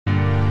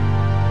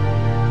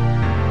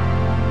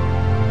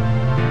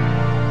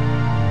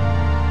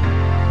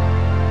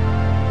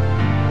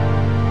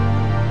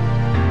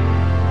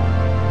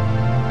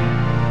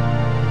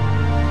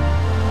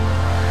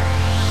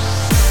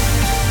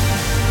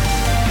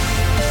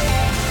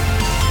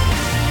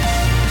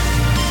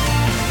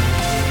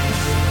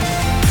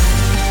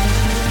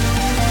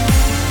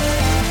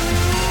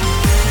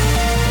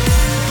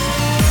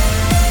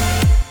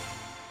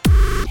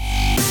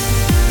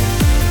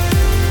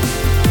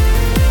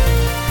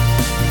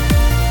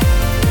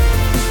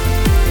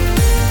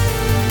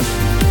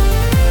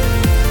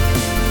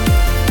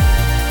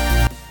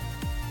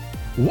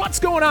What's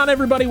going on,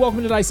 everybody?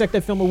 Welcome to Dissect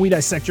That Film, where we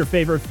dissect your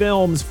favorite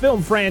films,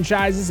 film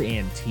franchises,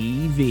 and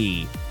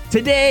TV.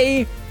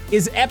 Today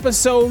is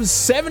episode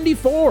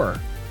 74.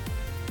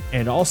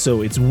 And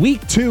also, it's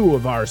week 2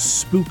 of our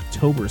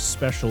Spooktober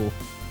special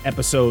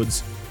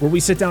episodes, where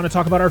we sit down and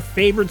talk about our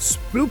favorite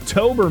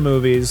Spooktober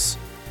movies.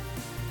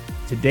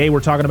 Today, we're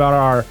talking about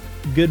our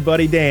good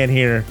buddy Dan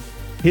here.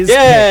 His pick,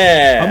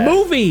 a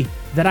movie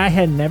that I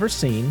had never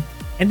seen.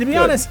 And to be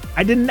honest,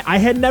 I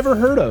had never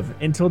heard of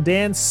until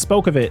Dan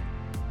spoke of it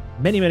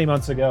many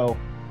months ago.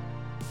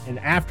 And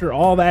after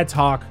all that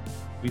talk,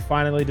 we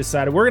finally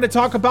decided we're going to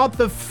talk about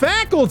The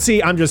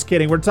Faculty. I'm just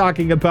kidding. We're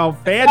talking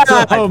about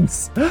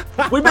Phantoms.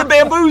 We've been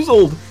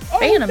bamboozled.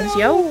 Phantoms,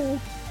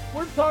 yo.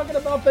 We're talking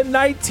about the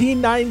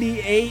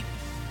 1998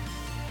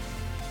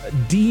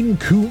 Dean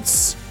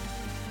Koontz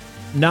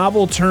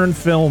novel turned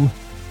film,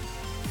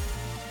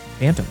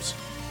 Phantoms.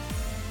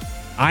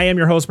 I am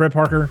your host, Brett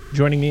Parker.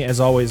 Joining me, as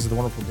always, is the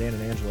wonderful Dan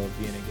and Angela of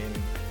DNA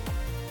Gaming.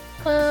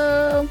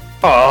 Hello.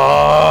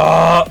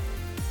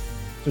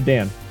 So,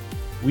 Dan,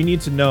 we need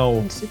to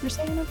know. Super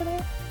Saiyan over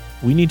there?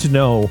 We need to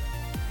know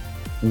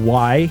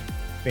why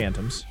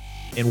Phantoms,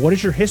 and what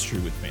is your history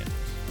with Phantoms?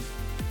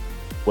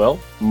 Well,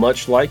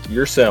 much like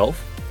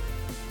yourself,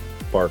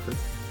 Parker,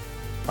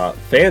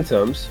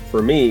 Phantoms,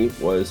 for me,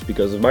 was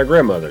because of my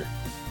grandmother.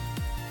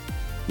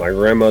 My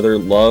grandmother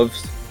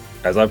loves,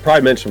 as I've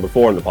probably mentioned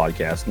before in the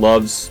podcast,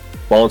 loves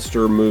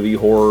monster movie,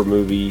 horror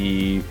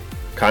movie,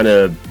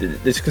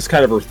 it's just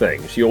kind of her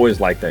thing. She always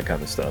liked that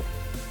kind of stuff.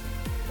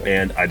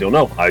 And I don't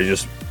know, I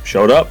just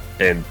showed up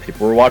and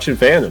people were watching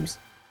Phantoms.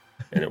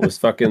 And it was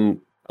fucking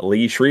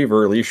Lee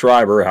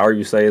Schreiber, however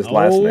you say his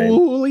last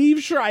name.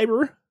 Lee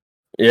Schreiber.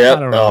 Yeah.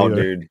 Oh,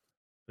 dude.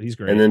 He's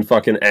great. And then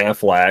fucking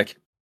Affleck.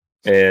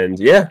 And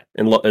yeah,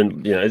 and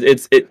you know,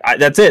 that's it.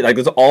 Like,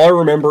 that's all I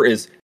remember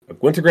is I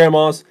went to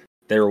grandma's,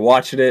 they were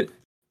watching it.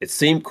 It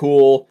seemed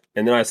cool,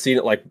 and then I've seen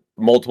it like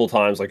multiple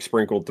times, like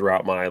sprinkled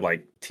throughout my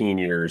like teen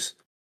years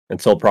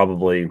until it's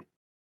probably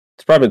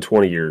been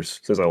 20 years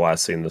since I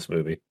last seen this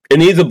movie. It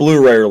needs a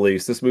Blu-ray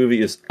release. This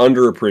movie is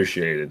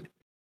underappreciated.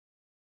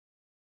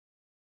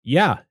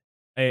 Yeah.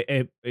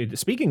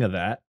 Speaking of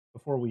that,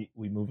 before we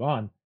move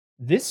on,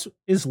 this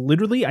is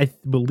literally, I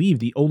believe,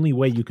 the only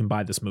way you can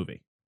buy this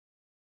movie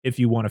if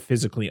you want to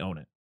physically own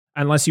it,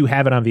 unless you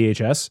have it on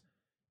VHS.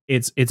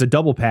 It's a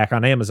double pack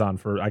on Amazon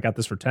I got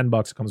this for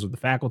 $10. It comes with The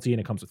Faculty and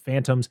it comes with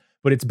Phantoms,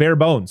 but it's bare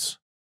bones.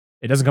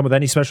 It doesn't come with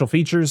any special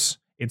features.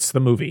 It's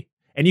the movie.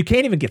 And you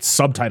can't even get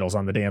subtitles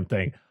on the damn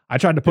thing. I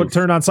tried to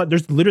turn on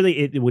there's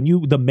literally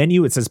the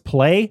menu, it says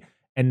play,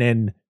 and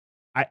then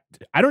I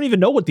don't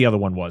even know what the other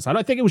one was. I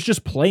don't think it was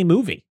just play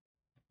movie.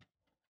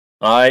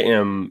 I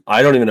don't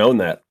even own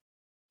that.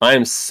 I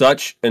am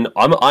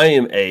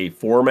a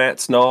format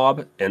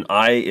snob, and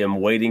I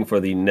am waiting for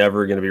the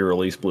never going to be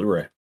released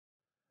Blu-ray.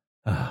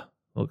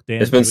 Look,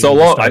 Dan, it's been so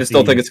long. I just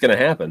don't think it's going to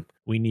happen.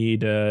 We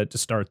need to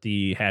start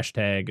the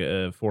hashtag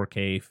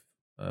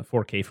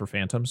 4K for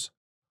Phantoms.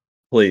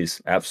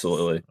 Please,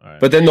 absolutely. Right.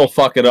 But then they'll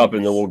fuck it up,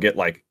 and then we'll get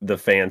like The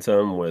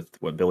Phantom with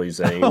Billy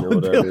Zane or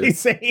whatever. Billy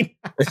Zane.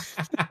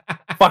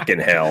 Fucking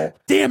hell.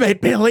 Damn it,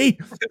 Billy.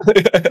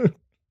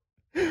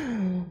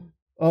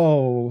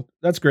 Oh,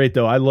 that's great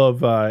though. I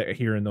love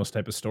hearing those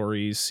type of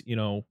stories. You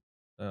know,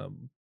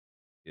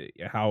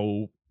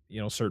 how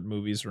certain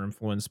movies are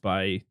influenced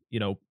by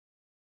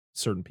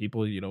certain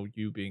people.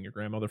 You being your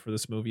grandmother for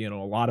this movie. A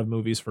lot of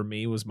movies for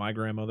me was my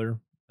grandmother.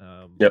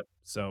 Yep.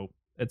 So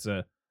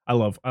I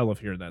love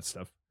hearing that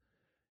stuff.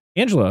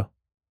 Angela,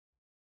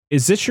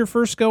 is this your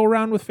first go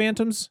around with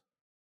Phantoms?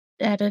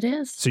 That it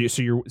is. So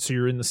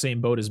you're in the same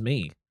boat as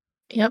me.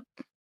 Yep.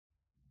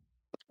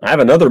 I have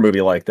another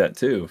movie like that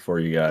too for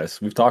you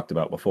guys. We've talked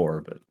about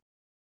before, but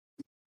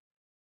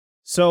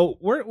so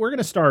we're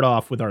gonna start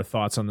off with our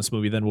thoughts on this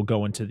movie. Then we'll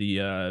go into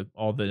the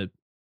all the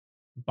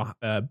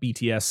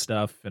BTS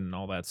stuff and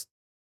all that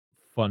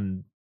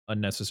fun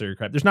unnecessary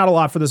crap. There's not a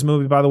lot for this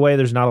movie, by the way.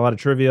 There's not a lot of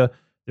trivia.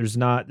 It's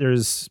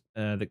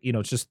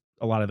just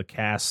a lot of the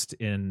cast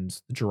and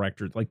the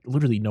director. Like,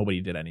 literally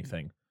nobody did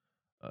anything.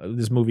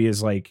 This movie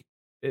is like,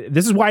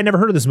 this is why I never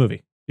heard of this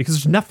movie, because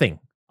there's nothing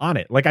on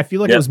it. Like, I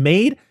feel like it was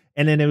made,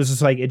 and then it was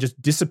just like, it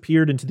just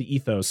disappeared into the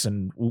ethos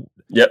and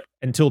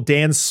until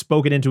Dan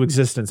spoke it into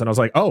existence. And I was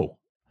like, oh,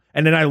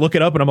 and then I look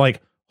it up and I'm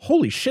like,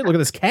 holy shit, look at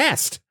this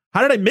cast.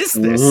 How did I miss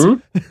this?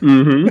 Mm-hmm.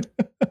 Mm-hmm.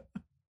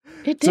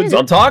 It did. That's what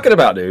I'm talking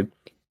about, dude.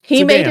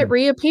 He made it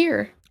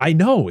reappear. I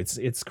know,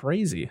 it's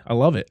crazy. I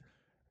love it.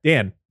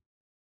 Dan,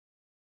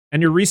 and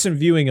your recent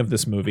viewing of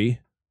this movie,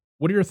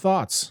 what are your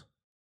thoughts?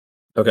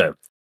 Okay.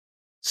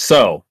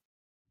 So,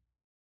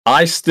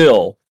 I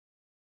still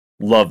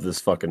love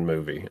this fucking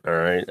movie. All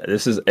right.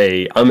 This is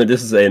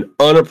an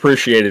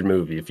unappreciated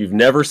movie. If you've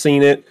never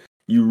seen it,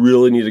 you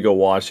really need to go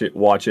watch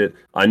it.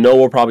 I know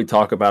we'll probably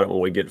talk about it when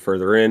we get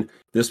further in.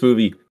 This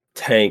movie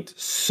tanked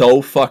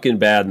so fucking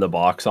bad in the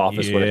box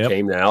office when it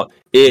came out.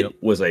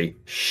 It was a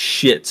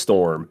shit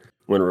storm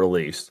when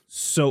released.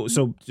 So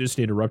just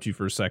to interrupt you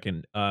for a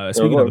second.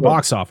 Speaking of the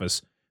box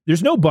office,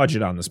 there's no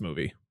budget on this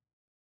movie.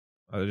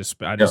 I'm just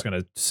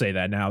gonna say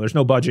that now. There's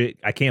no budget.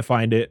 I can't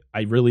find it.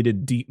 I really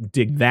did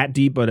dig that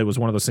deep, but it was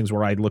one of those things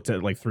where I looked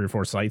at like 3 or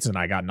 4 sites and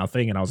I got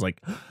nothing, and I was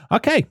like,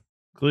 okay,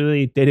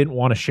 clearly they didn't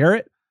want to share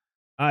it.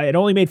 It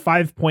only made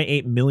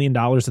 $5.8 million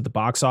at the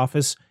box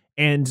office,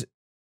 and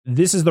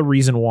this is the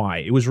reason why.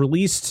 It was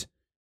released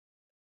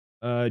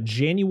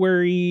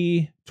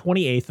January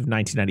 28th of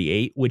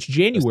 1998, which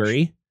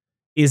January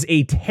is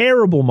a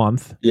terrible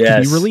month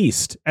to be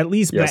released. At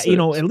least, at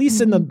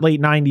least in the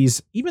late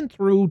 90s, even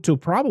through to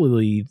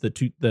probably the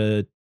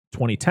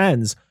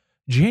 2010s,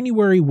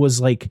 January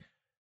was like,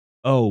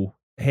 oh,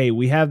 hey,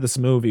 we have this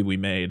movie we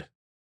made.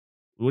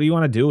 What do you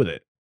want to do with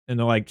it? And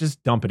they're like,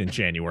 just dump it in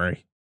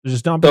January.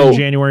 Just dump it in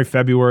January,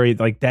 February.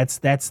 Like that's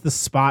the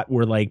spot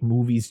where like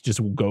movies just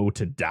go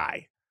to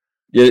die.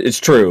 Yeah, it's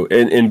true.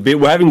 And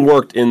having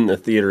worked in the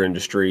theater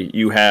industry,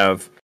 you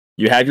have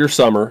your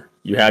summer,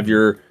 you have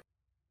your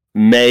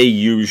May,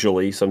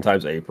 usually,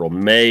 sometimes April,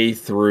 May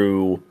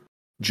through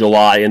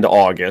July into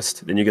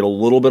August. Then you get a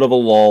little bit of a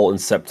lull in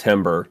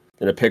September.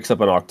 Then it picks up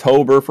in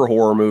October for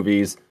horror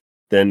movies.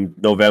 Then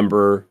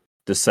November,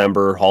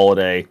 December,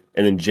 holiday.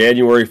 And then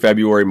January,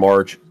 February,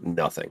 March,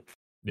 nothing.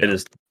 Yeah. It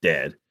is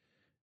dead.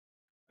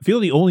 I feel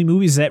the only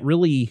movies that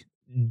really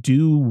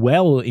do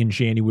well in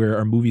January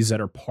are movies that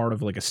are part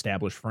of like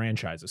established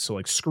franchises. So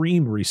like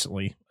Scream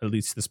recently, at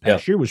least this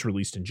past year, was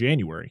released in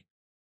January.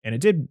 And it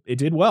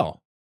did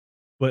well.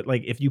 But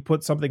like, if you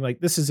put something like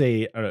this is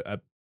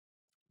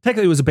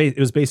technically it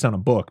was based on a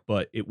book,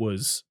 but it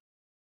was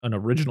an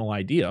original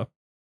idea.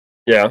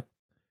 Yeah.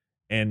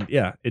 And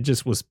yeah, it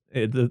just was,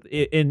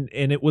 and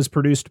it was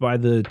produced by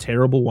the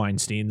terrible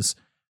Weinsteins,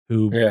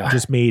 who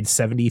just made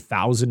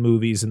 70,000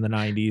 movies in the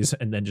 90s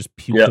and then just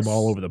puked them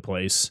all over the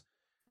place.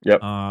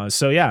 Yep.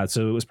 So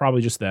it was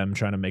probably just them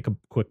trying to make a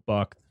quick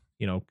buck.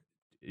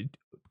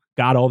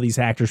 Got all these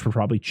actors for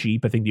probably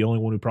cheap. I think the only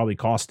one who probably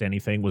cost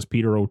anything was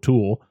Peter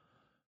O'Toole,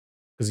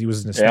 because he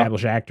was an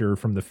established actor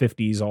from the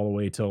 50s all the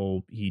way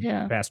till he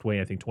passed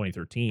away, I think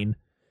 2013.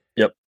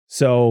 Yep.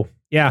 So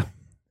yeah,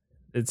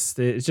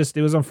 it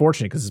was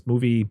unfortunate because this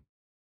movie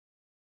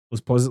I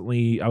was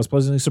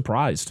pleasantly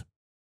surprised.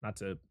 Not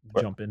to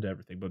jump into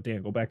everything, but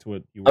Dan, go back to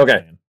what you were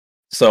saying.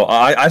 So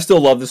I still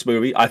love this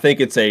movie. I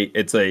think it's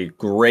a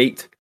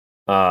great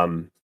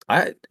obviously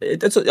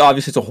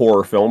it's a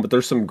horror film, but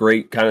there's some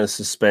great kind of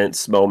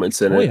suspense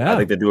moments in it. I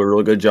think they do a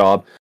really good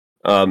job.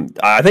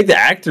 I think the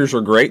actors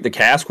are great. The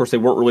cast, of course, they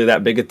weren't really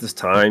that big at this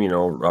time.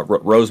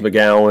 Rose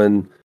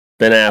McGowan,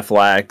 Ben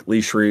Affleck,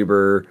 Lee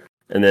Schreiber,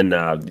 and then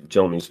the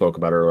gentleman you spoke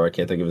about earlier. I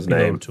can't think of his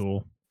name.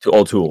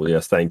 O'Toole.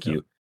 Yes, thank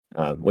you.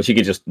 Which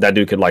that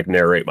dude could like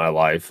narrate my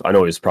life. I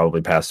know he's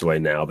probably passed away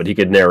now, but he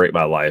could narrate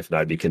my life, and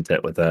I'd be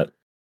content with that.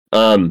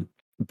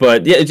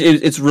 But yeah,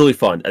 it's really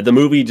fun. The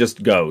movie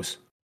just goes.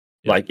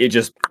 Like it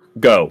just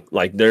go.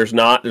 Like there's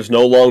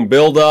no long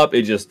build up.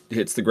 It just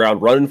hits the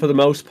ground running for the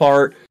most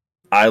part.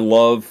 I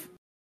love,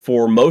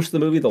 for most of the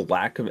movie, the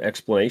lack of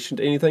explanation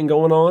to anything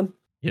going on.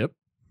 Yep.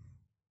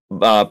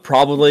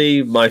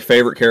 Probably my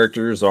favorite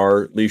characters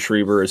are Lee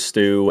Schreiber as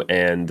Stu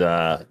and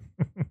Ben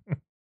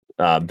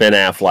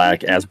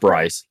Affleck as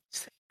Bryce.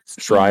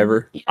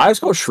 Shriver. I always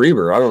call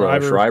Schreiber. I don't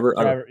know.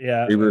 Schreiber.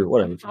 Yeah. Schreiber,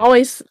 whatever.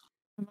 Always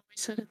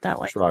said it that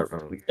way.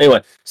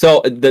 Anyway,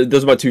 so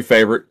those are my two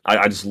favorite.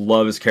 I just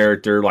love his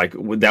character. Like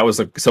that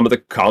was some of the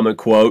common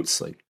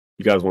quotes. Like,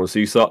 you guys want to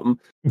see something?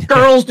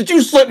 Girls, did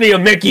you slip me a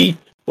Mickey?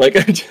 Like,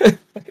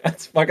 I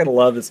fucking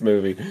love this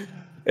movie.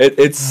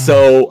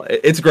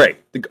 It's great.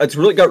 It's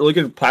really got really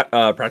good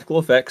practical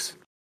effects.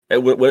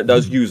 And when it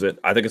does use it,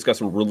 I think it's got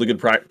some really good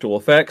practical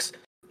effects.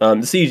 The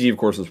CG, of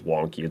course, is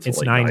wonky. It's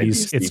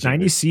 90s. It's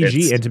 90s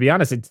CG, and to be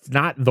honest, it's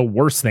not the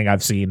worst thing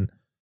I've seen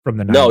from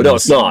the 90s. No,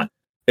 it's not.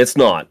 It's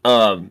not.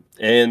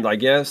 And I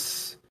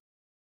guess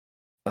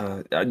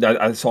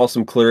I saw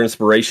some clear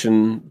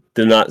inspiration.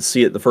 Did not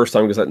see it the first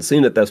time because I hadn't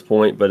seen it at this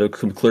point, but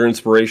some clear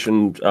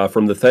inspiration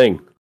from The Thing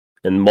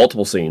in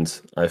multiple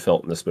scenes I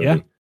felt in this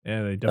movie.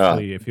 Yeah, they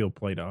definitely feel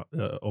played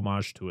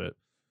homage to it.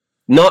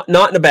 Not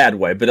in a bad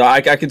way, but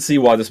I could see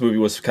why this movie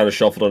was kind of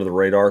shuffled under the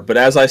radar. But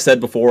as I said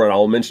before, and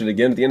I'll mention it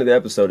again at the end of the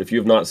episode, if you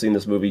have not seen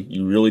this movie,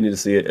 you really need to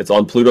see it. It's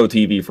on Pluto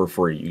TV for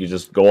free. You can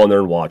just go on there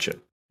and watch it.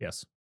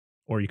 Yes.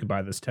 Or you could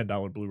buy this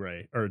 $10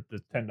 Blu-ray or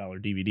the $10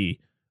 DVD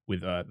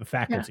with The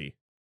Faculty.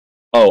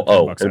 Yeah.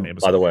 And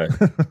by the way,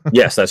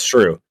 yes, that's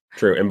true.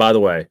 True. And by the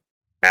way,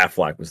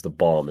 Affleck was the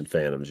bomb in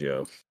Phantom,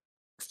 Joe.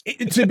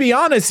 To be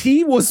honest,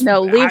 he was...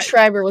 No, Lee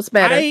Schreiber was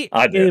better. I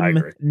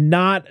am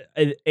not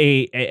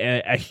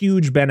a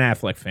huge Ben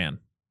Affleck fan.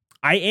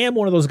 I am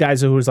one of those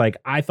guys who was like,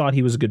 I thought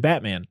he was a good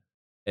Batman,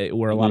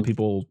 where a lot of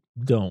people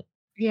don't.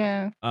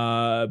 Yeah.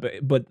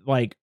 But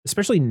like,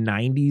 especially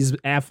 90s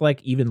Affleck,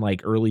 even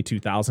like early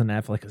 2000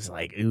 Affleck is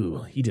like,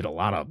 ooh, he did a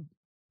lot of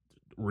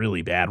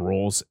really bad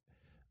roles.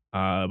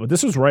 But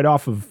this was right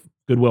off of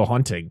Good Will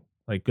Hunting.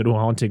 Like, Good Will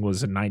Hunting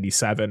was in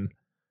 97.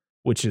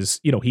 Which is,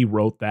 he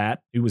wrote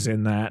that. He was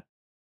in that.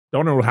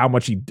 Don't know how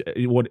much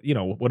what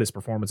his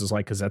performance is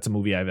like, because that's a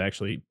movie I've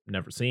actually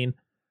never seen.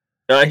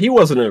 He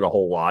wasn't in it a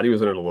whole lot. He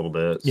was in it a little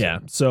bit. So. Yeah.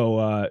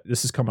 So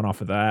this is coming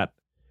off of that.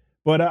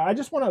 But I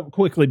just want to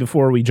quickly,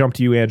 before we jump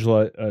to you,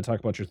 Angela, talk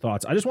about your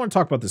thoughts. I just want to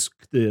talk about this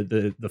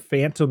the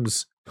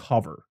Phantoms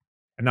cover.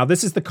 And now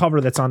this is the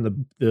cover that's on the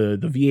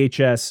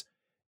VHS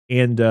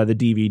and the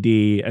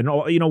DVD. And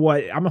you know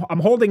what? I'm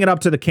holding it up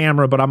to the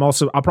camera, but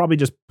I'll probably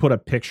just put a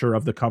picture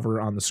of the cover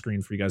on the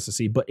screen for you guys to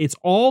see. But it's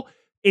all,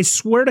 I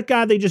swear to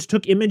God, they just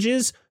took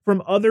images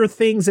from other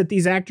things that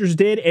these actors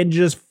did and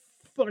just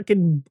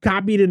fucking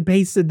copied and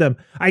pasted them.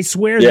 I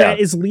swear that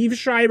is Liev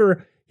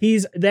Schreiber.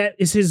 That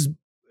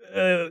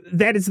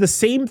is the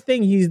same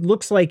thing he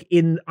looks like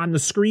on the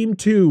Scream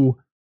 2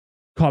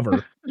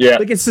 cover. Yeah.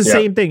 Like it's the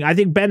same thing. I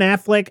think Ben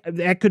Affleck,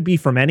 that could be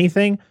from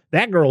anything.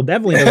 That girl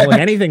definitely doesn't look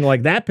anything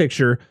like that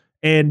picture.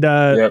 And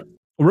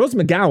Rose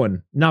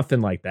McGowan,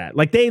 nothing like that.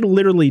 Like they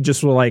literally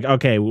just were like,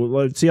 okay,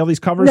 let's see all these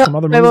covers from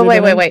other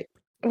movies.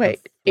 Wait.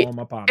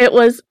 It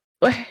was.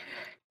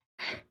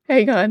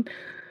 Hang on.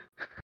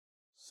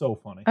 So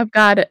funny. I've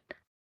got it.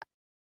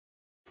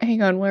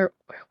 Hang on. Where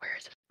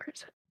is it?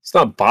 It's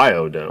not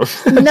Biodome.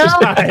 No.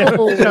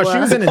 No, she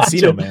was in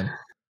Encino Man.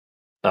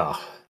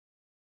 Oh.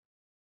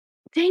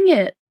 Dang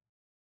it.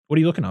 What are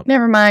you looking up?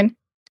 Never mind.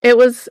 It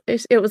was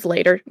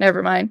later.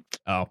 Never mind.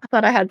 Oh. I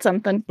thought I had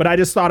something. But I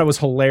just thought it was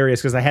hilarious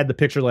because I had the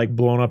picture like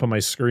blown up on my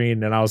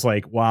screen and I was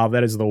like, wow,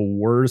 that is the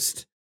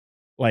worst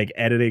like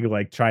editing,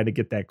 like trying to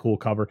get that cool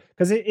cover.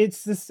 Because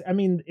it's this, I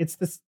mean, it's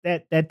this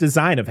that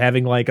design of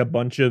having like a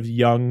bunch of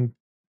young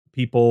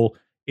people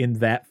in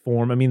that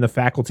form. I mean, the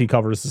Faculty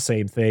cover is the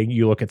same thing.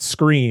 You look at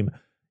Scream,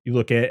 you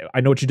look at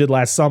I Know What You Did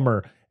Last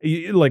Summer,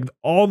 like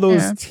all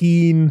those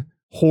teen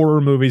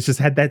horror movies just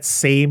had that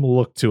same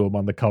look to them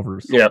on the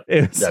covers. Yeah,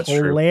 it's that's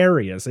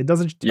hilarious. True. It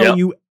doesn't tell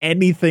you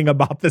anything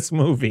about this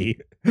movie.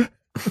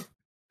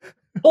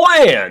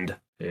 Bland.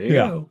 There you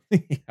go.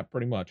 Yeah,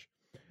 pretty much.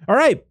 All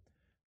right,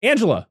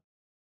 Angela,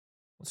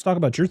 let's talk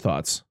about your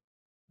thoughts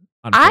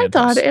on Phantoms. I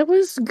thought it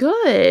was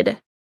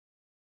good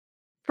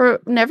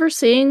for never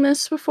seeing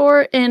this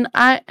before, and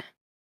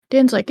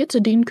Dan's like, it's a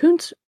Dean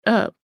Koontz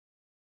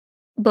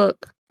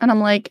book, and I'm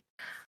like,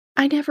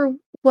 I never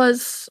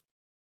was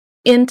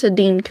into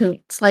Dean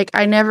Koontz. Like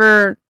I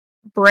never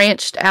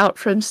branched out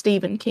from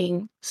Stephen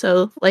King,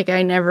 so like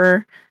I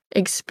never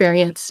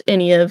experienced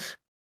any of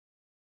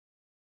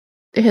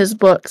his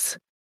books.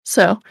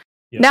 So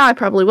now I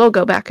probably will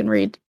go back and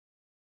read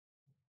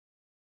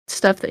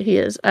stuff that he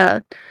is.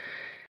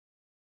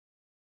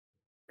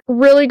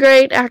 Really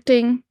great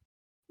acting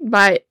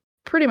by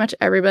pretty much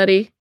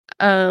everybody,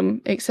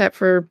 except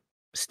for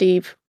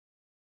Steve.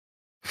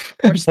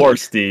 Poor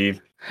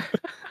Steve.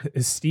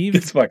 Is Steve?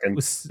 It's fucking.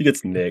 He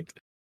gets nicked.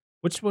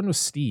 Which one was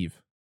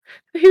Steve?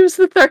 He was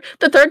the third cop.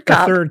 The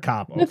third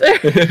cop.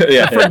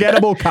 Yeah.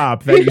 Forgettable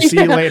cop that you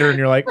see later, and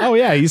you're like, oh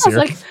yeah, he's here.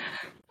 I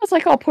was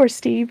like, oh, poor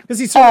Steve. Because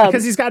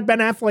he's got Ben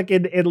Affleck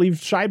and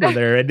Liev Schreiber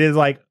there, and is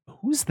like,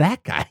 who's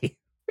that guy?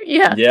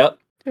 Yeah. Yep.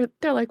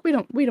 They're like, we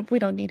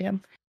don't need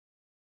him.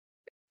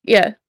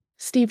 Yeah,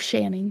 Steve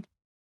Shanning.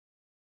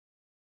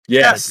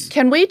 Yes.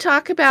 Can we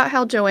talk about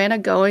how Joanna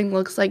Going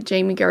looks like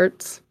Jamie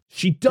Gertz?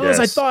 She does. Yes.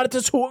 I thought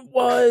that's who it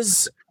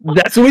was.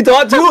 That's what we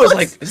thought too. I was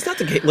like, is that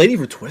the lady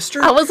from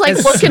Twister? I was like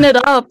looking it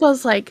up. I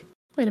was like,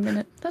 wait a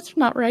minute, that's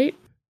not right.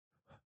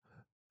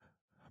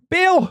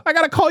 Bill, I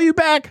gotta call you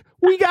back.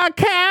 We got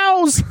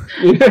cows.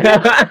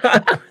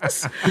 I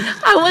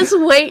was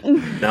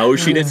waiting. No,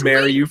 she didn't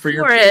marry you for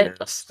your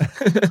penis. Through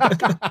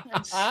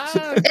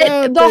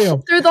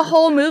the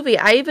whole movie,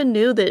 I even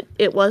knew that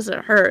it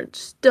wasn't her. It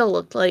still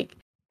looked like.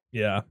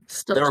 Yeah.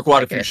 There were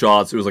quite a few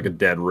shots. It was like a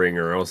dead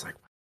ringer. I was like,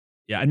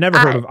 yeah, I've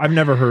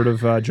never heard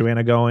of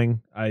Joanna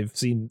Going. I've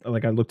seen,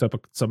 like, I looked up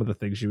some of the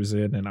things she was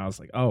in, and I was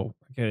like, oh,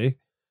 okay.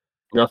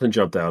 Nothing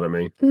jumped out at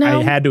me. No.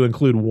 I had to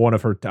include one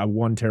of her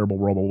one terrible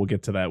role, but we'll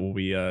get to that when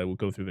we'll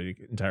go through the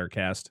entire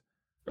cast.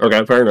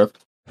 Okay, fair enough.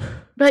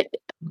 But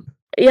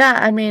yeah,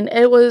 I mean,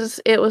 it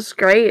was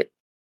great.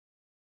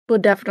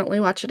 Would definitely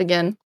watch it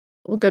again.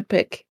 Well, good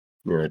pick.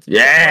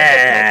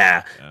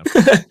 Yeah.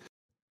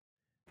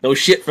 No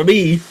shit for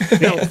me.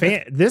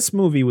 This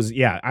movie was,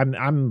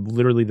 I'm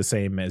literally the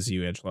same as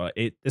you, Angela.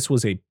 This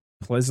was a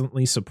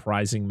pleasantly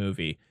surprising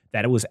movie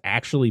that it was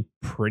actually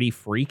pretty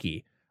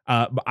freaky.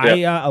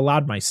 I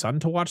allowed my son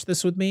to watch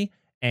this with me,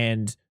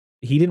 and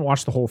he didn't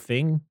watch the whole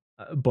thing,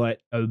 but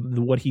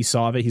what he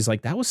saw of it, he's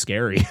like, that was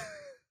scary.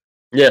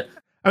 Yeah.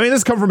 I mean,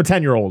 this come from a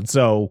 10-year-old,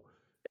 so,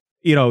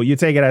 you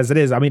take it as it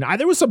is. I mean,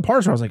 there was some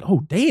parts where I was like,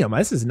 oh, damn,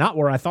 this is not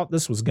where I thought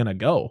this was going to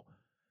go.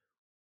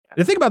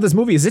 The thing about this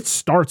movie is it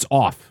starts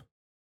off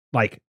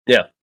like,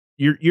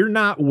 you're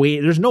not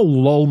there's no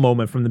lull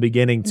moment from the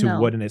beginning to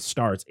when it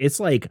starts.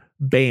 It's like,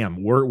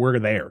 bam, we're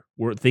there,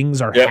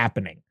 things are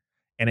happening.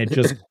 And it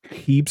just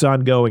keeps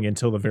on going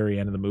until the very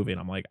end of the movie.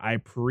 And I'm like, I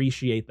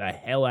appreciate the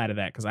hell out of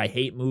that, because I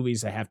hate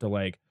movies that have to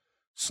like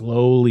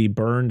slowly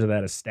burn to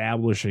that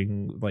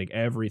establishing like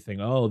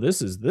everything. Oh,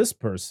 this is this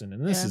person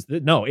and this is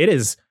no, it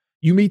is.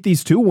 You meet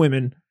these two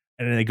women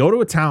and then they go to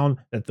a town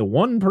that the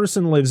one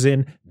person lives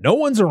in. No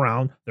one's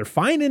around. They're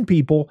finding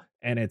people,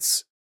 and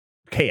it's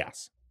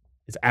chaos.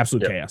 It's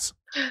absolute chaos.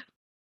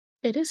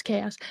 It is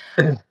chaos.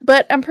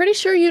 But I'm pretty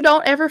sure you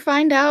don't ever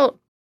find out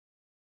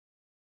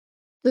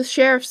the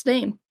sheriff's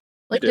name?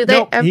 Like, do they?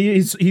 No,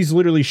 he's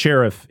literally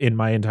sheriff in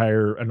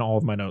all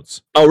of my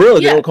notes. Oh,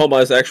 really? Yeah. They don't call him by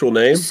his actual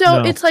name?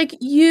 So No. it's like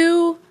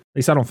you. At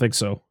least I don't think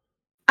so.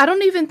 I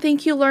don't even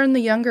think you learn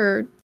the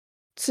younger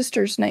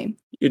sister's name.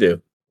 You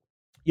do.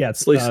 Yeah,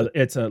 it's Lisa.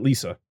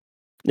 Lisa.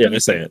 Yeah, they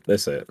say it. They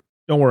say it.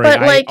 Don't worry,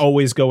 But, I like-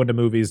 always go into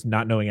movies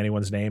not knowing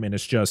anyone's name, and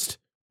it's just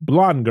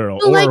blonde girl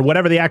Well, or like-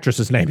 whatever the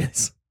actress's name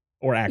is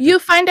or actor. You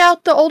find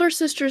out the older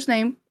sister's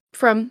name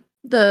from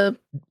the.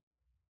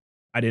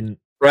 I didn't.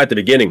 Right at the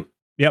beginning.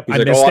 Yep, He's I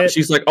like, missed it.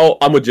 She's like, oh,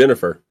 I'm with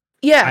Jennifer.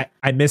 Yeah.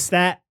 I missed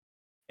that,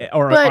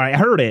 or But- I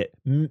heard it.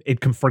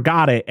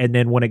 Forgot it, and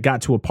then when it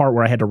got to a part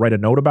where I had to write a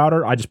note about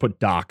her, I just put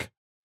Doc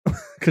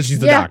because she's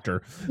the Yeah.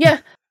 doctor. Yeah.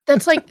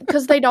 That's like,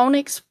 because they don't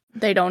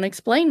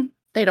explain.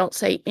 They don't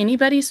say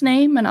anybody's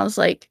name. And I was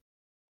like,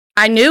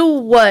 I knew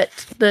what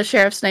the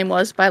sheriff's name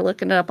was by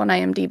looking it up on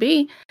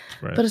IMDb,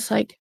 Right. but it's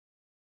like,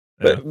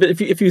 But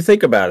if you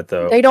think about it,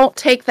 though, they don't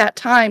take that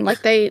time.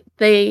 Like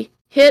they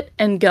hit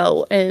and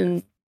go.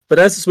 And but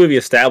as this movie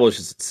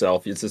establishes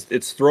itself,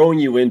 it's throwing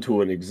you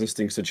into an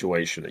existing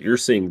situation. You're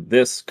seeing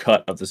this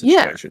cut of the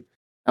Yeah. situation.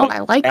 I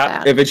like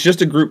that. If it's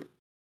just a group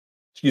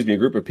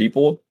of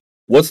people,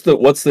 what's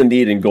the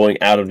need in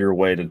going out of your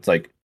way to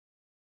like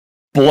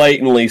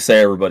blatantly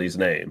say everybody's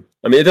name?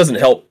 I mean, it doesn't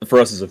help for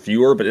us as a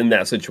viewer, but in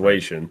that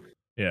situation,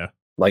 Yeah.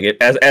 like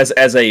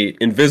as a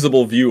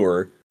invisible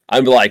viewer,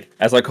 I'm like,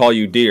 as I call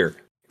you, dear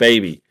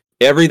baby,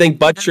 everything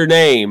but your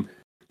name.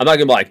 I'm not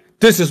gonna be like,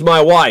 this is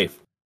my wife,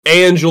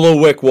 Angela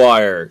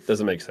Wickwire.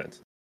 Doesn't make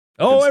sense.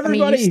 Oh, I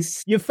mean, everybody,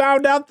 you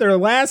found out their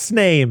last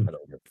name. I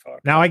don't give a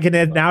fuck. Now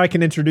I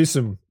can introduce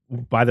them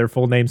by their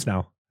full names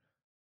now.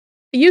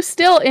 You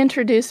still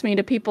introduce me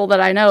to people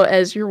that I know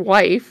as your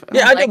wife.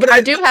 Yeah, I'm I know, like, but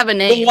I do have a But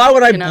name. why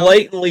would I you know?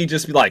 blatantly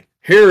just be like,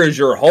 here is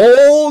your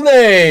whole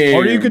name?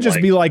 Or you could just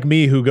Like, be like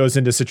me, who goes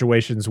into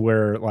situations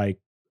where like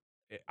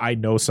I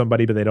know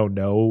somebody but they don't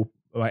know,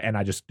 and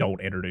I just don't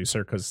introduce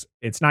her because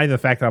it's not even the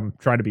fact that I'm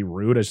trying to be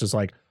rude. It's just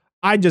like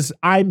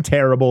I'm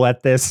terrible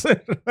at this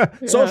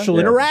social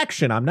Yeah.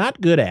 interaction. I'm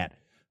not good at.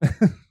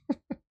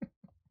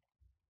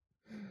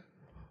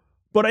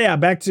 But yeah,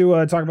 back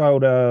to talk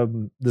about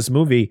this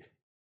movie.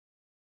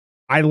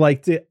 I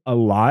liked it a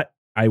lot.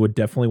 I would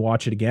definitely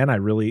watch it again.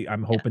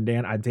 I'm hoping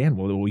Dan,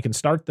 well, we can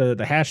start the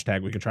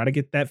hashtag. We can try to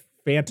get that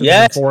Phantom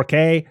Yes.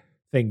 4K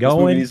thing This movie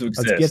going. needs to Let's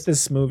exist. get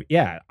this movie.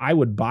 Yeah, I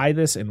would buy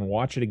this and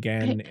watch it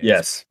again.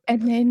 Yes.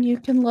 And then you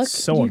can look.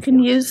 So you can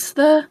use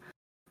the.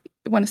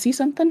 You want to see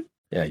something?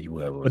 Yeah, you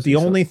will. But the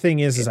only thing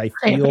is I feel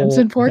Phantoms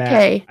in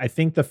 4K. that I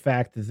think the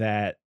fact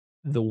that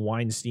the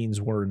Weinsteins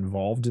were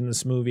involved in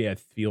this movie, I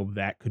feel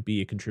that could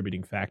be a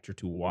contributing factor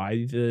to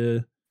why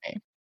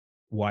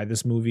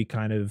this movie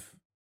kind of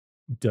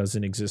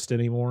doesn't exist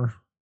anymore.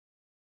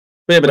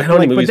 Yeah, but how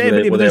many movies were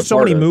they there's a so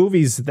part many of?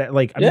 movies that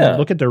like I Yeah. mean,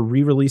 look at they're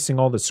re-releasing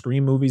all the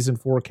Scream movies in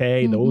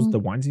 4K. Mhm. The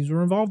Weinsteins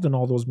were involved in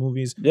all those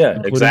movies. Yeah,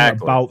 Including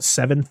exactly. about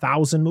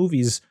 7,000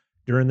 movies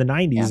during the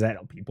 90s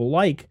that people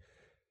like.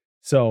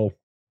 So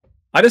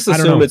I just I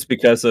don't assume know. it's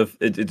because of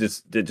it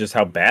just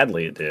how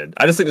badly it did.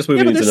 I just think this movie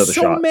yeah, but needs there's another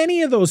so shot.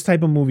 many of those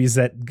type of movies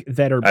that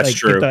are That's like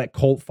true. get that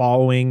cult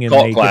following and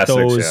Cult they classics, get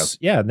those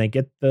and they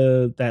get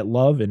that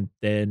love, and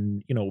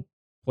then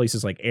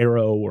places like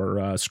Arrow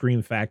or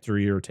Scream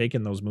Factory are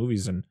taking those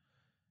movies and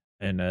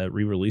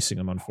re-releasing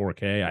them on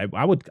 4K.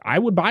 I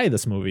would buy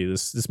this movie.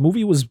 This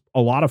movie was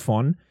a lot of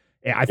fun.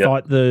 I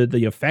thought the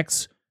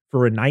effects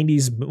for a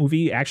 90s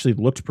movie actually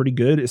looked pretty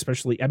good,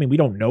 especially I mean we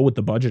don't know what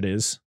the budget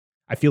is.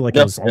 I feel like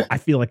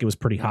it was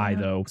pretty high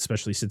though,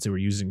 especially since they were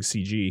using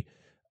CG.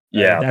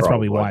 Yeah, that's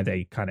probably why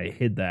they kind of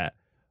hid that.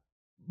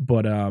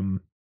 But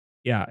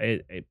yeah,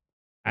 it's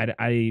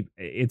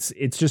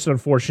just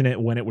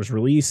unfortunate when it was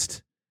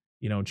released.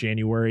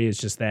 January is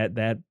just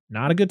that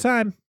not a good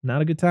time.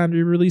 Not a good time to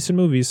be releasing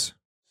movies.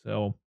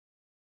 So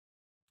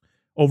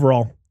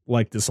overall,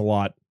 like this a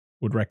lot.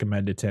 Would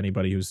recommend it to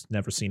anybody who's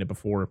never seen it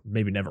before,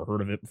 maybe never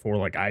heard of it before,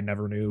 like I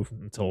never knew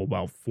until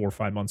about 4 or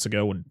 5 months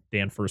ago when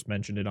Dan first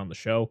mentioned it on the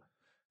show.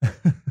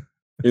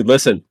 Dude,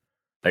 listen.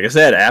 Like I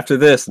said, after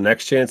this, the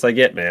next chance I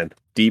get, man,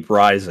 Deep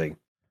Rising.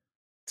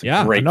 It's a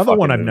Yeah, great another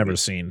one fucking I've movie. never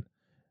seen.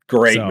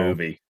 Great So,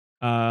 movie.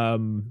 Yeah,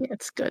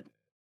 it's good.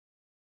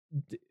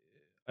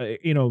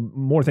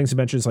 More things to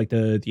mention is like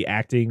the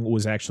acting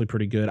was actually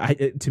pretty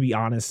good. To be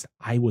honest,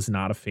 I was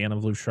not a fan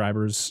of Liev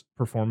Schreiber's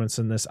performance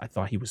in this. I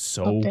thought he was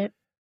Loved it.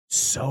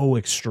 so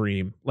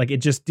extreme. Like it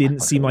just didn't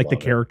seem like the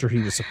love it. character he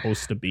was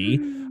supposed to be.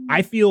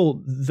 I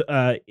feel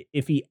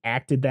if he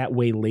acted that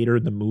way later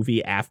in the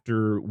movie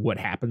after what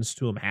happens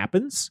to him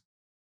happens,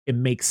 it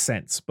makes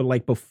sense. But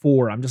like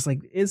before, I'm just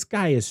like, this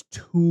guy is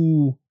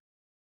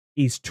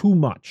he's too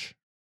much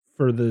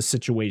for the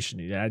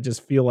situation. I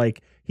just feel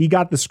like he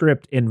got the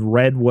script and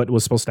read what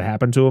was supposed to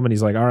happen to him, and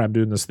he's like, all right, I'm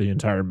doing this the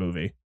entire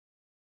movie.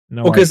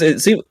 No, Well, because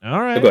it seemed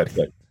all right. Go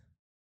ahead.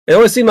 It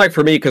always seemed like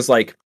for me, because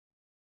like,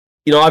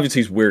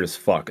 obviously he's weird as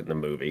fuck in the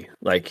movie.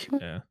 Like,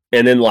 Yeah.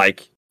 and then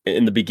like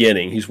in the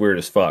beginning, he's weird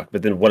as fuck.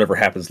 But then whatever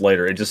happens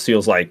later, it just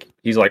feels like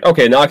he's like,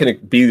 okay, now I can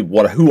be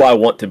who I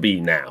want to be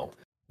now.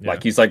 Yeah.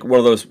 Like he's like one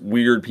of those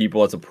weird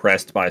people that's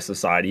oppressed by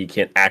society. He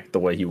can't act the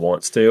way he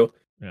wants to,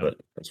 Yeah. but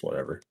that's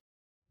whatever.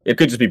 It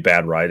could just be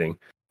bad writing.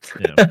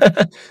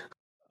 Yeah.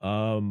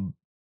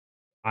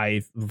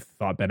 I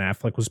thought Ben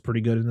Affleck was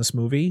pretty good in this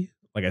movie.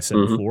 Like I said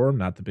Mhm. before, I'm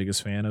not the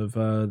biggest fan of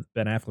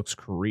Ben Affleck's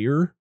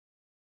career,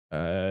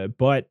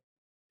 but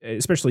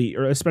especially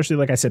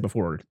like I said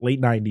before, late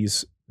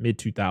 '90s, mid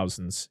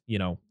 2000s. You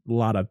know, a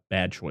lot of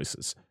bad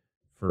choices.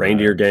 For,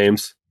 Reindeer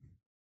Games.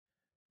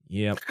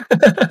 Yep.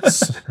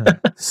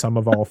 Some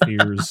of All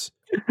Fears.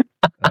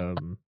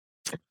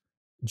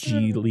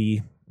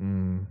 Geely.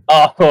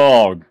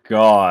 Oh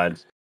God.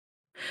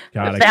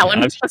 God, that one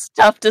was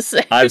tough to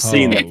say. I've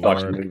seen Oh, that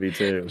fucking Lord. movie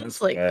too. It's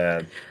It's like-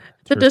 bad.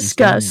 The Turkey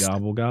Skin, disgust.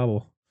 Gobble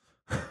gobble.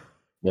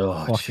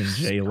 Oh, Fucking Jesus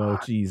J-Lo,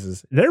 God.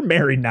 Jesus. They're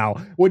married now,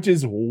 which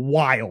is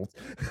wild.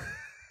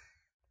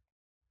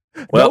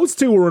 Well- Those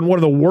two were in one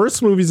of the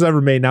worst movies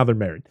ever made. Now they're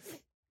married.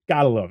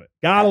 Gotta love it.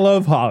 Gotta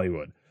love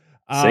Hollywood.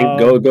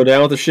 Go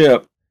down with the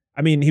ship.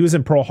 I mean, he was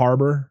in Pearl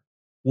Harbor,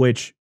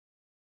 which,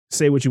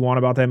 say what you want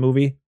about that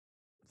movie,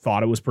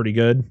 thought it was pretty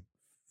good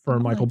for a Oh,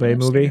 Michael I've Bay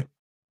never seen movie. it.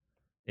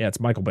 Yeah, it's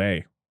Michael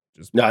Bay.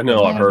 Just No, I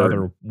know, I've heard.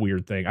 another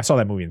weird thing. I saw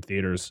that movie in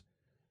theaters.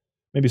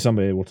 Maybe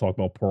someday we'll talk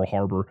about Pearl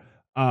Harbor.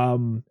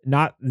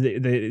 Not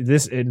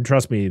this, and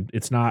trust me,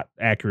 it's not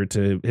accurate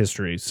to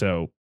history.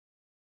 So,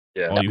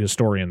 Yeah, all you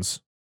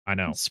historians, I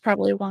know. That's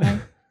probably why.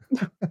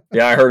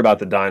 yeah. I heard about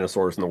the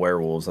dinosaurs and the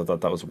werewolves. I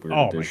thought that was a weird Oh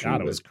my addition.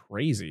 god, it was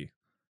crazy,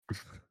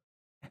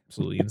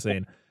 absolutely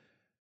insane.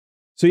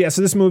 So yeah,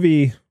 so this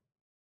movie,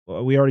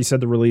 well, we already said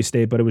the release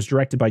date, but it was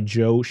directed by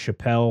Joe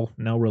Chappelle,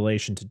 no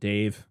relation to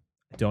Dave.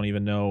 I don't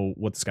even know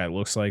what this guy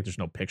looks like. There's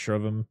no picture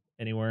of him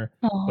anywhere.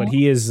 Aw. But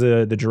he is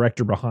the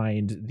director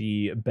behind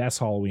the best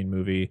Halloween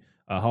movie,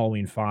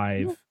 Halloween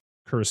 5,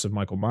 Curse of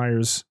Michael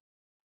Myers.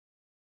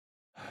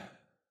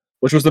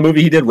 Which was the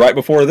movie he did right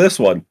before this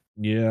one,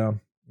 Yeah.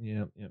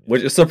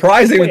 which is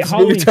surprising. Wait, that this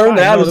movie turned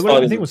 5, out no, as I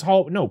fun. think it was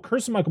no,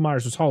 Curse of Michael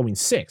Myers was Halloween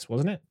 6,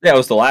 wasn't it? Yeah, it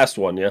was the last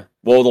one. Yeah,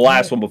 well, the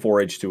last Yeah. one before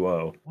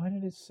H2O. Why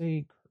did it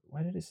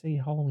say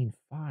Halloween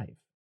 5?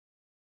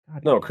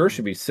 God, No, Curse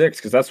should be 6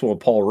 because that's one with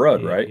Paul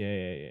Rudd, yeah, right?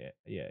 Yeah,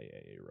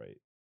 you're right.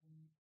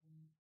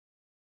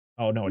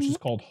 Oh no, it's just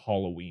called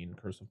Halloween,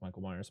 Curse of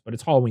Michael Myers, but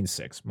it's Halloween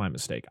 6. My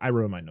mistake. I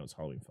wrote in my notes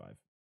Halloween 5.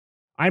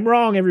 I'm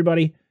wrong,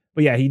 everybody.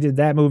 But yeah, he did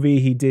that movie.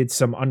 He did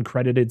some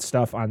uncredited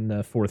stuff on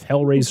the fourth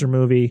Hellraiser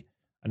movie,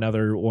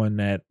 another one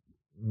that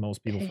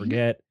most people Okay.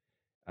 forget.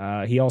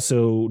 He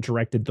also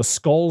directed The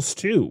Skulls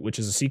 2, which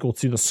is a sequel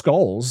to The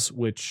Skulls,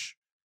 which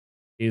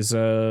is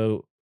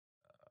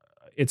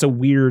it's a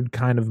weird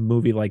kind of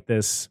movie like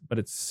this, but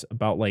it's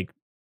about like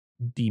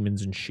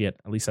demons and shit.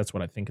 At least that's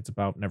what I think it's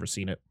about. Never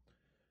seen it.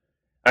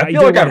 I he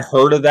feel did like a lot I've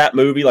heard of that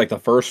movie, like the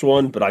first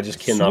one, but I just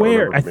cannot Swear,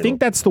 remember. I the think middle.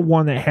 that's the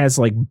one that has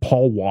like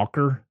Paul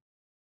Walker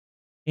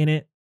in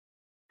it.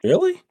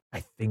 Really? I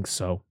think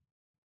so.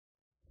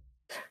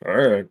 All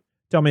right.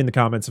 Tell me in the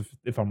comments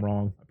if I'm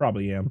wrong. I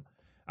probably am.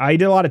 He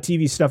did a lot of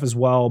TV stuff as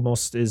well.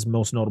 Most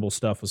notable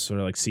stuff was sort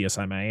of like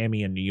CSI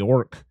Miami and New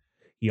York.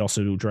 He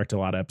also directed a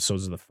lot of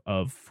episodes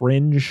of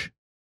Fringe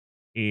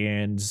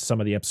and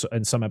some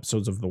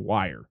episodes of The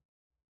Wire.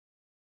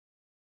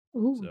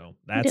 Ooh, So he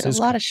that's did a his.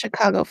 lot of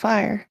Chicago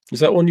Fire. Is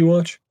that one you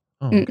watch?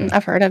 Oh, okay. Mm-mm,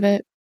 I've heard of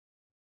it.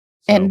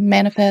 So, And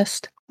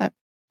Manifest. I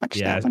watched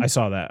yeah, that one. I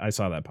saw that. I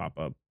saw that pop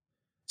up.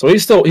 So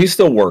he's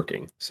still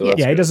working. So that's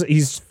Yeah, he good. doesn't.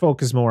 He's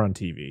focused more on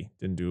TV.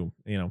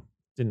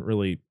 Didn't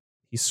really.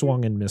 He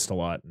swung and missed a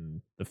lot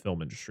in the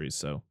film industry,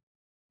 so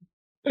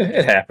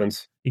It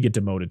happens. he get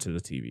demoted to the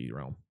TV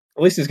realm.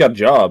 At least he's got a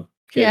job.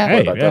 Can't Yeah.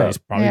 complain Hey, about yeah, that. he's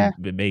probably Yeah.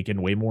 been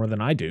making way more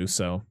than I do,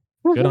 so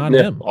good on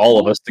Yeah, him. all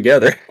of us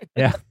together.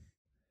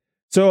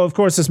 So, of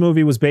course, this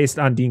movie was based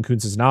on Dean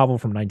Koontz's novel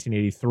from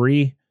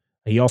 1983.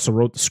 He also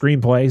wrote the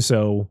screenplay,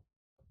 so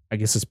I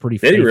guess it's pretty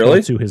Did he faithful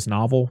really? to his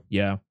novel.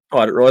 Yeah. Oh,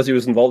 I didn't realize he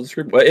was involved in the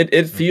script. But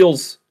it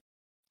feels.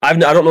 I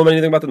don't know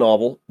anything about the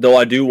novel, though.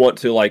 I do want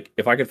to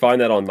if I could find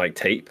that on like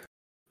tape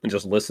and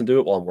just listen to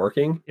it while I'm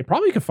working. You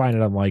probably could find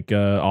it on like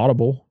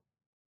Audible.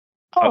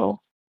 Oh,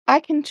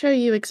 I can show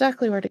you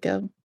exactly where to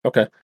go.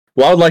 Okay.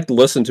 Well, I would like to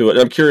listen to it.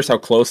 I'm curious how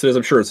close it is.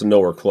 I'm sure it's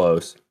nowhere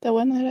close. The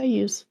one that I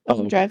use.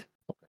 Oh. Drive.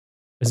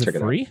 Is I'll it check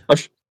it out. free?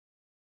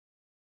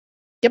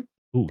 Yep.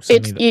 Ooh, send me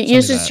It send me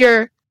uses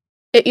that.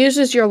 it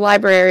uses your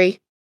library,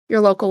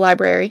 your local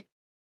library.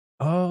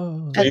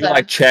 Oh. So you As can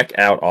a- check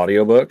out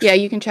audiobooks. Yeah,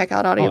 you can check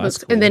out that's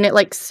audiobooks, cool. and then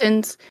it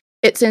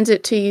sends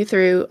it to you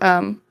through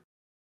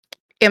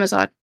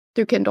Amazon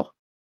through Kindle.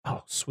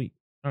 Oh, sweet.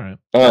 All right.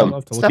 I'd Um,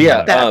 love to look Stuff into yeah,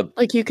 like that. that.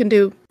 Like you can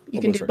do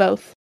that's right.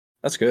 both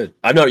That's good.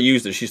 I've not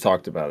used it. She's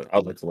talked about it.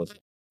 I'd like to listen.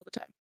 all the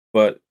time.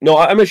 But no,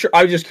 I'm not sure.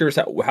 I'm just curious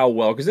how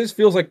well, because this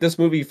feels like this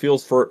movie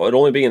feels, for it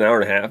only being an hour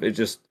and a half, it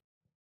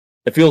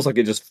feels like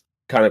it just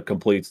kind of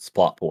completes its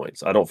plot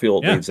points. I don't feel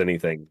it Yeah. needs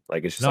anything.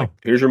 Like it's just No. like,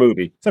 here's your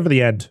movie. Except for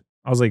the end.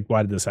 I was like,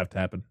 why did this have to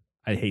happen?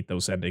 I hate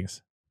those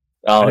endings.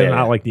 Oh I did yeah,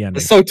 not like the ending.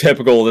 it's so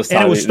typical this time.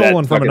 And it was that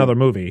stolen from fucking- another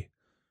movie.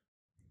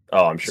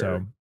 Oh, I'm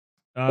sure.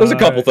 So There's a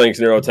couple things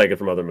Nero taken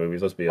from other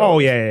movies. Let's be honest. Oh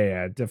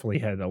yeah. Definitely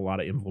had a lot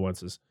of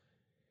influences.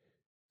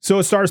 So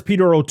it stars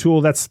Peter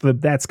O'Toole. That's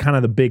kind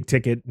of the big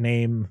ticket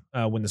name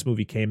when this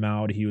movie came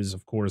out. He was,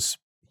 of course,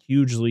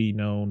 hugely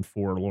known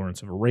for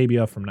Lawrence of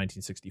Arabia from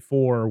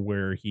 1964,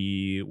 where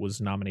he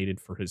was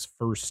nominated for his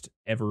first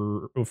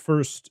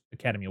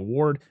Academy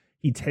Award.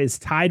 He is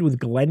tied with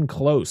Glenn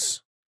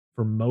Close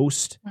for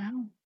most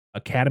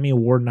Academy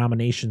Award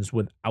nominations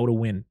without a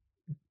win.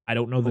 I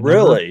don't know the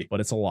number,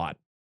 but it's a lot.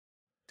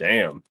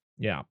 Damn.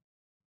 Yeah.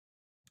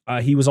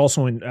 He was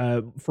also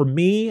in, for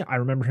me, I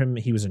remember him,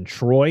 he was in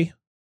Troy.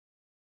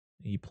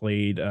 He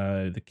played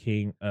the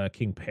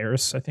King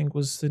Paris, I think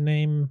was the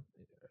name,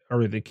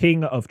 or the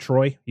King of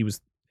Troy. He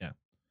was,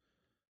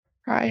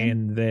 Prime.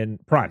 And then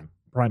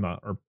Prima,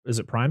 or is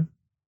it Prime?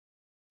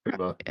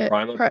 Prima,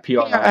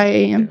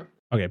 P-R-I-A-M. Yeah.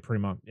 Okay,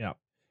 Prima, yeah.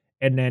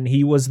 And then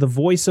he was the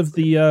voice of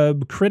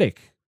the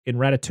critic in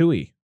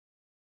Ratatouille,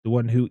 the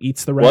one who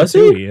eats the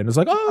ratatouille, and is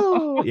like,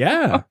 oh,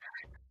 yeah.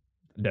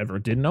 Never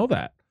didn't know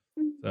that.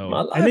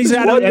 So, and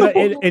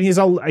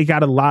he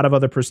got a lot of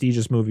other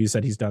prestigious movies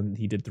that he's done.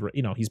 He did,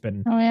 he's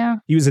been. Oh yeah.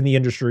 He was in the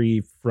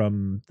industry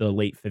from the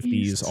late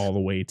 50s all the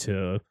way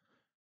to,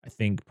 I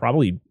think,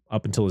 probably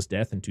up until his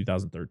death in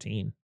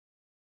 2013.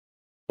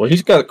 Well,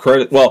 he's got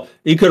credit. Well,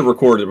 he could have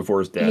recorded it before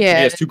his death. Yeah.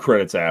 He has 2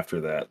 credits after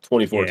that,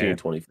 2014 and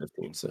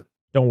 2015. So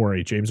don't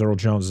worry, James Earl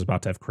Jones is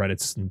about to have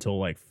credits until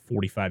like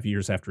 45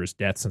 years after his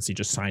death, since he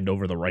just signed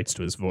over the rights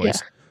to his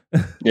voice.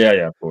 Yeah,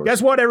 of course.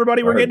 Guess what,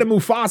 everybody? We're getting a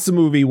Mufasa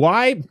movie.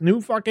 Why?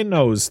 Who fucking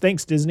knows?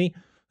 Thanks, Disney.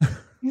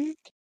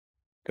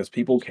 Because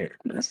people care.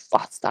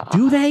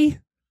 Do they?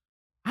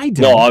 I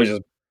don't. No, I was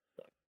just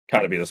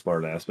kind of being a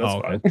smart ass.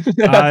 That's fine.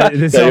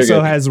 This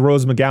also has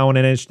Rose McGowan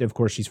in it. Of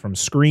course, she's from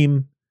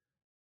Scream.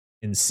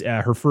 And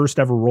her first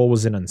ever role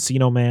was in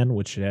Encino Man,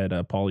 which had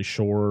Pauly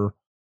Shore,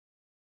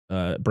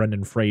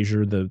 Brendan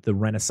Fraser, the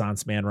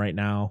Renaissance man right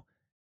now,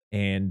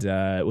 and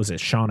was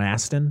it Sean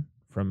Astin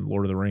from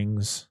Lord of the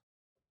Rings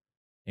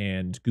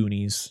and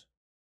Goonies?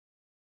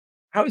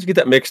 I always get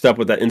that mixed up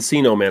with that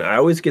Encino Man. I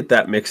always get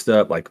that mixed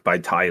up like by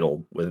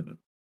title with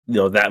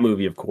that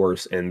movie, of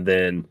course, and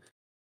then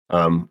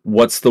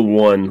what's the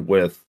one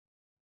with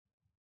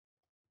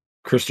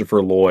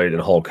Christopher Lloyd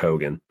and Hulk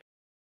Hogan?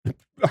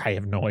 I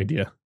have no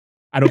idea.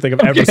 I don't think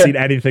I've ever seen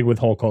anything with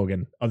Hulk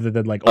Hogan other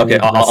than like old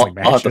wrestling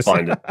matches. I'll have to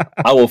find it.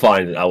 I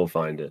will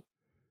find it.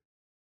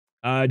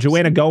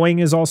 Joanna Going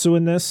is also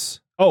in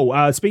this.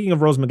 Oh, speaking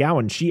of Rose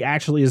McGowan, she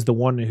actually is the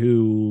one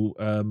who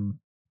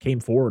came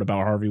forward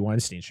about Harvey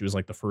Weinstein. She was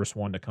like the first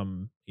one to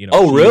come,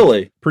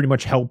 really? Pretty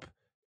much help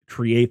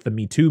create the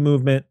Me Too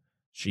movement.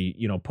 She,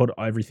 put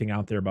everything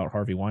out there about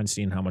Harvey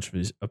Weinstein, how much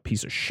of a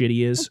piece of shit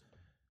he is.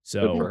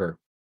 So, good for her.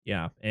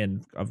 Yeah.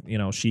 And,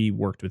 she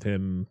worked with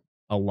him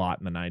a lot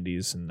in the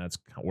 90s, and that's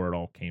where it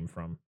all came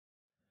from.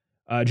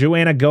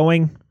 Joanna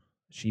Going,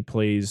 she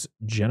plays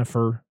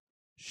Jennifer.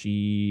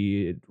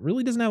 She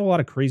really doesn't have a lot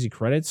of crazy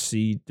credits.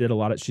 She's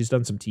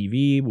done some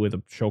TV with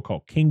a show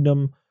called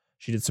Kingdom.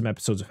 She did some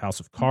episodes of House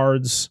of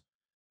Cards,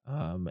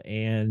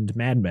 and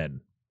Mad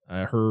Men.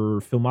 Her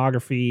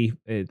filmography,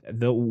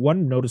 the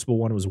one noticeable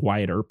one was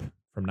Wyatt Earp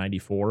from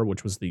 94,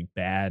 which was the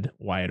bad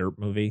Wyatt Earp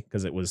movie,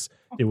 because there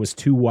was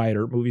 2 Wyatt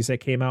Earp movies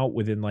that came out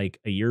within like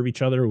a year of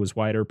each other. It was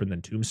Wyatt Earp and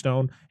then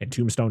Tombstone, and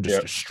Tombstone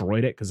just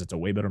destroyed it because it's a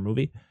way better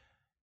movie.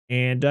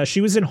 And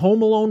she was in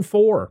Home Alone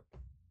 4.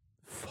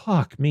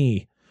 Fuck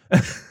me.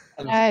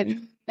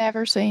 I've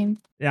never seen.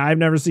 Yeah, I've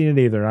never seen it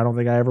either. I don't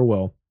think I ever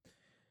will.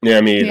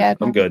 Yeah, me either. Yeah,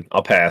 I'm good.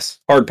 I'll pass.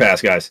 Hard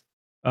pass, guys.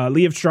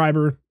 Liev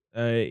Schreiber,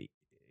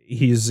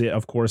 he's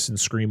of course in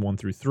Scream 1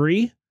 through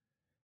 3.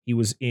 He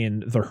was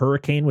in The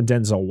Hurricane with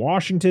Denzel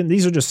Washington.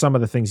 These are just some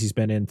of the things he's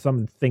been in,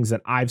 some things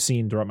that I've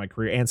seen throughout my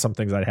career, and some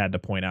things I had to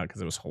point out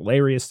because it was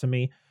hilarious to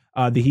me.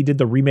 He did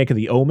the remake of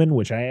The Omen,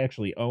 which I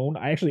actually own.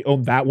 I actually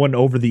own that one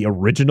over the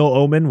original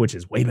Omen, which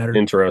is way better.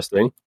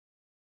 Interesting.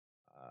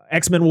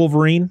 X-Men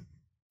Wolverine.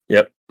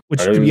 Yep.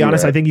 Which, to be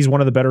honest, I think he's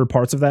one of the better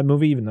parts of that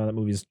movie, even though that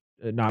movie's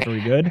not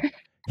very good.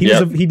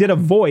 He did a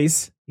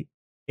voice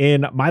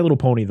in My Little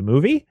Pony, the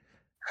movie.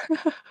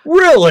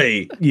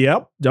 Really?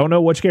 Yep. Don't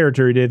know which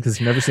character he did because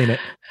I've never seen it.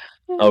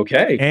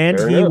 Okay. And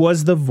he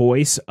was the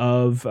voice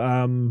of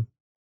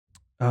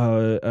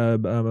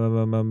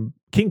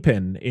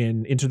Kingpin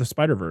in Into the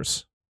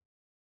Spider-Verse.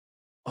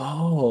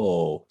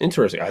 Oh,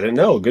 interesting. I didn't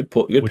know. Good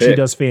which pick. He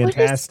does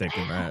fantastic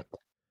in that.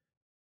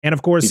 And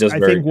of course, I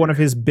think one of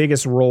his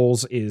biggest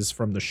roles is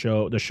from the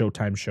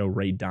Showtime show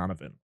Ray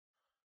Donovan,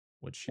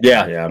 which he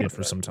did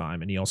for some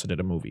time, and he also did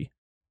a movie.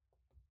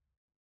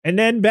 And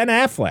then Ben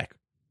Affleck.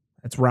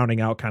 That's rounding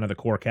out kind of the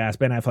core cast.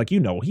 Ben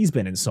Affleck, he's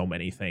been in so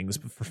many things,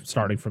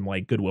 starting from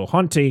like Good Will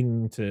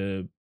Hunting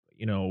to,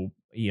 he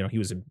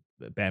was in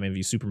Batman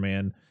v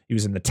Superman. He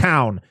was in The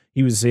Town.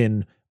 He was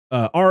in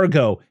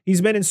Argo. He's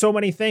been in so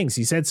many things.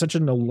 He's had such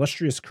an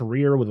illustrious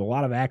career with a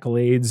lot of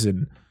accolades,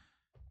 and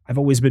I've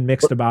always been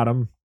mixed about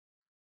him.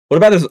 What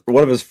about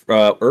one of his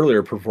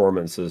earlier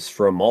performances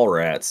from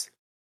Mallrats?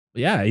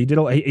 Yeah, he did.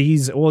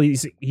 He's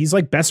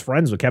like best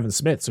friends with Kevin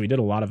Smith, so he did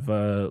a lot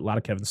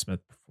of Kevin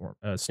Smith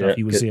stuff.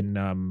 He was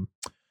in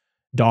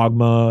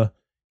Dogma.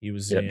 He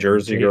was Yep, in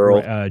Jersey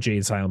Girl. Jay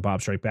and Silent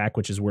Bob Strike Back,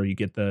 which is where you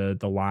get the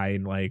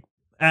line like,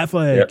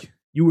 Affleck, Yep.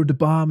 you were the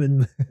bomb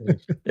and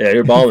Yeah,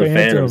 you're bombing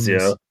Phantoms, you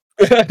know.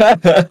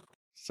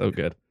 So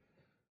good.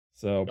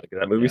 So Like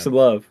that movie, yeah, some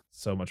love.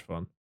 so much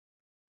fun.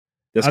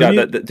 This I guy,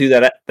 mean-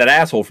 that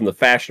asshole from the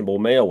Fashionable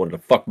Mail wanted to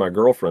fuck my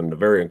girlfriend in a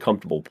very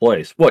uncomfortable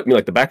place. What, you mean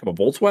like the back of a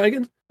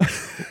Volkswagen?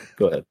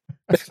 Go ahead.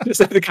 Just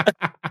like the guy,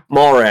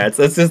 Mallrats.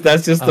 That's just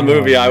the Oh,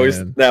 movie I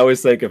man.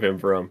 always think of him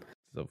from.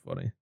 So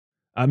funny.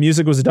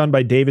 Music was done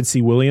by David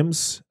C.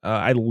 Williams.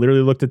 I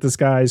literally looked at this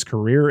guy's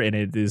career, and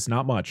it is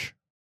not much.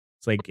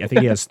 It's like I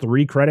think he has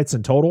 3 credits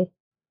in total.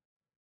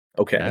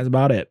 Okay. That's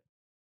about it.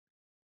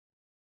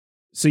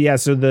 So yeah,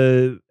 so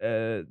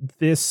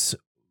this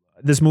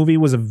movie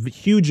was a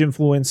huge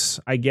influence,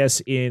 I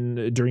guess,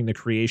 during the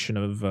creation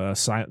of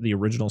the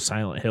original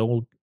Silent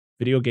Hill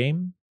video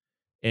game,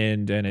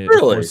 and of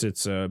Really? course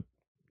it's prequel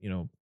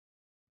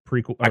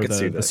I or could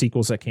see the that.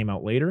 sequels that came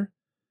out later.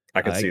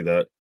 I can see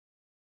that.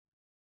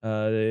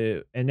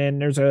 And then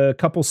there's a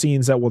couple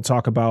scenes that we'll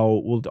talk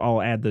about.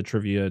 I'll add the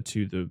trivia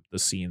to the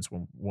scenes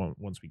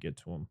once we get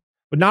to them.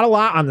 But not a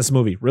lot on this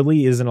movie.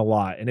 Really isn't a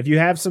lot. And if you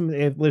have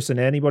listen,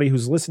 anybody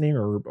who's listening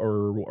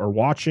or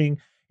watching,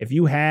 if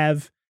you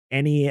have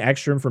any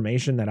extra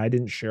information that I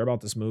didn't share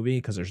about this movie,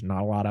 because there's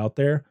not a lot out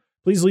there,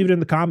 please leave it in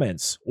the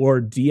comments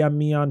or DM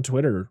me on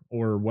Twitter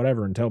or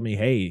whatever and tell me,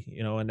 hey,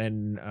 and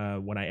then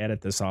when I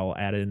edit this, I'll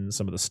add in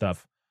some of the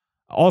stuff.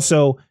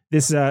 Also,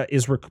 this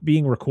is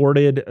being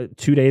recorded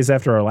 2 days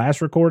after our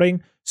last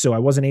recording, so I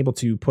wasn't able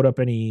to put up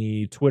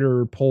any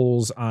Twitter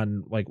polls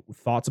on like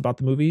thoughts about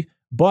the movie,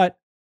 but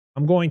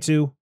I'm going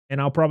to,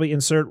 and I'll probably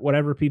insert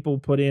whatever people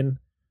put in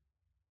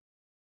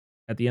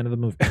at the end of the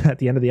movie, at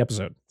the end of the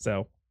episode.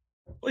 So,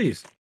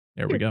 Please.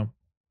 there we go.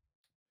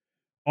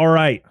 All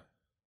right,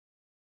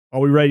 are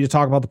we ready to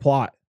talk about the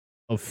plot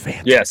of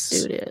Phantom? Yes.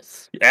 Dude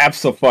is.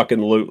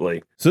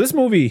 Absolutely. So this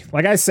movie,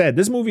 like I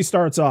said,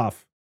 starts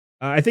off.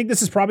 I think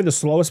this is probably the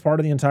slowest part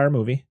of the entire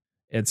movie.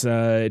 It's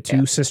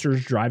two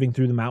sisters driving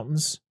through the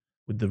mountains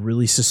with the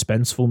really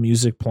suspenseful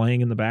music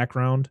playing in the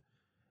background.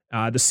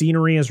 The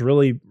scenery is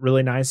really,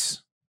 really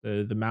nice.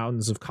 The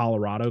mountains of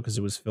Colorado, because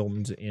it was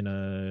filmed in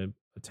a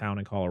town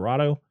in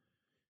Colorado,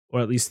 or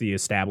at least the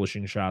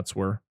establishing shots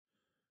were.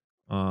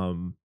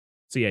 So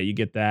yeah, you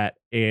get that,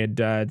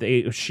 and I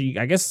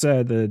guess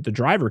the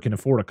driver can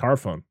afford a car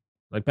phone.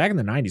 Like back in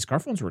the 90s, car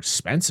phones were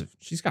expensive.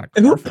 She's got a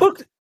car And phone.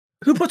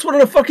 who puts one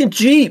in a fucking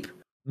Jeep?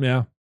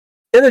 Yeah.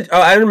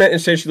 I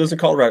understand she lives in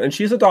Colorado, and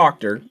she's a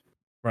doctor.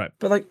 Right.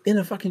 But like in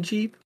a fucking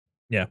Jeep?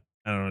 I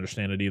don't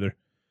understand it either.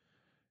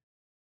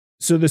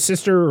 So the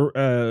sisters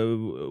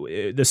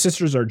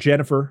are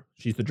Jennifer,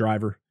 she's the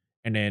driver,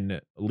 and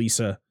then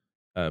Lisa,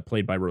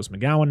 played by Rose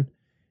McGowan,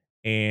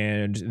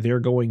 and they're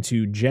going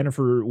to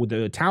with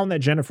the town that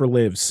Jennifer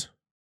lives.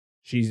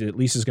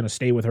 Lisa's going to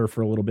stay with her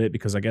for a little bit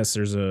because I guess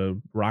there's a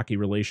rocky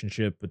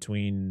relationship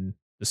between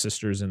the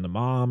sisters and the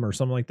mom or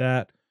something like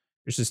that.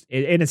 It's just,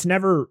 and it's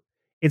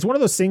one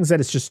of those things that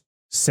it's just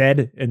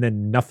said and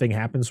then nothing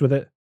happens with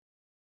it.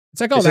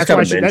 It's like, oh, that's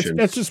why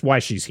that's just why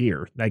she's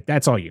here. Like,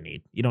 that's all you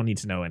need. You don't need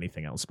to know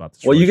anything else about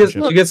this. Well, you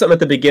get something at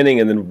the beginning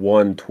and then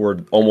one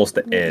toward almost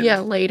the end. Yeah,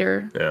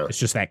 later. Yeah. It's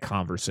just that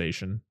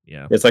conversation.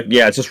 Yeah. It's like,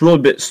 it's just really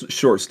bit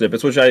short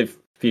snippets, which I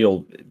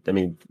feel, I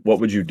mean, what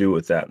would you do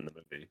with that in the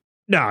movie?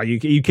 No,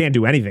 you can't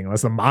do anything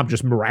unless the mom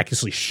just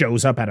miraculously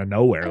shows up out of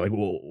nowhere. Like,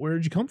 well, where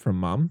did you come from,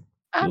 Mom?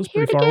 I'm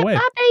here to get my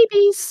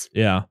babies.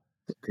 Yeah.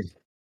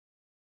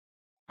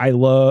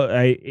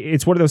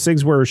 It's one of those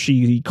things where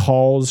she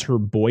calls her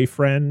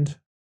boyfriend.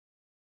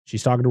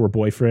 She's talking to her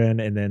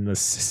boyfriend, and then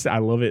I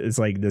love it. It's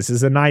like, this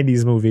is a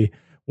 90s movie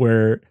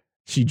where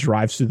she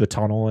drives through the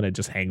tunnel and it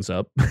just hangs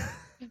up.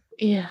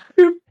 Yeah.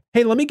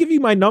 Hey, let me give you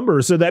my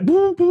number so that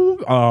boom,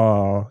 boom.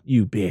 Oh,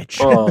 you bitch.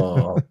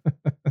 Oh.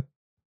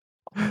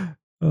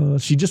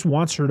 She just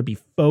wants her to be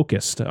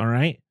focused. All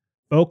right.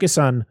 Focus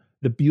on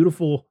the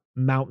beautiful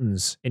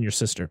mountains and your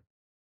sister.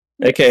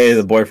 AKA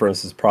the boyfriend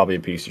is probably a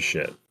piece of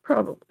shit.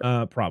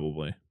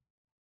 Probably.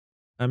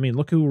 I mean,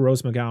 look who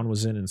Rose McGowan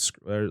was in,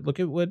 look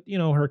at what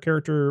her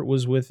character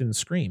was with in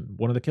Scream,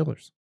 one of the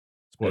killers.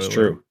 That's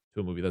true.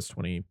 To a movie that's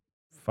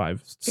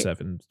 25,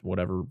 7,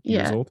 whatever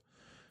Yeah. years old.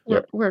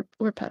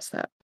 We're past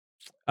that.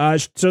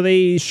 So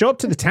they show up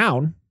to the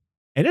town,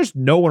 and there's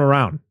no one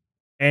around,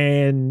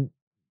 and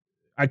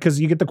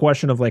because you get the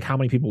question of like how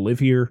many people live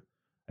here.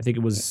 I think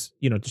it was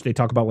they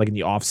talk about like in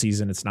the off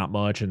season it's not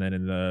much, and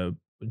then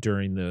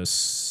during the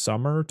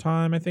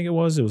summertime I think it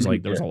was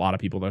like there was a lot of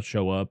people that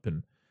show up, but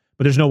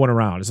there's no one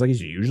around. It's like,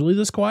 is it usually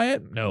this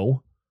quiet?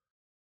 No.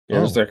 Yeah,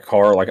 there's a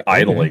car like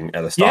idling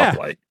at a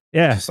stoplight.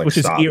 Yeah, Just, like, which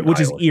is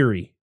idling.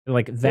 eerie.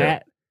 Like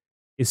that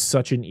is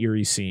such an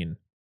eerie scene,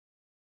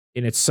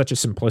 and it's such a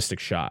simplistic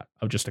shot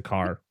of just a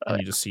car, and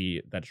you just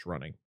see that it's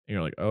running, and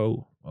you're like,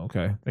 oh,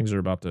 okay, things are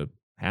about to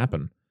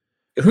happen.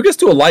 Who gets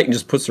to a light and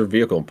just puts their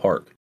vehicle in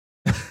park?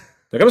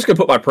 Like, I'm just gonna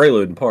put my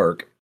Prelude in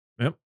park.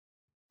 Yep.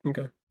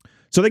 Okay.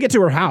 So they get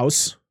to her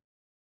house,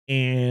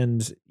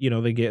 and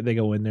they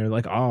go in there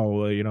like,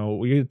 oh,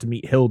 we get to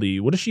meet Hildy.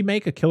 What does she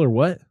make? A killer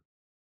what?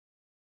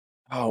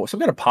 some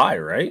kind of pie,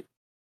 right?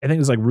 I think it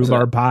was like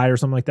rhubarb pie or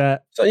something like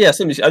that. So yeah,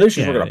 I knew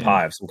she was working a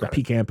pie of some A kind.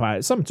 pecan pie,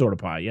 some sort of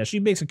pie. Yeah, she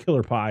makes a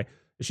killer pie.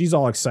 She's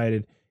all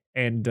excited,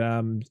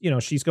 and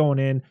she's going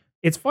in.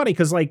 It's funny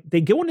because like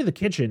they go into the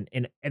kitchen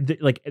and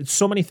like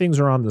so many things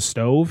are on the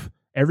stove,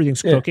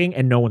 everything's cooking,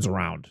 and no one's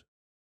around.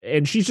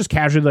 And she's just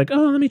casually like,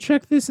 "Oh, let me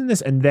check this and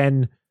this," and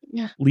then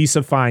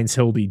Lisa finds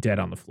Hildy dead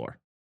on the floor.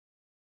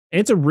 And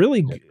it's a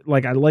really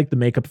like I like the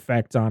makeup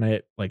effect on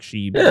it. Like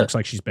she looks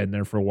like she's been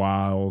there for a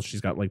while.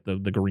 She's got like the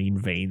green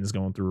veins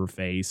going through her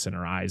face, and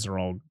her eyes are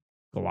all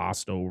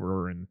glossed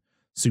over and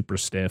super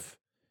stiff.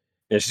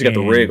 Yeah, she's got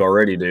the rig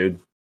already, dude.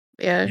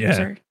 Yeah.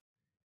 Sorry.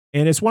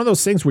 And it's one of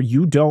those things where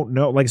you don't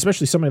know, like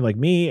especially somebody like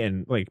me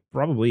and like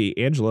probably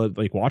Angela,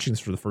 like watching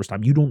this for the first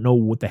time, you don't know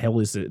what the hell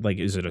is it. Like,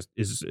 is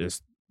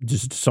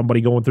just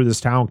somebody going through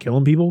this town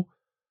killing people?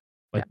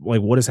 Like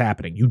what is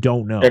happening? You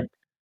don't know.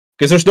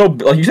 Because there's no,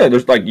 like you said,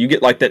 there's like you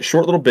get like that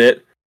short little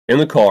bit in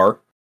the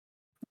car,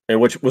 and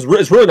which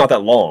it's really not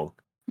that long.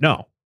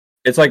 No,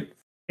 it's like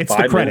it's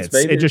the credits.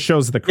 It just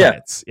shows the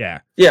credits. Yeah,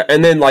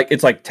 and then like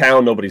it's like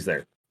town, nobody's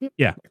there.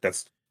 Yeah, like,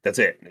 that's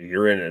it.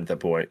 You're in it at that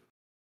point.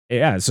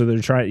 Yeah, so they're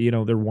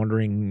trying. They're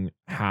wondering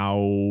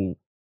how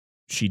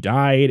she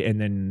died,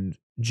 and then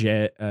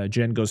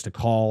Jen goes to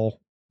call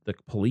the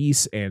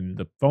police, and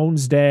the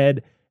phone's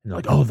dead. And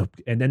they're like,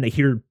 and then they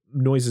hear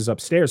noises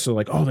upstairs. So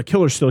like, the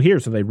killer's still here.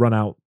 So they run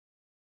out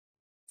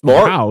the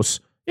house.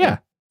 Yeah,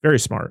 very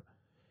smart.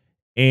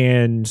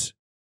 And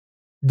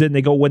then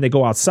when they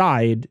go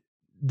outside,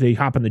 they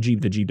hop in the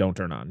Jeep. The Jeep don't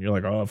turn on. You're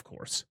like, oh, of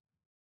course.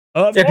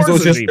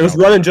 Because it was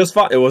running just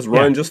fine. It was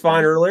running just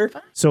fine earlier.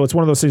 So it's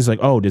one of those things like,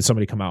 did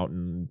somebody come out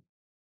and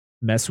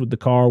mess with the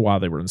car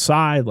while they were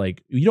inside?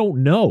 Like, you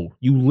don't know.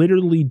 You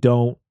literally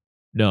don't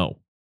know.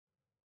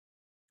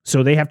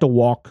 So they have to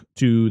walk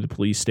to the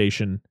police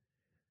station.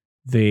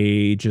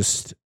 They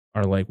just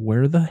are like,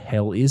 where the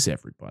hell is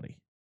everybody?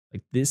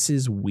 Like, this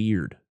is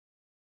weird.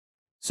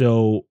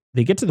 So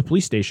they get to the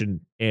police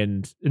station,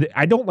 and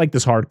I don't like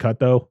this hard cut,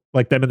 though.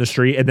 Like them in the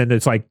street, and then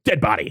it's like,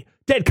 dead body,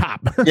 dead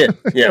cop. Yeah.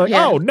 Like,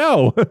 oh,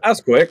 no.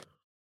 That's quick.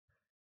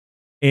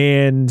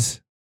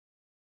 And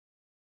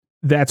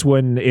that's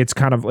when it's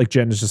kind of like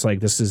Jen is just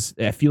like,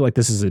 I feel like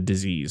this is a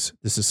disease.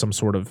 This is some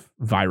sort of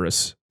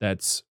virus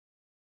that's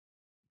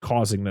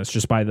causing this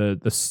just by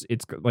it's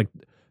like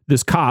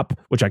this cop,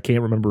 which I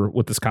can't remember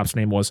what this cop's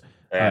name was.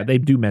 They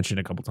do mention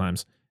it a couple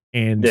times.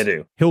 And they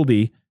do.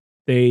 Hildy,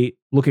 they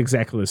look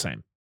exactly the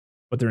same,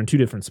 but they're in two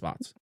different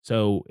spots.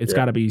 So it's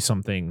got to be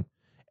something.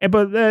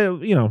 But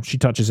she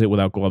touches it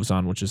without gloves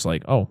on, which is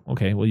like, oh,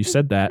 okay, well, you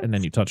said that, and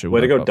then you touch it.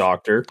 Way to go, gloves.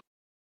 doctor.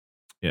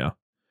 Yeah.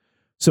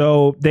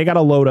 So they got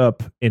to load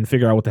up and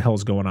figure out what the hell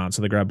is going on.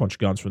 So they grab a bunch of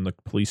guns from the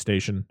police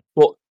station.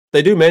 Well,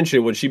 they do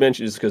mention what she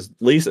mentions because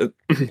Lisa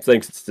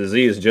thinks it's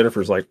disease.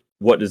 Jennifer's like,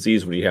 what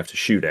disease would you have to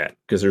shoot at?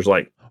 Because there's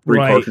like 3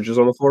 cartridges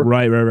on the floor.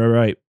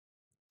 Right.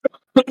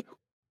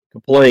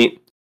 Complaint.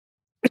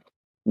 A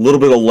little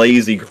bit of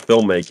lazy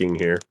filmmaking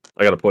here.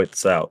 I got to point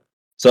this out.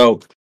 So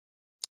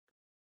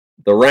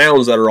the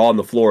rounds that are on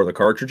the floor, the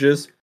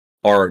cartridges,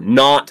 are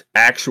not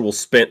actual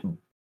spent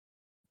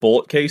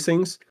bullet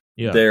casings.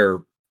 Yeah. They're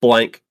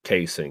blank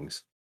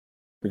casings.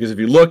 Because if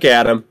you look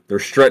at them, they're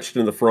stretched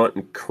in the front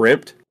and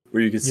crimped,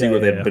 where you can see where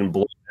they've been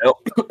blown out.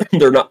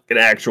 They're not an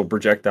actual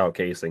projectile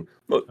casing.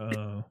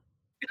 Most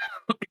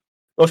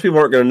people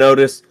aren't going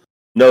to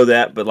know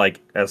that, but like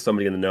as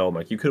somebody in the know, I'm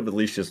like, you could have at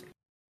least just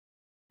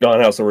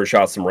gone out somewhere,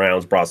 shot some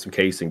rounds, brought some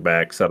casing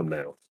back, set them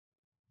down.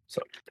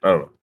 So I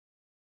don't know,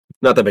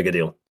 not that big a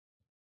deal.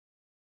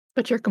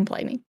 But you're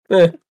complaining.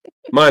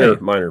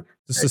 Minor.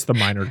 This is the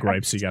minor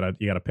gripes you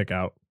gotta pick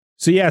out.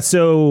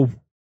 So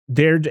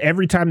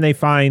every time they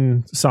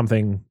find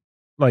something,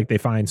 like they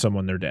find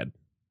someone, they're dead,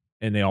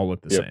 and they all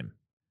look the same.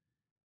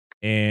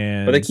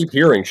 But they keep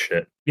hearing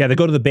shit. Yeah, they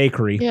go to the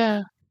bakery.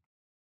 Yeah.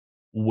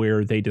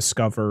 Where they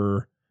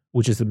discover,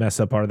 which is the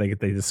messed up part, they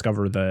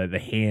discover the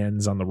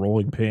hands on the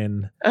rolling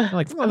pin.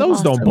 Like,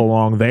 those don't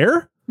belong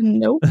there.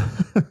 Nope.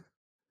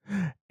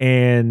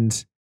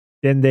 And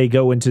then they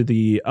go into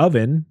the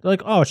oven. They're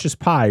like, oh, it's just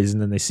pies.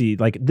 And then they see,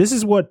 like, this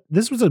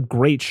was a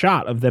great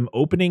shot of them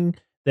opening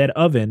that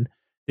oven.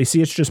 They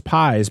see it's just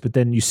pies, but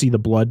then you see the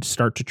blood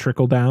start to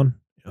trickle down.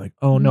 You're like,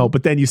 oh no.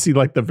 But then you see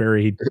like the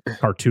very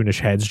cartoonish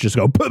heads just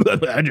go,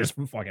 just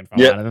fucking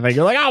fall out of the thing.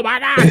 You're like, oh my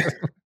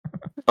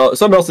God.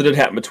 Something else that did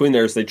happen between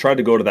there is they tried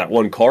to go to that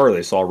one car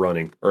they saw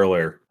running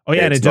earlier. Oh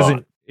yeah, and it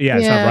doesn't. Yeah,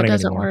 it's not running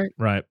anymore. Work.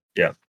 Right.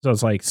 Yeah. So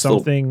it's like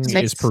something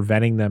is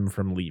preventing them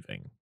from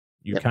leaving.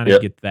 You kind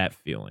of get that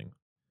feeling.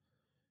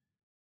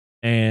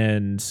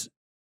 And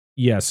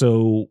yeah,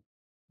 so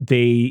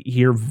they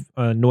hear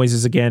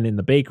noises again in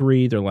the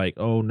bakery. They're like,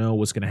 oh no,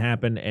 what's going to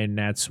happen? And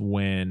that's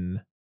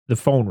when the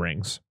phone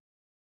rings.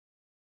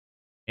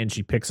 And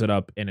she picks it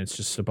up, and it's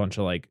just a bunch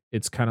of like,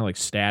 it's kind of like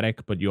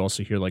static, but you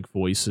also hear like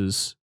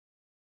voices,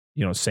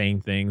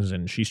 saying things,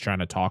 and she's trying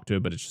to talk to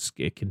it, but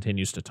it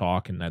continues to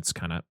talk, and that's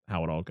kind of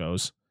how it all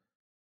goes.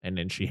 And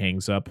then she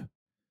hangs up.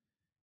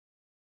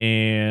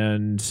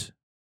 And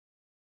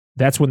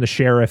that's when the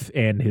sheriff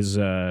and his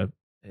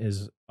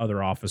his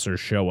other officers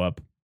show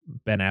up.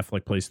 Ben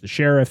Affleck plays the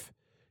sheriff.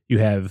 You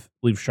have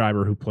Liev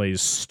Schreiber, who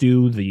plays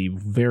Stu, the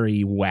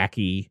very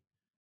wacky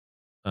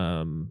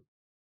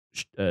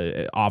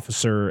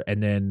officer,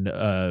 and then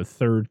a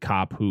third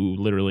cop who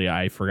literally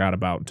I forgot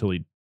about until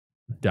he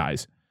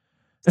dies.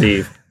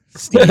 Steve.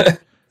 Steve.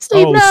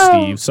 Steve, Oh,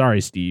 no! Steve.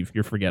 Sorry, Steve.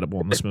 You're forgettable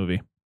in this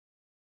movie.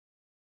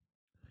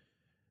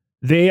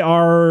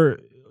 They're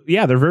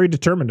very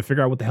determined to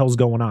figure out what the hell's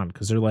going on,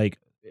 because they're like,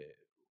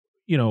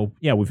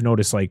 we've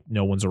noticed like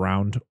no one's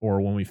around,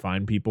 or when we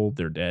find people,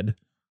 they're dead.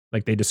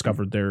 Like they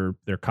discovered their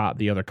cop,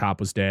 the other cop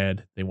was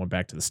dead. They went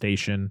back to the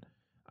station.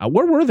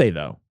 Where were they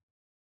though?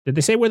 Did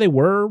they say where they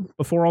were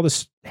before all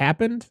this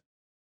happened?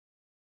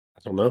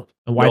 I don't know.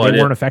 And why No they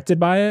idea. weren't affected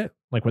by it?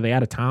 Like, were they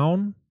out of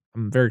town?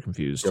 I'm very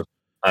confused. Yep.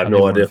 I have How they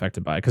no weren't idea.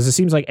 affected by it, because it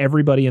seems like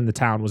everybody in the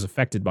town was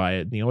affected by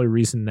it. And the only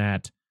reason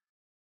that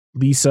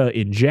Lisa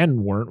and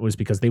Jen weren't was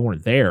because they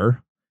weren't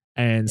there.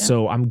 And Yeah.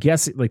 so I'm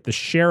guessing like the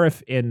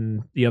sheriff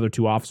and the other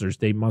two officers,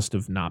 they must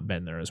have not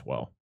been there as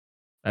well.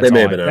 They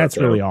may have been out That's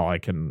of really town. all I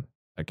can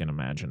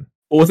imagine.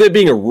 Well, with it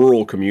being a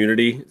rural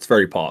community, it's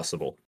very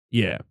possible.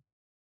 Yeah.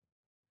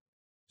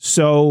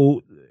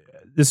 So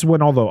this is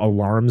when all the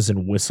alarms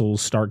and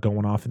whistles start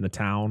going off in the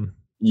town.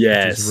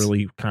 Yes. Which is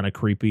really kind of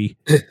creepy.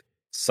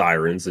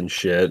 Sirens and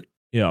shit.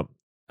 Yeah.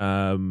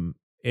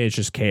 It's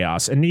just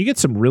chaos. And you get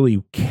some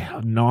really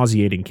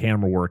nauseating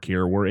camera work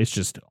here where it's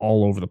just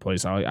all over the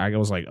place. I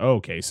was like, oh,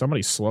 okay,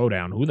 somebody slow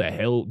down. Who the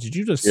hell? Did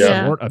you just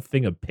Yeah. snort a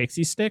thing of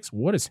pixie sticks?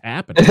 What is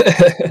happening?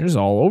 It's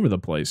all over the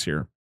place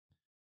here.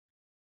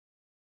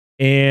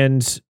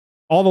 And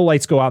all the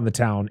lights go out in the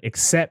town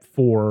except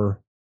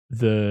for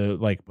the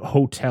like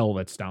hotel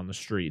that's down the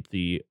street.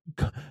 The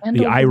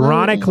Candle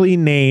ironically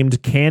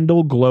named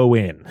Candle Glow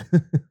Inn.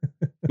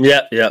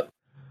 Yep.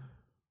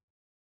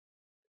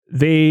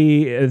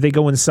 They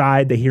go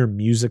inside. They hear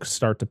music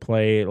start to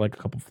play like a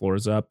couple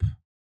floors up.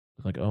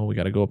 Like, oh, we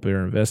got to go up there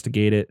and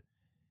investigate it.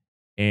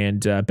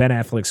 And Ben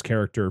Affleck's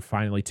character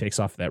finally takes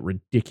off that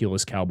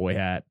ridiculous cowboy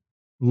hat.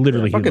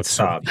 Literally, he Fucking looks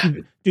so. stop.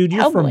 Dude,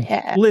 you're Cowboy from.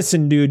 hat.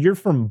 Listen, dude, you're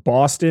from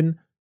Boston.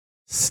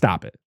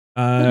 Stop it.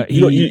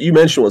 You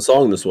mentioned what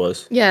song this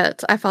was. Yeah,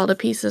 it's I Fall to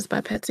Pieces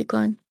by Patsy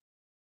Cline.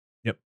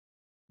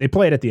 They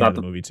play it at the Not end of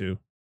the the- movie too.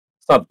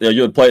 It's not,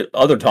 you would play it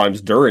other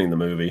times during the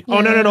movie. Oh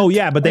no,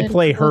 yeah, but they played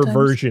play a couple her times.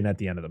 version at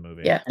the end of the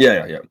movie. Yeah.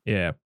 Yeah.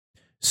 Yeah.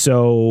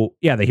 So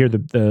yeah, they hear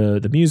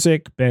the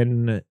music.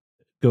 Ben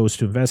goes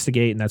to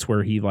investigate, and that's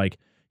where he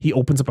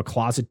opens up a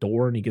closet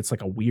door and he gets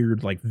like a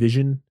weird like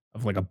vision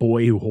of like a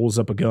boy who holds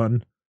up a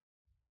gun.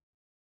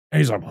 And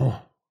he's like,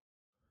 oh.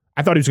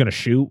 I thought he was gonna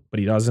shoot,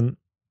 but he doesn't.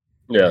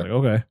 Yeah. Like,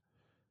 okay.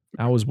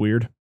 That was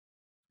weird.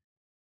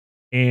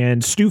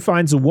 And Stu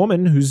finds a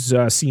woman who's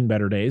seen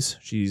better days.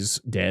 She's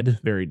dead,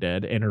 very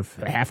dead, and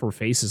half her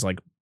face is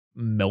like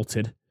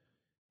melted.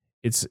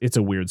 It's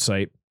a weird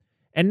sight.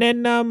 And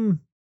then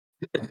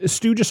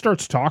Stu just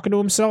starts talking to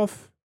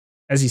himself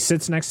as he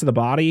sits next to the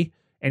body,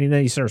 and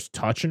then he starts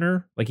touching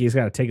her. Like he's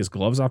got to take his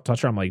gloves off,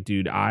 touch her. I'm like,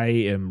 dude, I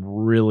am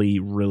really,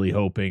 really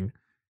hoping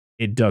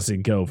it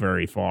doesn't go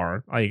very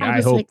far. Like I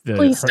was hope like, that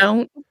please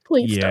don't.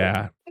 Please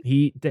don't.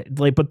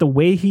 yeah, but the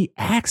way he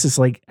acts is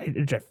like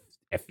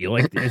I feel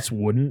like this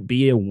wouldn't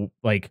be a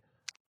like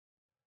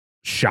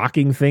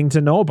shocking thing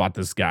to know about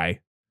this guy.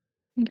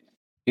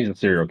 He's a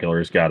serial killer.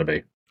 He's got to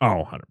be.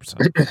 Oh,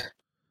 100%.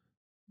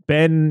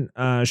 Ben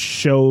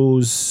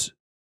shows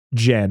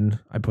Jen,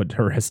 I put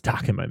her as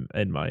Doc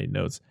in my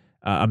notes,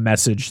 a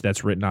message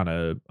that's written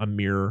on a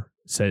mirror.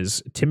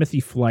 Says Timothy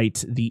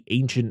Flight, the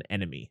ancient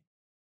enemy.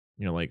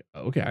 You're like,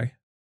 okay,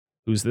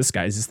 who's this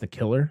guy? Is this the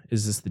killer?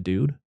 Is this the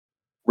dude?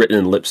 Written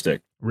in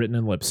lipstick. Written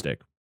in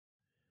lipstick.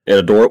 And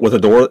a door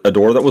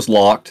that was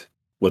locked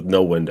with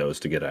no windows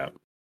to get out.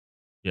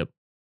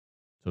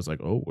 So it's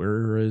like, oh,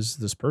 where is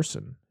this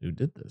person who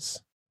did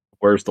this?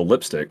 Where's the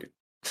lipstick?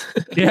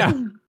 Yeah.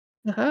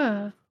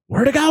 Uh-huh.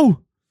 Where'd it go?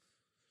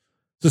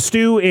 So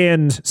Stu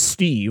and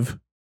Steve,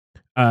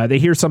 they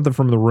hear something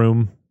from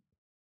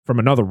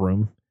another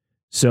room.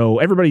 So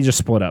everybody just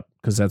split up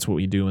because that's what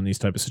we do in these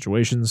type of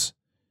situations.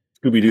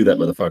 Scooby-Doo that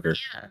motherfucker.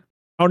 Yeah.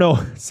 Oh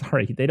no,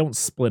 sorry, they don't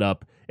split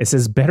up. It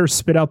says better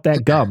spit out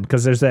that gum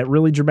because there's that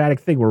really dramatic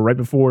thing where right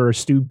before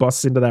Stu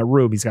busts into that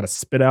room, he's got to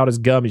spit out his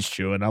gum he's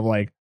chewing. I'm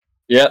like,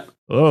 Yeah.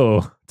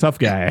 oh, tough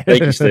guy.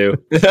 Thank you, Stu.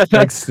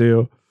 Thanks,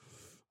 Stu.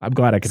 I'm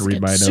glad I can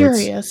read my notes.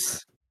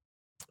 Serious.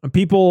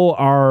 People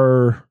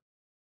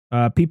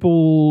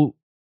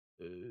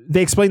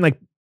they explain like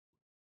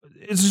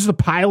it's just a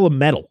pile of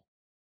metal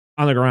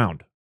on the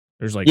ground.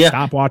 There's like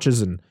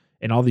stopwatches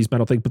and all these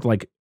metal things, but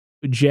like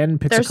Jen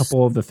picks a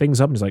couple of the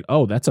things up and is like,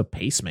 oh, that's a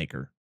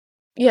pacemaker.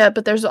 Yeah,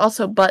 but there's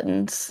also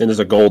buttons. And there's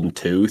a golden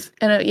tooth.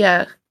 And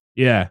yeah.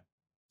 Yeah.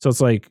 So it's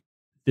like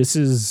this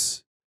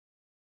is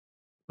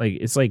like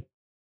it's like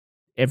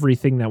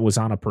everything that was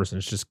on a person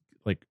is just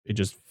like it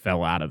just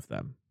fell out of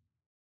them.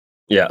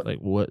 Yeah. Like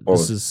what Or-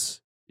 this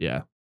is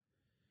yeah.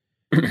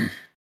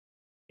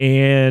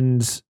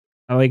 And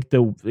I like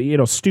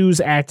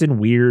Stu's acting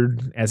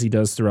weird as he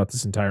does throughout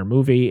this entire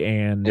movie,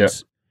 and Yeah.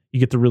 you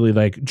get to really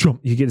like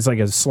jump. You get it's like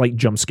a slight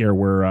jump scare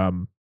where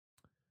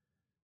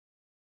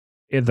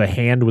the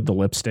hand with the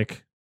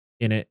lipstick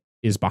in it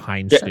is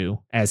behind Stu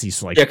as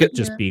he's like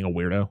just being a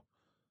weirdo.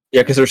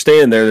 Yeah, because they're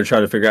standing there, they're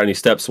trying to figure out, and he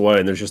steps away,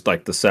 and there's just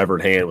like the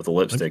severed hand with the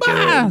lipstick in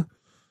it.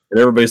 And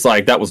everybody's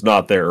like, that was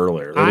not there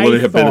earlier. They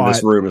would have been in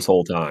this room this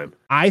whole time.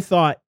 I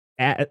thought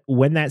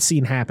when that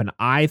scene happened,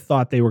 I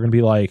thought they were going to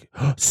be like,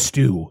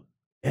 Stu.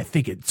 I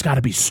think it's got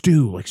to be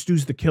Stu. Like,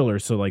 Stu's the killer.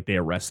 So, like, they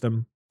arrest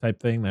him type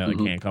thing. They, like,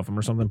 handcuff him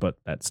or something. But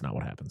that's not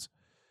what happens.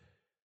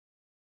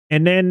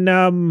 And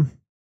then,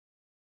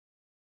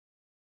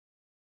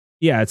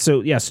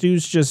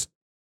 Stu's just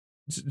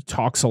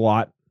talks a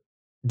lot.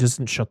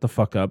 Doesn't shut the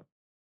fuck up.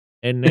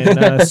 And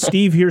then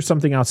Steve hears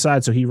something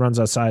outside. So he runs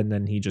outside and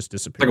then he just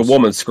disappears. Like a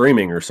woman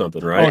screaming or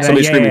something, right?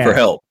 Somebody screaming for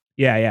help.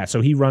 Yeah.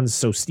 So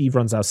Steve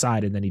runs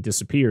outside and then he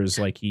disappears.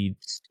 Like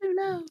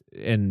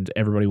and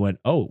everybody went,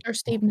 oh, or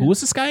Steve, who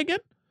was this guy again?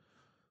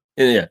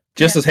 Yeah.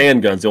 Just his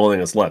handgun's the only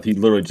thing that's left. He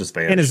literally just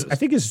vanishes. And I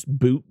think his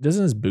boot,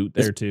 doesn't his boot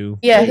there too?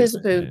 Yeah, his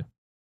boot. Yeah.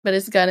 But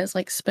his gun is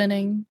like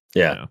spinning.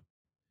 Yeah.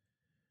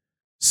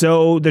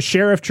 So the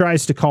sheriff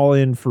tries to call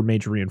in for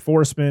major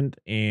reinforcement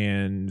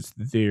and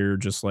they're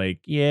just like,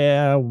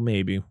 yeah,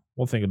 maybe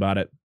we'll think about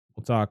it.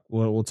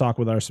 We'll talk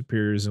with our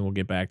superiors and we'll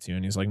get back to you.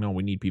 And he's like, no,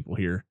 we need people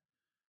here.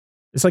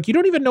 It's like, you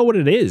don't even know what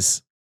it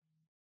is.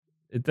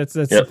 That's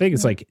the thing.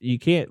 It's like, you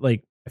can't I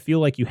feel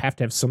like you have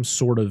to have some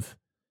sort of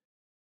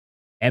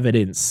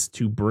evidence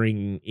to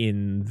bring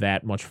in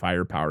that much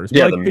firepower.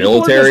 Yeah, the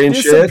military and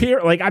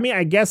shit. Like, I mean,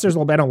 I guess there's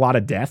been a lot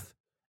of death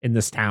in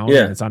this town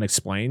and it's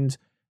unexplained.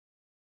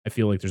 I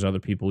feel like there's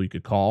other people you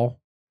could call.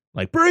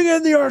 Like, bring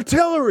in the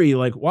artillery.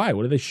 Like, why?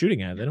 What are they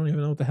shooting at? They don't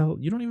even know what the hell.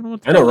 You don't even know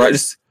what the hell. I know, right?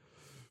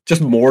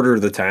 Just mortar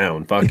the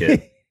town. Fuck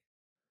it.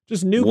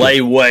 Just nuke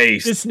Lay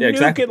waste. Just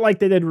nuke it like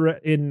they did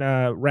in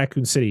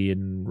Raccoon City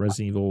in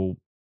Resident Evil.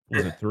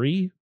 Was it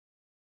 3?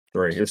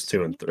 3. It's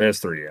 2 and 3. It's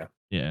 3, yeah.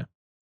 Yeah.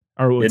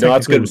 Or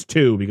technically it was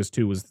 2 because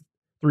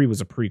 3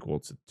 was a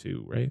prequel to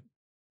 2, right?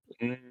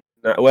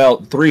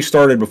 Well, 3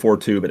 started before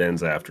 2 but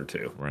ends after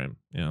 2. Right.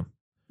 Yeah.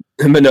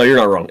 But no, you're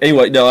not wrong.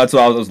 Anyway, no, that's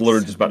what I was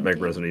literally just about to make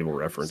Resident Evil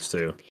reference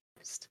to.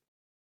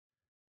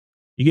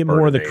 You get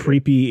more of the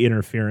creepy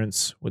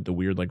interference with the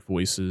weird like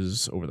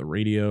voices over the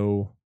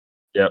radio.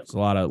 Yep. It's a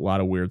lot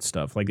of weird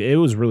stuff. Like, it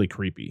was really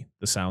creepy,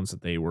 the sounds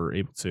that they were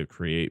able to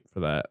create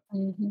for that.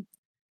 Mm-hmm.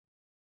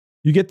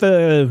 You get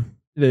the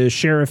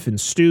sheriff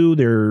and Stu,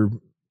 they're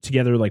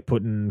together like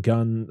putting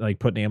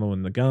ammo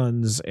in the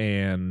guns,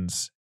 and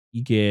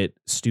you get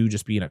Stu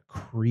just being a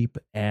creep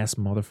ass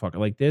motherfucker.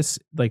 Like this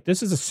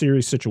is a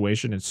serious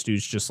situation, and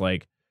Stu's just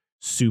like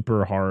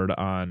super hard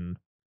on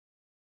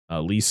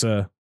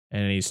Lisa,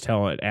 and he's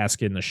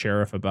asking the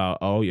sheriff about,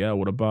 oh yeah,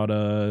 what about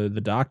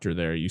the doctor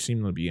there? You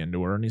seem to be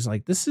into her, and he's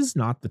like, this is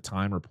not the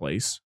time or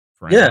place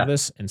for any of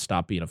this, and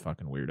stop being a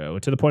fucking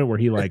weirdo. To the point where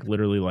he like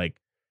literally like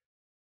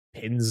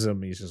pins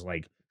him. He's just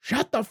like,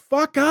 shut the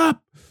fuck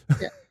up.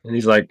 Yeah. And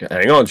he's like,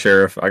 hang on,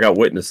 sheriff, I got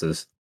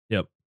witnesses.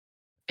 Yep.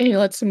 And he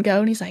lets him go,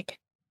 and he's like,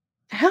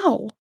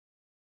 "Ow!"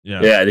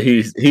 Yeah,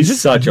 he's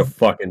just such a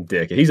fucking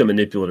dick. He's a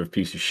manipulative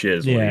piece of shit.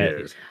 Is what he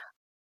is.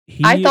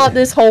 I thought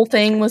this whole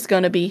thing was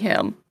gonna be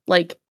him.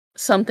 Like,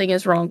 something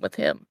is wrong with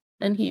him,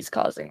 and he's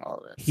causing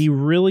all this. He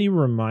really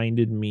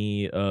reminded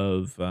me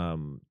of.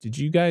 Did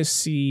you guys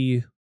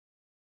see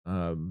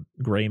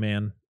Gray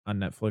Man on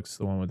Netflix?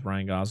 The one with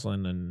Ryan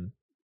Gosling and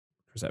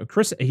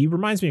Chris. He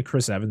reminds me of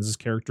Chris Evans'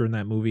 character in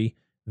that movie.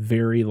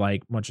 Very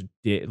like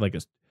like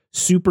a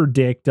super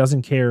dick,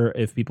 doesn't care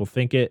if people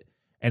think it,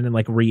 and then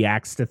like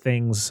reacts to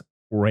things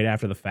right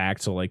after the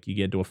fact. So like you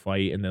get into a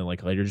fight and then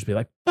like later just be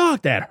like,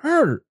 fuck, that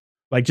hurt.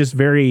 Like just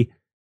very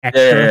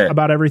extra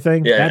about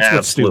everything. Yeah, that's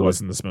what Stu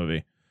was in this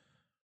movie.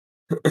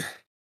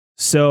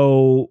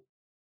 So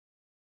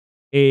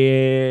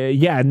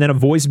and then a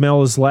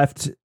voicemail is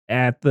left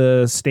at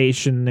the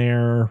station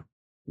there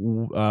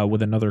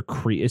with another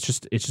it's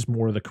just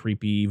more of the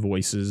creepy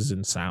voices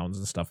and sounds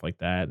and stuff like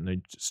that, and they're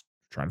just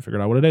trying to figure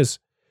out what it is.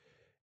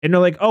 And they're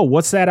like, oh,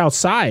 what's that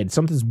outside?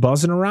 Something's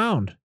buzzing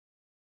around.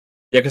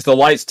 Yeah, because the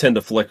lights tend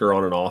to flicker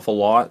on and off a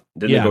lot.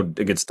 Then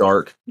it gets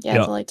dark. Yeah,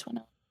 the lights went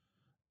out.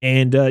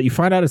 And you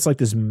find out it's like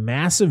this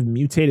massive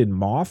mutated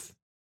moth.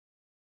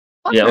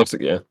 Yeah, it looks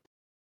like,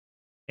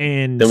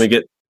 And then we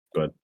get,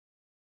 go ahead.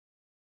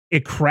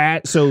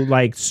 It so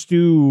like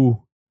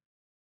Stu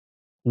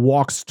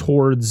walks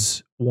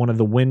towards one of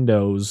the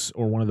windows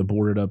or one of the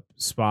boarded up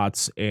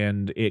spots,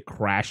 and it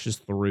crashes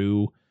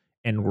through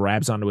and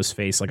grabs onto his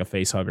face like a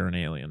face hugger, an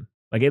alien.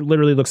 Like it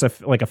literally looks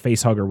like a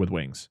face hugger with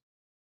wings.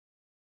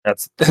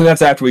 That's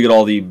after we get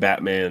all the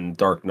Batman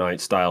Dark Knight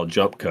style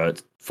jump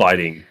cut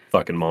fighting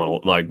fucking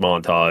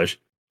montage.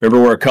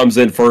 Remember where it comes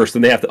in first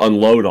and they have to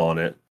unload on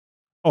it.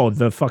 Oh,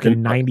 the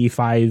fucking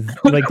 95.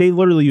 Like they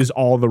literally use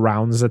all the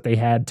rounds that they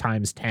had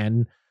times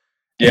 10.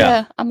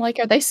 Yeah. I'm like,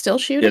 are they still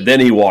shooting? Yeah, then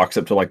he walks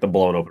up to like the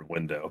blown open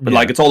window. But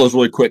like it's all those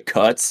really quick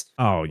cuts.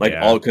 Oh, like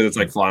all because it's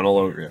like flying all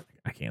over you.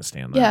 I can't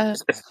stand that. Yeah,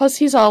 plus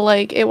he's all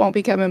like, it won't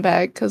be coming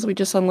back because we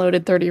just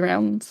unloaded 30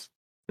 rounds.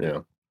 Yeah.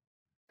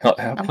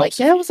 I'm like,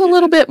 yeah, it was a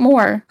little bit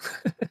more.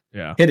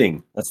 Yeah.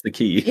 Hitting. That's the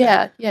key.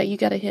 Yeah, you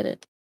got to hit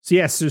it.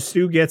 So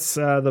Stu gets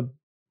the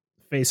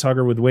face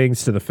hugger with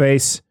wings to the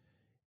face,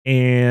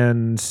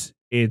 and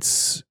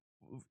this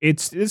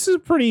is a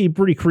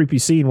pretty creepy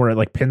scene where it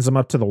like pins him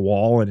up to the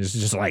wall and is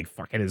just like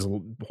fucking his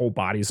whole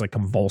body's like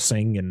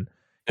convulsing and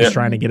he's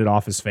trying to get it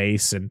off his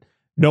face, and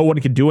no one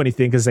can do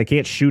anything because they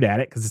can't shoot at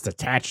it because it's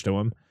attached to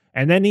him,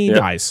 and then he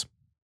dies.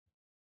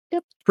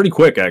 Yep, pretty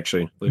quick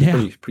actually.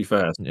 Like, pretty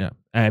fast. Yeah,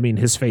 I mean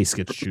his face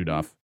gets chewed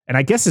off, and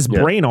I guess his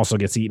brain also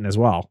gets eaten as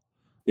well.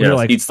 Yeah, you're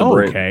like, eats the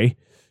brain. Okay.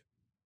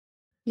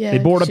 Yeah, they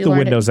board up the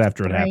windows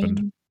after it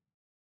happened.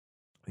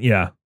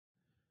 Yeah.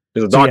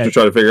 Because the doctor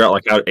tried to figure out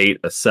like how to eat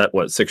a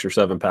 6 or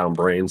 7 pound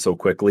brain so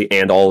quickly,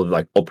 and all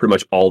of pretty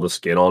much all the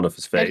skin on of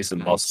his face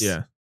and muscles.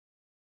 Yeah.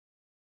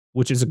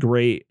 Which is a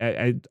great,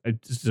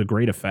 it's a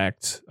great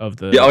effect of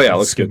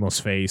the skinless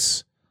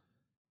face.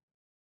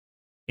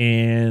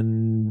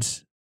 And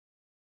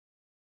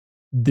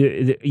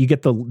you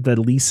get the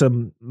Lisa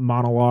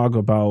monologue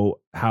about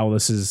how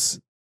this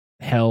is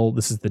hell.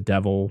 This is the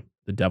devil.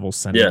 The devil's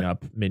sending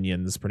up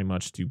minions pretty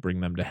much to bring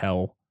them to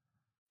hell.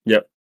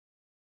 Yep.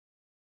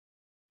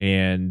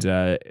 And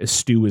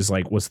Stu is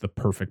like, was the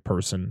perfect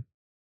person.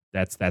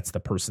 That's the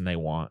person they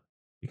want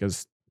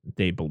because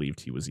they believed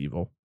he was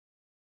evil.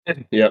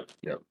 Yep.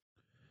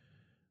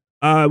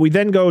 We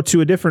then go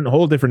to a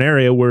whole different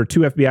area where 2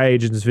 FBI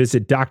agents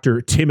visit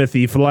Dr.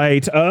 Timothy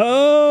Flight.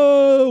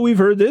 Oh, we've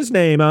heard this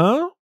name,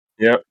 huh?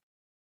 Yep.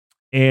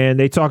 And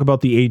they talk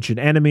about the ancient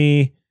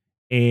enemy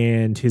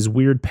and his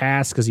weird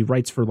past because he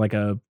writes for like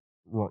a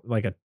one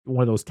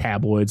of those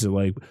tabloids of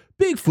like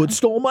Bigfoot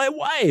stole my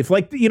wife,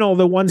 like the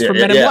ones from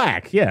Men in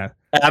Black. Yeah,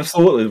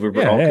 absolutely.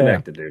 We're all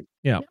connected, dude.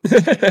 Yeah.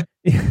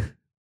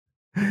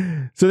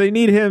 So they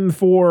need him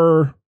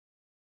for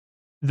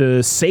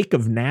the sake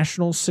of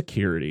national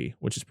security,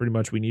 which is pretty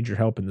much we need your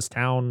help in this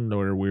town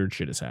or weird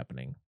shit is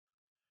happening.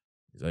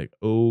 He's like,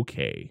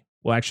 okay.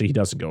 Well, actually, he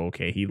doesn't go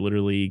okay. He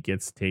literally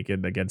gets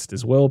taken against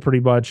his will pretty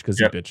much because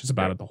he bitches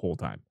about it the whole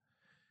time.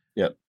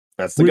 Yep.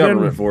 That's the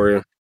government for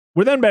you.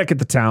 We're then back at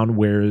the town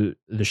where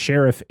the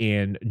sheriff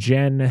and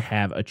Jen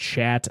have a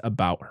chat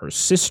about her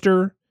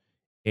sister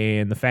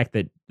and the fact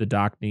that the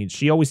doc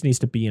she always needs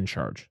to be in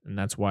charge. And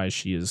that's why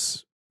she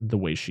is the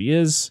way she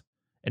is.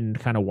 And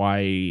kind of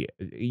why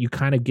you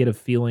kind of get a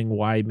feeling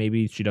why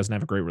maybe she doesn't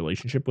have a great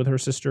relationship with her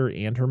sister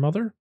and her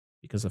mother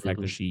because of the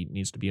fact that she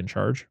needs to be in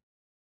charge.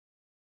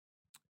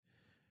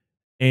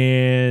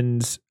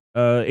 And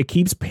it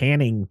keeps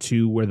panning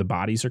to where the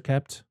bodies are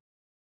kept.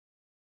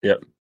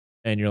 Yep.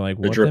 And you're like,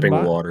 the dripping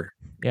water.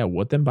 Yeah,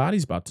 what them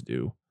bodies about to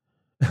do?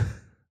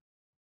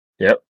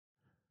 Yep.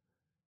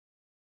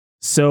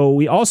 So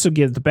we also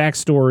get the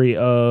backstory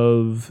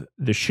of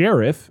the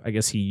sheriff. I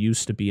guess he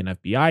used to be an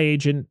FBI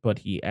agent, but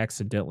he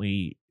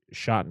accidentally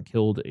shot and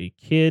killed a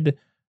kid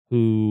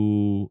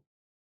who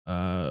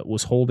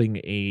was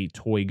holding a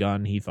toy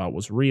gun he thought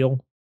was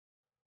real.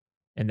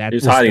 And that he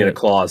was hiding in a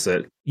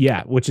closet.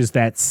 Yeah, which is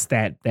that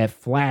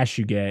flash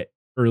you get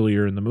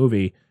earlier in the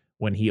movie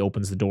when he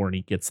opens the door and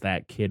he gets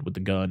that kid with the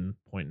gun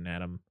pointing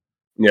at him.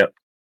 Yep.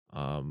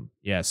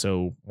 Yeah,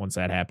 so once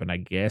that happened, I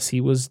guess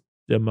he was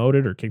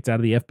demoted or kicked out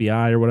of the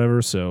FBI or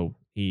whatever. So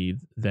he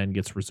then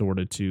gets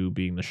resorted to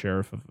being the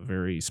sheriff of a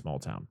very small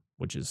town,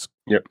 which is,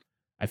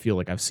 I feel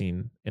like I've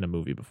seen in a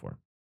movie before.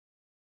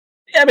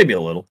 Yeah, maybe a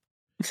little.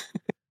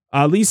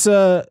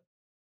 Lisa,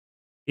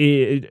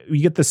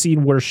 you get the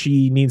scene where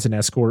she needs an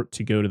escort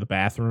to go to the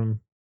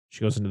bathroom.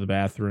 She goes into the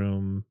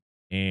bathroom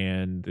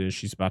and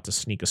she's about to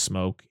sneak a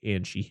smoke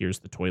and she hears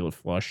the toilet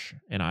flush.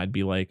 And I'd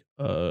be like,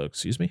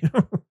 excuse me?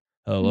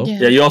 Hello?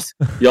 Yeah,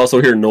 you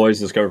also hear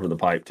noises coming from the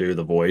pipe too,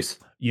 the voice.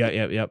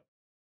 Yeah.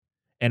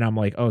 And I'm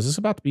like, oh, is this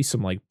about to be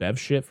some like Bev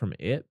shit from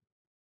It?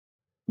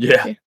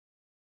 Yeah.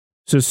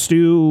 So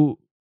Stu,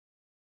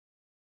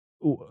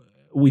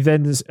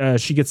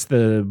 she gets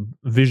the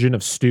vision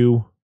of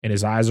Stu and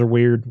his eyes are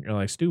weird. You're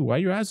like, Stu, why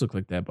your eyes look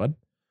like that, bud?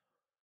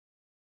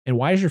 And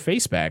why is your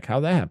face back?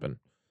 How'd that happen?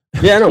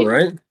 Yeah, I know,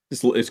 right?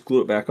 It's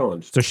glue it back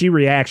on. So she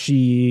reacts,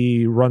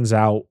 she runs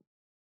out,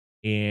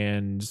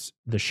 and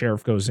the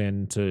sheriff goes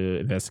in to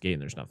investigate,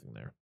 and there's nothing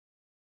there.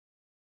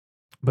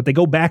 But they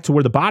go back to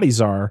where the bodies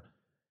are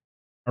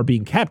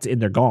being kept,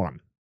 and they're gone.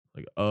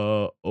 Like,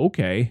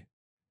 okay.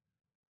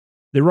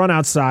 They run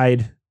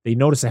outside. They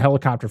notice a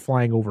helicopter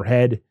flying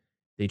overhead.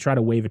 They try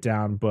to wave it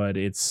down, but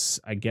it's,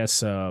 I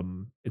guess,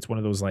 it's one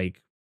of those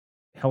like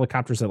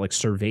helicopters that like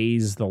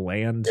surveys the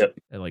land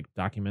and like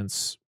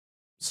documents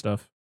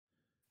stuff.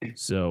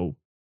 So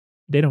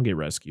they don't get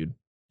rescued.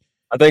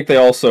 I think they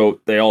also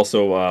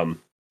the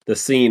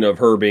scene of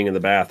her being in the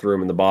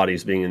bathroom and the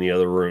bodies being in the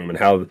other room and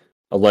how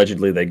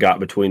allegedly they got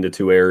between the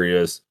two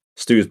areas,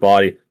 Stu's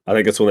body. I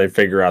think that's when they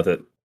figure out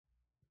that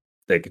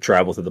they could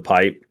travel through the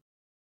pipe.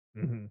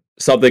 Mm-hmm.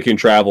 Something can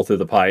travel through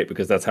the pipe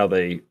because that's how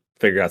they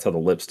figured out how the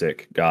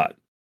lipstick got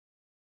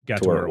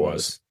to where it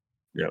was.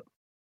 Yep.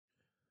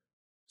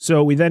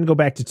 So we then go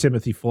back to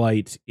Timothy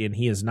Flight, and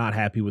he is not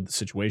happy with the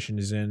situation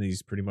he's in.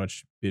 He's pretty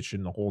much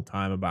bitching the whole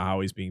time about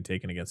how he's being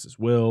taken against his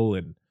will,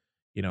 and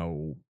you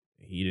know,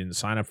 he didn't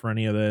sign up for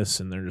any of this.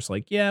 And they're just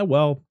like, yeah,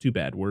 well, too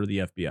bad. We're the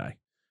FBI.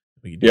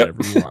 We can do whatever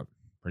we want,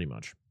 pretty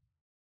much.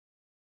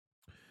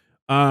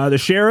 The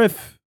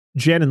sheriff,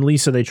 Jen and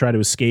Lisa, they try to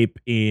escape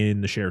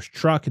in the sheriff's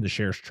truck. And the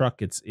sheriff's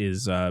truck has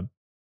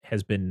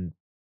been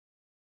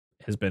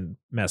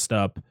messed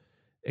up.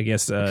 I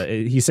guess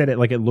he said it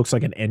like it looks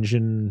like an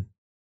engine,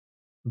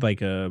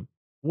 like a,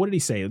 what did he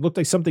say? It looked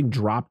like something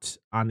dropped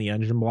on the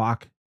engine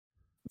block.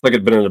 Like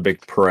it'd been in a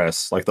big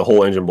press. Like the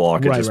whole engine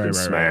block had just been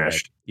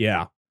smashed. Right.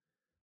 Yeah.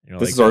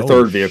 This is our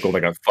third vehicle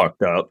that got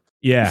fucked up.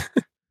 Yeah.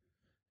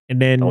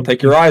 And then don't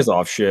take your eyes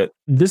off shit.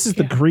 This is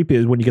the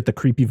creepy, when you get the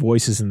creepy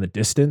voices in the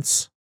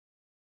distance.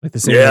 Like the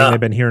same thing they've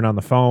been hearing on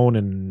the phone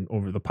and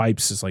over the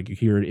pipes. It's like you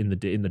hear it in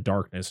the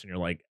darkness and you're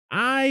like,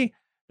 I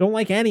don't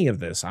like any of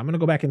this. I'm gonna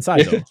go back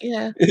inside though.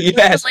 Yeah.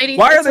 Yes.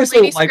 Why are they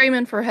so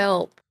screaming for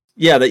help?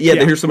 Yeah, they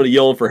hear somebody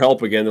yelling for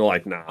help again. They're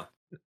like, nah.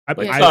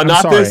 I'm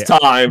not sorry. This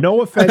time.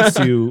 No offense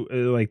to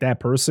like that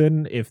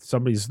person. If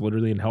somebody's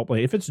literally in help,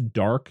 like if it's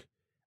dark,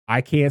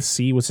 I can't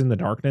see what's in the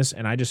darkness,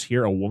 and I just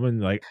hear a woman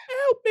like,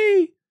 "Help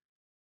me!"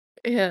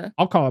 Yeah,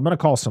 I'm gonna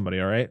call somebody.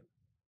 All right.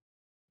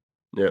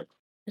 Yeah.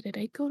 But it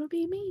ain't gonna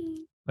be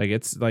me. Like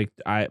it's like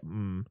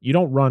you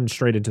don't run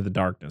straight into the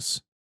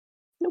darkness,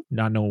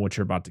 not knowing what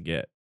you're about to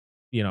get.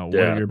 You know what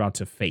you're about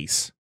to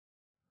face.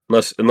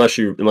 Unless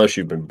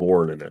you've been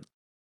born in it,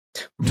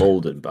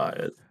 molded by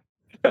it.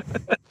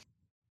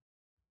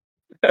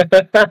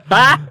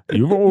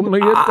 You've only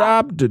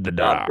adopted the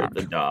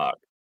dark.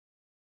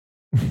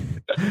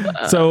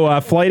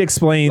 So Flight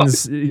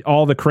explains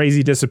all the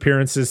crazy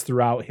disappearances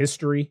throughout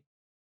history.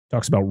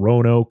 Talks about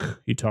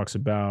Roanoke. He talks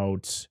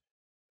about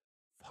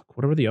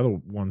what were the other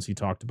ones he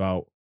talked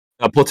about?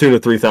 A platoon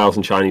of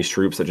 3,000 Chinese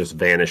troops that just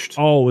vanished.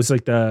 Oh, it was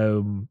like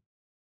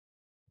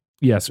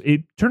yes,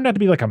 it turned out to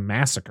be like a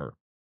massacre,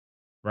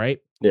 right?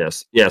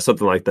 Yes, yeah,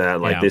 something like that.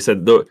 Like they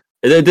said,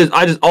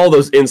 all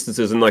those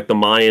instances in like the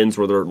Mayans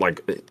where they're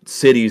like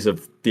cities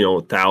of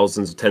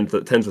thousands, tens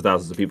of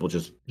thousands of people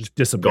just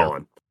disappeared,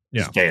 gone,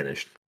 just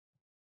vanished,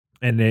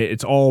 and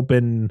it's all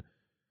been,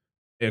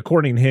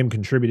 according to him,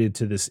 contributed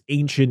to this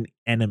ancient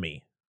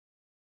enemy.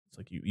 It's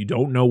like you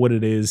don't know what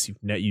it is,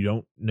 you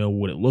don't know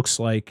what it looks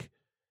like.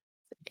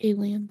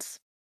 Aliens,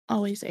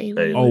 always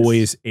aliens,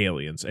 always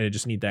aliens. And I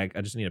just need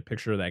a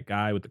picture of that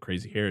guy with the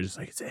crazy hair. It's just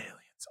like it's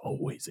aliens,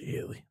 always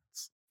aliens.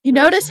 You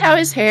notice how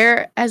his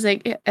hair, as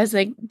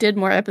they did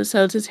more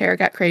episodes, his hair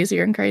got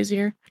crazier and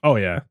crazier. Oh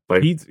yeah,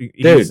 like, he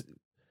is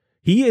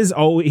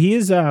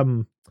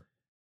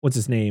what's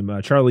his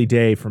name? Charlie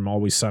Day from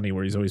Always Sunny,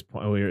 where he's always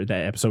that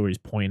episode where he's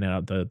pointing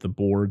out the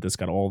board that's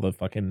got all the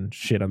fucking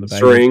shit on the back.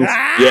 Strings.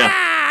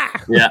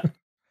 Yeah.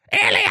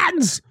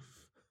 Aliens.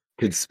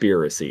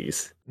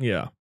 Conspiracies.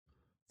 Yeah.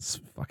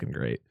 It's fucking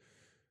great.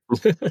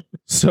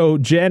 So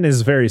Jen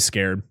is very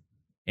scared.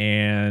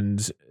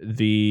 And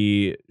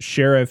the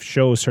sheriff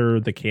shows her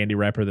the candy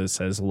wrapper that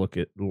says, "Luck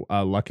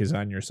is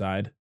on your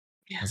side."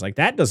 Yeah. I was like,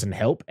 that doesn't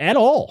help at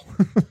all.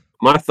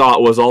 My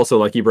thought was also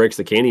like he breaks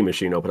the candy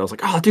machine open. I was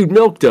like, oh, dude,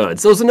 Milk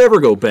Duds. Those will never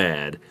go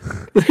bad.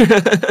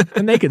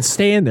 And they can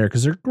stay in there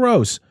because they're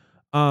gross.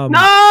 No!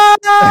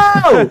 I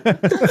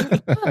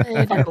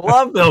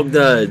love Milk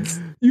Duds.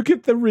 You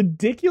get the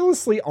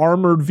ridiculously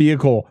armored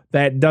vehicle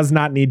that does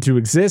not need to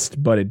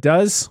exist, but it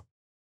does.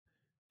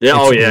 Yeah,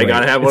 I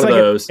gotta have one of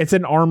those. It's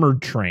an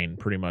armored train,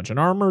 pretty much. An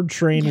armored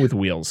train with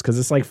wheels, because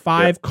it's like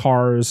 5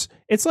 cars.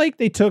 It's like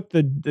they took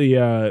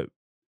the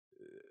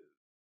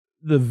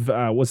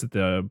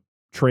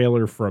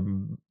trailer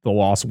from The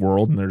Lost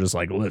World, and they're just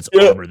like, let's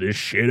armor this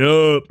shit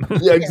up.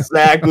 Yeah,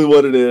 exactly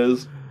what it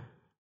is.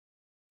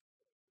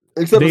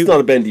 Except it's not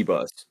a bendy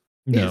bus.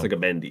 No. It's like a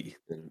bendy.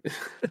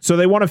 So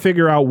they want to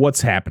figure out what's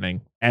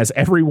happening, as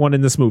everyone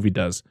in this movie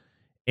does.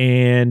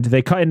 And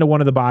they cut into one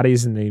of the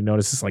bodies, and they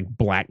notice it's like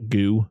black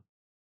goo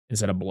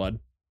instead of blood.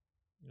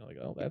 You're like,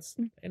 oh, that's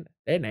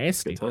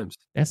nasty. Good times.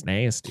 That's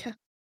nasty. Yeah.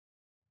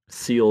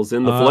 Seals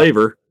in the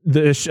flavor.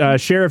 The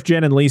sheriff,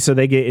 Jen, and Lisa,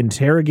 they get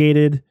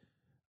interrogated.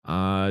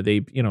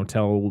 They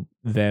tell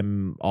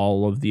them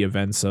all of the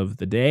events of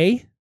the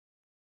day,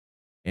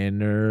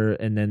 and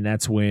then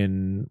that's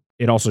when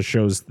it also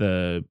shows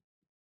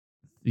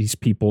these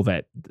people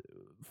that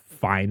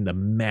find the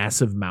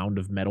massive mound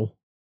of metal.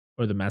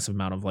 Or the massive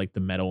amount of like the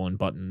metal and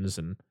buttons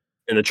and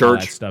in the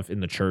church stuff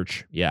in the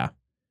church. Yeah.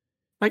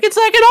 Like it's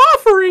like an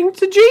offering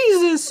to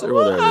Jesus or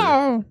whatever.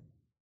 Wow.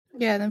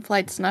 Yeah, then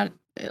Flight's not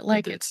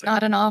like it's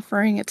not an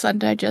offering, it's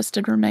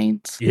undigested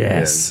remains.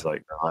 Yes. It's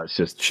like it's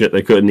just shit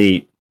they couldn't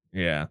eat.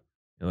 Yeah.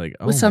 You're like,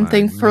 with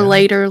something for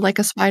later like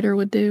a spider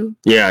would do.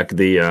 Yeah,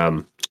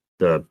 the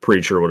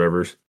preacher or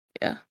whatever.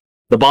 Yeah.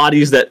 The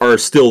bodies that are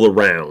still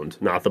around,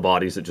 not the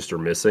bodies that just are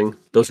missing.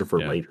 Those are for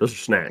later. Those are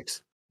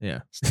snacks.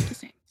 Yeah.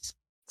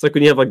 It's like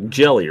when you have like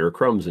jelly or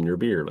crumbs in your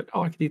beer. Like,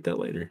 oh, I could eat that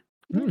later.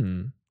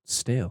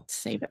 Stale.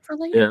 Save it for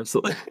later. Yeah,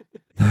 absolutely.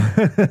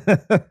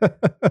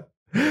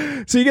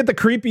 So you get the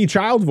creepy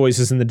child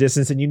voices in the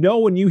distance, and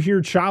when you hear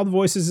child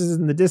voices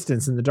in the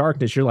distance in the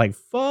darkness, you're like,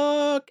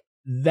 fuck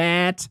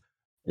that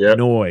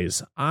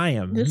noise. I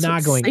am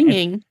not going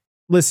singing.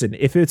 listen,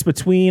 if it's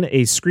between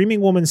a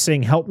screaming woman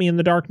saying "Help me" in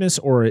the darkness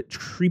or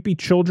creepy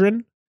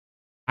children,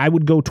 I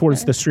would go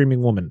towards the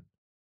screaming woman.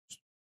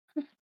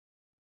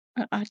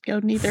 I'd go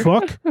neither.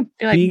 Fuck Be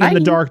like, being in the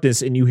 "Bye."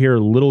 darkness and you hear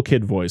little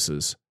kid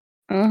voices.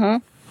 Uh-huh.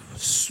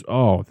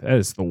 Oh, that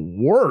is the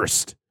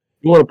worst.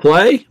 You want to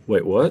play?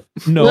 Wait, what?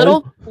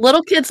 No.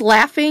 Little kids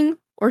laughing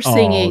or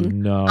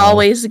singing no.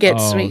 always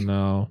gets me.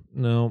 No.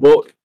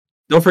 Well,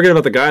 don't forget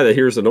about the guy that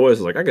hears the noise.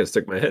 Is like, I gotta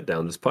stick my head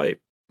down this pipe.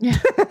 Yeah.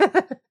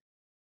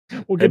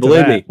 We'll get to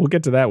believe that. me. We'll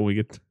get to that when we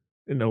get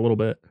in a little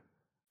bit.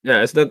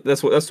 Yeah,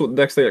 that's what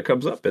next thing that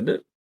comes up, isn't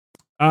it?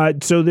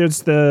 So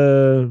there's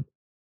a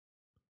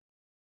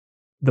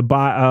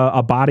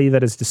body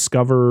that is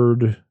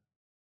discovered.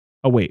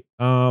 Oh wait.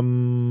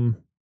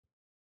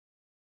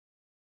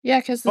 Yeah,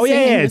 because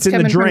it's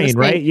in the drain,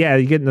 right? Yeah,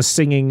 you're getting the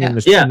singing in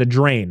the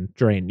drain.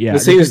 Yeah,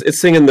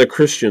 it's singing the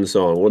Christian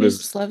song. What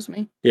Jesus is? loves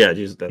me. Yeah,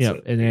 Jesus. That's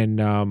it. And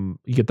then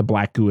you get the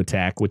black goo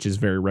attack, which is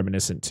very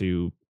reminiscent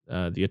to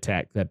the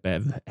attack that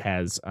Bev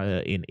has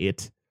in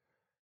It,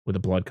 where the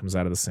blood comes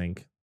out of the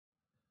sink.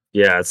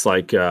 Yeah, it's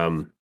like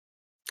Monster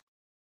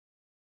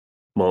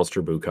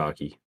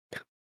Bukkake.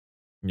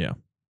 Yeah,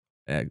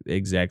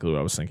 exactly what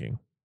I was thinking.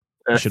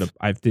 That's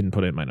I didn't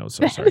put it in my notes.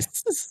 So sorry.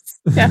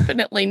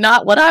 Definitely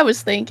not what I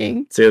was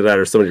thinking. It's either that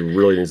or somebody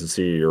really needs to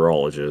see a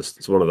urologist.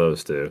 It's one of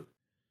those two.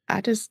 I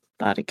just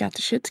thought it got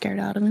the shit scared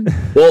out of him.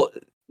 Well,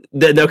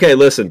 okay,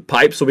 listen.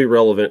 Pipes will be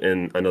relevant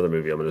in another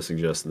movie I'm going to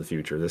suggest in the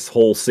future. This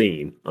whole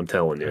scene, I'm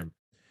telling you,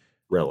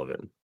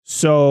 relevant.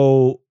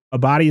 So a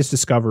body is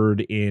discovered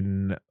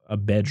in a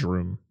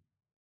bedroom.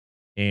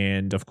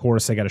 And of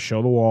course, they got to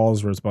show the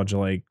walls where it's a bunch of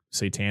like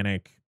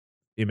satanic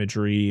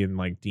imagery and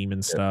like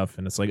demon stuff.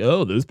 And it's like,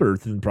 oh, this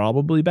person's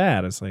probably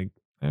bad. It's like,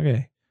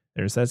 okay,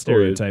 there's that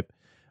stereotype.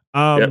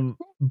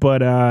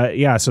 But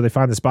so they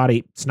find this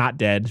body. It's not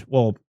dead.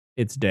 Well,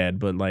 it's dead,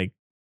 but like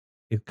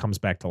it comes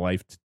back to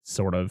life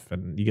sort of.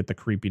 And you get the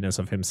creepiness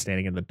of him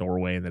standing in the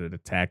doorway and then it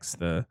attacks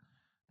the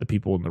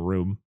people in the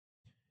room.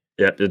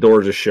 Yeah, the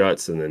door just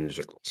shuts and then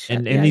just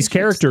and these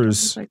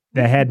characters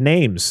that had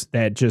names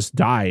that just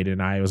died,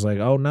 and I was like,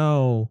 oh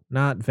no,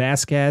 not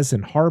Vasquez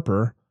and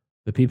Harper,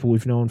 the people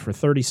we've known for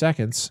 30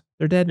 seconds.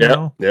 They're dead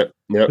now. Yep.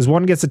 Because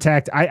one gets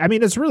attacked. I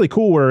mean, it's really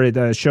cool where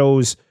it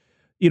shows,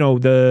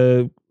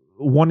 the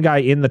one guy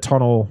in the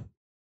tunnel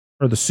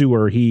or the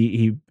sewer.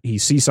 He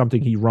sees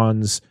something. He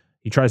runs.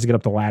 He tries to get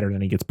up the ladder, and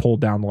then he gets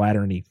pulled down the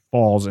ladder, and he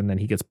falls, and then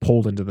he gets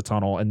pulled into the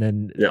tunnel, and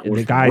then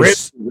the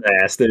guy's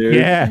ass, dude.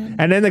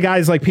 and then the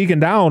guy's like peeking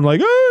down, like,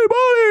 "Hey,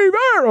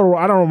 buddy!" Or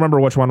I don't remember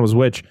which one was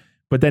which,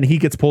 but then he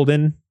gets pulled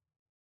in.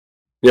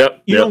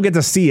 Yep. You don't get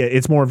to see it.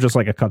 It's more of just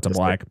like a cut to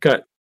black.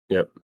 Cut.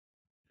 Yep.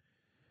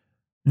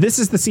 This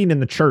is the scene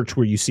in the church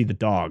where you see the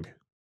dog,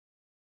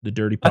 the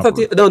dirty pupper. I thought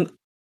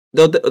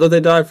don't they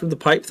die from the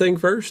pipe thing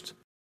first?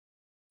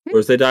 Or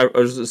is they die?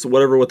 Or is this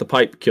whatever with the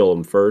pipe kill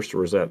them first?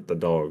 Or is that the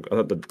dog?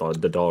 I thought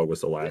the dog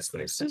was the last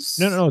thing.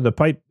 No, the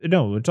pipe.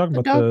 No, we're talking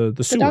about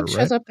the sewer. The dog right?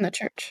 shows up in the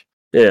church.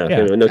 Yeah.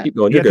 No, keep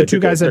going. You got the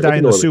two guys that die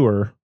in the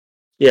sewer.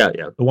 Yeah.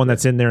 The one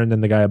that's in there, and then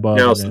the guy above.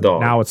 Now it's the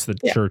dog. Now it's the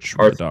church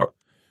with the dog.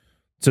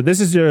 So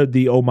this is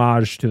the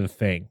homage to The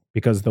Thing,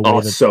 because the way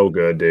it's so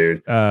good,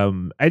 dude.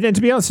 And then to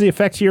be honest, the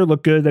effects here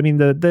look good. I mean,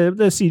 the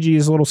CG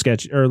is a little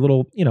sketchy or a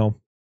little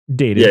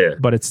dated,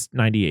 but it's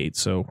 98,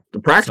 so the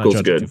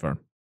practical's good. Too far.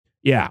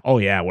 Yeah. Oh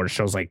yeah, where it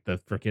shows like the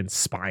freaking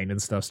spine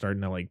and stuff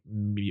starting to like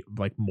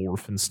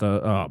morph and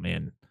stuff. Oh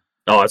man.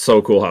 Oh, it's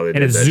so cool how they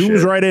did that. And it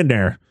zooms right in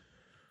there.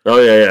 Oh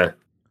yeah.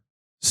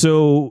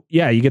 So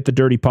yeah, you get the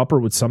dirty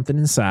pupper with something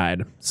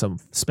inside, some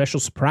special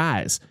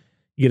surprise.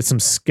 You get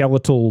some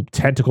skeletal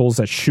tentacles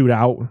that shoot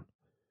out and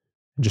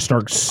just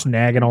start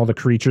snagging all the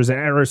creatures, and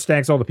it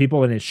snags all the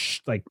people, and it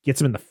gets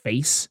them in the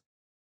face.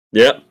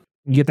 Yep.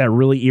 You get that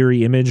really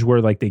eerie image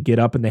where like they get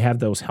up and they have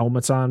those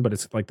helmets on, but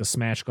it's like the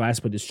smashed glass,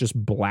 but it's just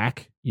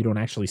black. You don't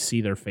actually see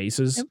their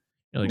faces. Yep.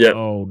 You're like,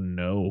 oh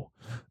no.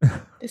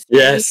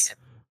 Yes.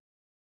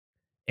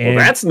 And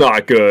well, that's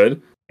not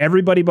good.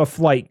 Everybody but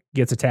Flight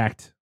gets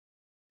attacked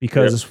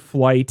because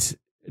Flight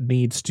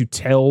needs to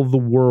tell the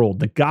world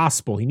the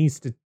gospel. He needs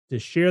to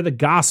share the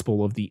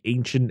gospel of the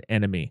ancient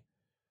enemy.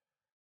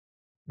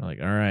 You're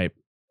like, all right.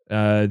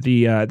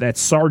 That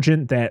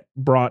sergeant that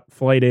brought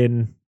Flight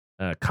in,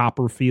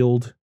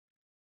 Copperfield,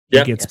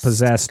 he gets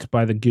possessed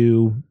by the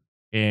goo.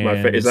 And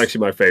it's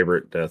actually my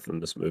favorite death in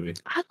this movie.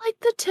 I like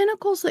the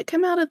tentacles that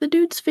come out of the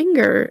dude's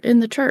finger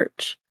in the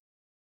church.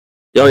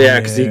 Oh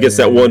yeah, because he gets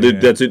that one dude,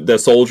 that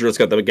soldier that's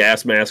got the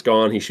gas mask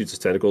on. He shoots his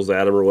tentacles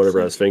at him or whatever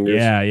at his fingers.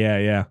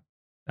 Yeah.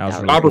 That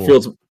was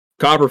really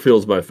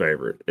Copperfield's my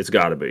favorite. It's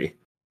got to be.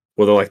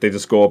 Where they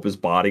just go up his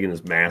body and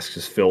his mask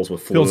just fills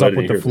with fluid. Fills up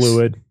with the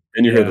fluid.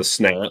 And you hear the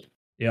snap.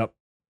 Yep.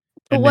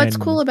 But what's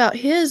cool about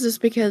his is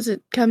because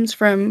it comes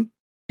from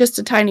just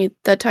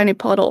that tiny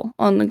puddle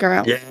on the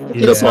ground. Yeah.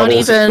 It's not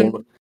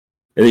even.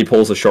 And he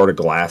pulls a shard of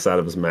glass out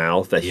of his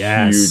mouth. That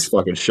huge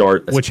fucking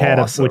shard. That's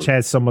awesome. Which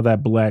has some of the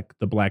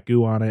black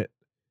goo on it,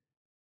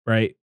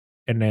 right?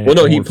 And then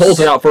he pulls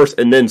it out first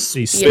and then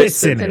he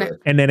spits in it,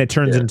 and then it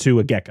turns into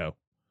a gecko.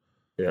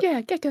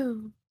 Yeah,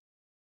 gecko.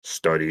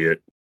 Study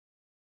it.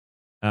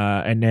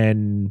 And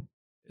then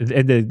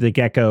the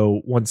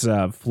gecko, once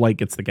Flight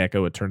gets the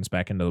gecko, it turns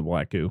back into the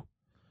black goo.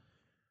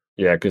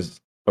 Yeah, because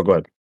go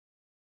ahead.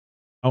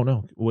 Oh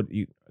no! What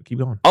you keep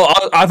going?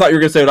 Oh, I thought you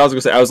were gonna say what I was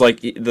gonna say. I was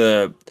like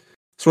the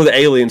sort of the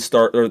aliens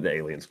start, or the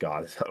aliens.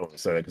 God, I don't want to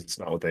say that because it's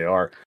not what they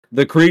are.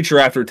 The creature,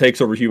 after it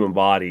takes over human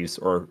bodies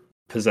or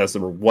possess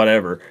them or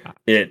whatever,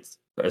 it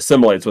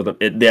assimilates with them.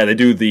 They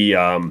do the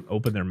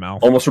open their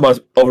mouth. Almost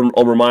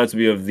reminds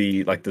me of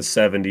the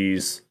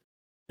 70s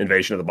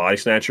Invasion of the Body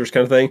Snatchers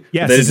kind of thing.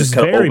 Yes, this is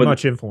very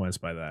much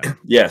influenced by that.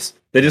 Yes,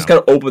 they just kind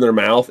of open their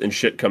mouth and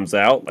shit comes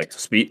out, like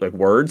speak, like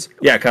words.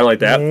 Yeah, kind of like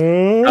that.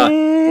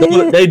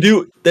 They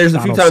do. There's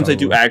a few times they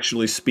do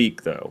actually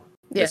speak though.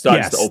 Yeah. It's not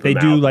just open they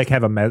mouth. do like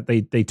have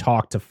they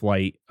talk to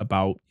Flight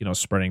about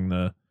spreading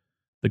the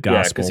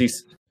gospel.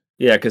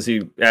 Because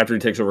he after he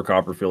takes over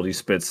Copperfield, he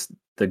spits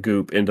the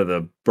goop into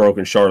the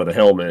broken shard of the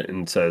helmet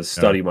and says,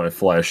 "Study my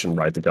flesh and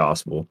write the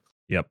gospel."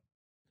 Yep.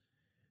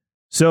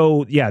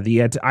 So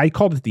yeah, I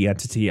called it the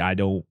entity. I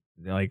don't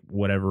like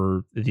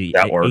whatever the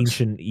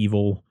ancient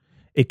evil.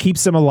 It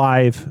keeps them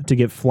alive to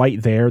get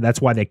Flight there.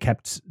 That's why they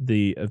kept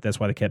the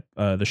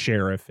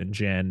sheriff and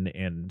Jen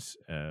and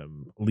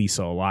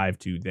Lisa alive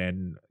to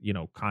then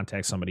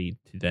contact somebody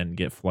to then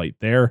get Flight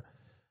there.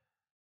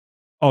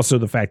 Also,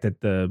 the fact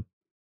that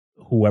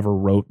whoever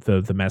wrote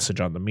the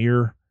message on the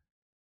mirror,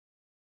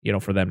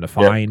 for them to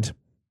find.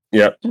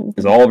 Yep.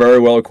 It's all very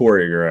well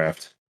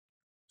choreographed.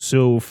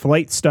 So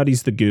Flight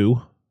studies the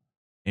goo,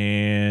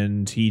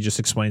 and he just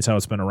explains how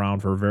it's been around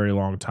for a very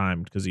long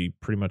time because he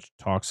pretty much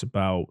talks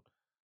about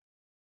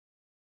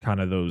kind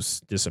of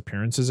those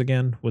disappearances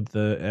again with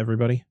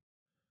everybody.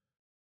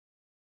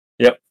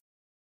 Yep.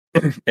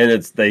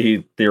 And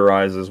he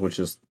theorizes, which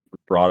is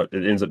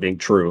it ends up being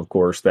true, of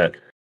course, that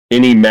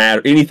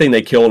anything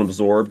they kill and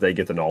absorb, they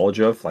get the knowledge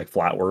of, like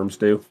flatworms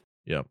do.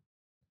 Yep.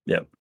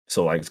 Yep.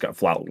 So it's got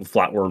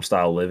flatworm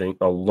style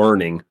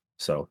learning.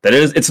 So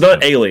it's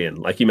not alien,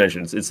 like you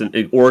mentioned. It's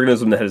an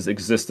organism that has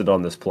existed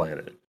on this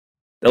planet,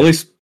 at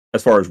least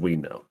as far as we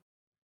know.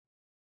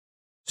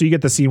 So you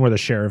get the scene where the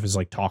sheriff is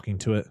like talking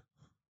to it.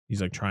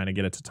 He's like trying to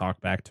get it to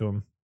talk back to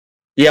him.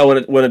 Yeah,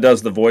 when it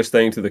does the voice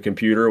thing to the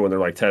computer when they're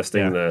like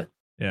testing the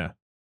Like,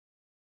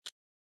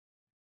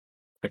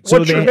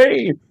 what's your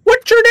name?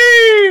 What's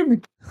your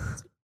name?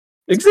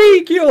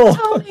 Ezekiel.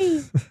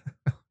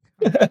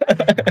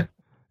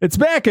 It's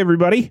back,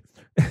 everybody.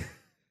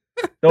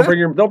 Don't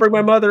bring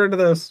my mother into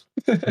this.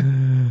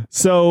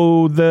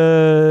 So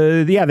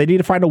they need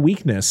to find a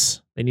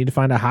weakness. They need to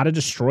find out how to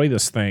destroy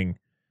this thing.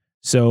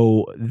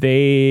 So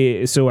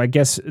I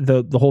guess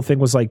the whole thing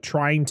was like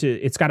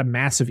it's got a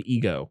massive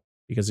ego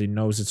because it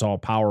knows it's all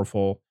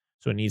powerful.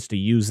 So it needs to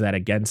use that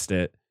against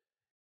it.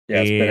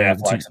 Yeah, it's Ben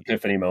Affleck's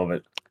epiphany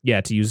moment.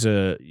 Yeah, to use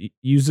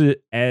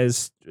it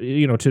as,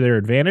 to their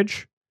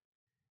advantage.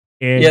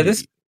 And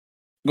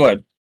go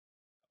ahead.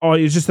 Oh,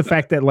 it's just the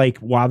fact that like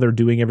while they're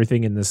doing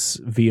everything in this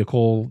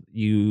vehicle,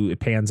 it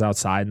pans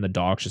outside and the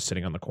dog's just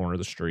sitting on the corner of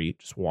the street,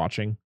 just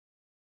watching.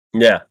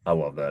 Yeah, I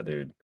love that,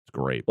 dude. It's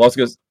great. Well, it's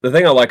because the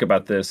thing I like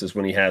about this is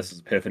when he has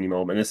his epiphany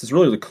moment. And this is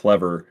really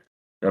clever.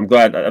 I'm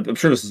glad. I'm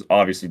sure this is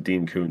obviously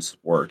Dean Koontz'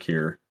 work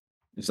here.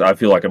 So I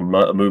feel like a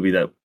movie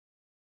that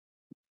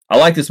I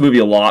like this movie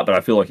a lot, but I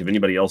feel like if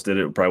anybody else did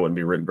it, it probably wouldn't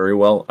be written very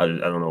well. I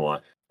don't know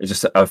why. It's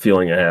just a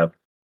feeling I have.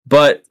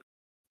 But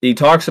he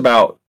talks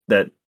about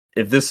that.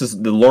 If this is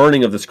the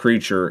learning of this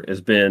creature it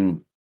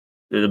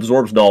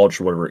absorbs knowledge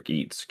from whatever it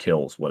eats,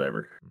 kills,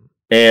 whatever.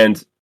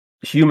 And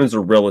humans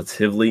are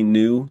relatively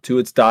new to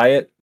its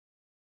diet.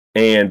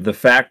 And the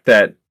fact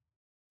that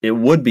it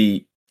would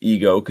be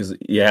ego, because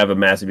you have a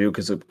massive ego,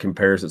 because it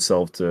compares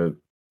itself to,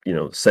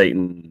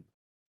 Satan,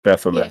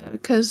 Baphomet. Yeah,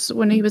 because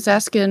when he was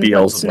asking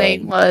what his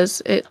name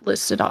was, it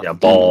listed off. Yeah,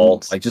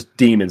 Baal, like just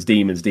demons,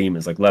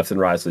 like left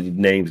and right. So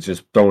names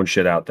just throwing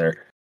shit out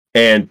there.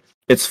 And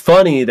it's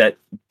funny that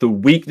the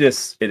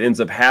weakness it ends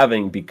up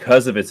having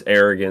because of its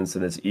arrogance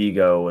and its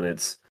ego and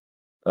its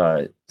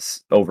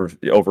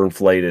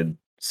overinflated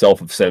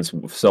sense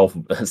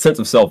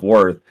of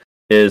self-worth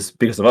is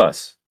because of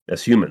us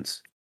as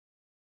humans.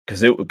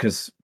 Because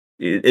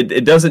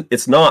it doesn't.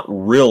 It's not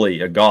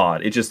really a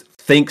god. It just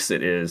thinks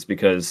it is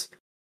because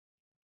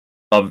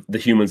of the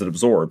humans it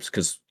absorbs.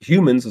 Because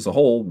humans as a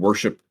whole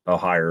worship a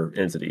higher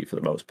entity for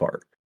the most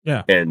part.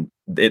 Yeah, and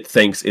it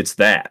thinks it's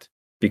that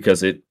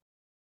because it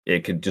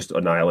could just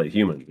annihilate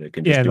humans. It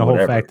can just do the whole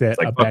whatever. fact that it's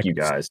like, fuck you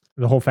guys.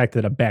 The whole fact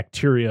that a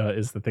bacteria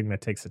is the thing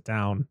that takes it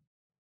down.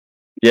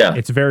 Yeah,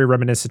 it's very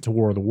reminiscent to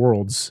War of the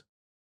Worlds.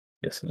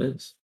 Yes, it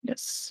is.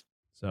 Yes.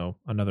 So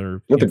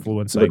another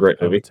influence. A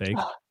great movie. Take.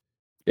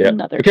 Yeah.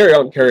 Carry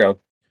on.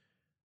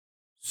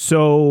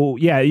 So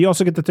yeah, you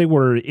also get the thing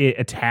where it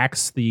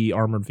attacks the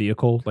armored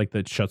vehicle, like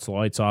that shuts the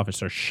lights off. It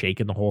starts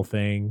shaking the whole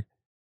thing.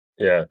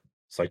 Yeah,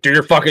 it's like, do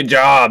your fucking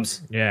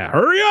jobs. Yeah,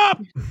 hurry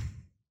up.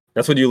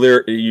 That's when you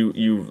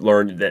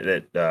learned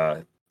that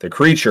the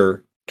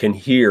creature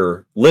can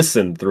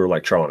listen through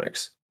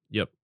electronics.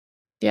 Yep.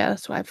 Yeah,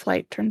 that's why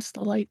Flight turns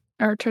the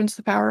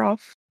power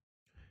off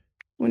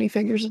when he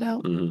figures it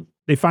out. Mm-hmm.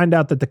 they find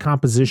out that the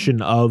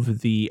composition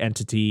of the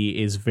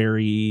entity is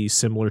very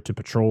similar to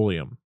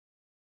petroleum.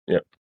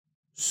 Yep.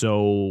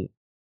 So,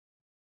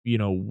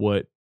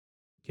 what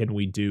can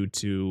we do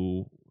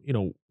to,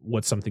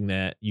 what's something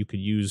that you could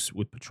use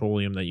with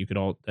petroleum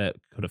that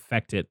could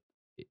affect it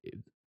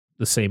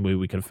the same way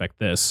we could affect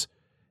this?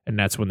 And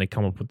that's when they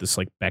come up with this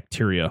like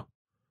bacteria.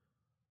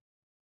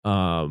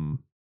 You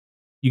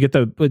get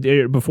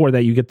before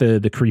that you get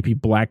the creepy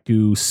black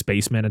goo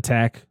spaceman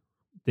attack.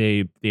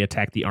 They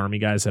attack the army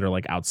guys that are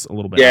like out a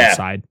little bit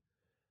outside.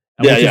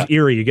 Which is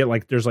eerie. You get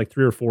like there's like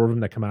 3 or 4 of them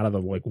that come out of the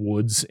like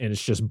woods, and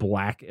it's just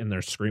black, and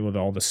they're screaming with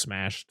all the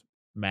smashed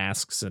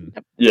masks and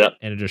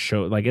and it just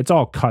shows like it's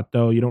all cut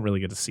though. You don't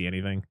really get to see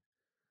anything.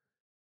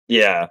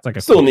 Yeah, it's like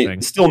a still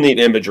neat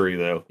imagery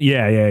though.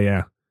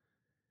 Yeah.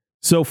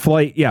 So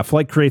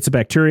Flight creates a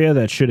bacteria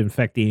that should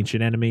infect the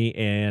ancient enemy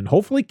and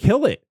hopefully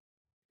kill it,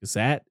 because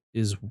that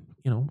is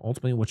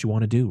ultimately what you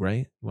want to do,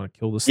 right? You want to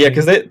kill this. Yeah,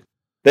 because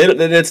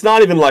it's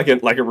not even like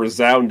a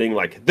resounding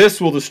like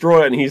this will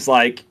destroy it, and he's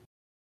like.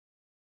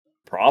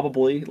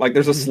 Probably. Like,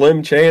 there's a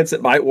slim chance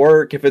it might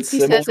work if it's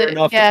similar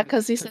enough. Yeah,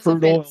 because he says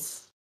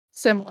it's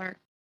similar.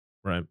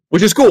 Right.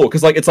 Which is cool,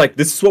 because it's like,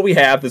 this is what we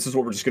have, this is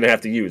what we're just going to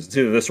have to use. It's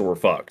either this or we're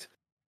fucked.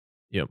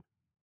 Yep.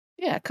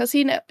 Yeah, because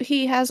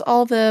he has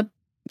all the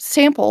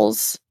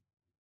samples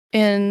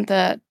in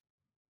that...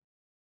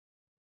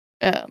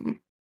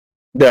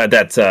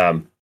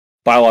 that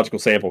biological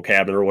sample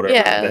cabinet or whatever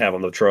they have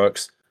on the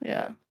trucks.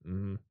 Yeah.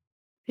 Mm-hmm.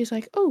 He's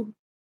like, oh...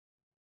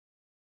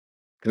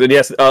 Because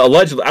yes,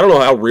 allegedly, I don't know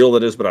how real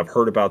that is, but I've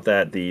heard about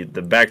that. The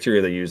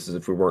bacteria they used,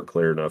 if we weren't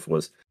clear enough,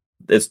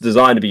 it's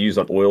designed to be used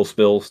on oil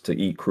spills to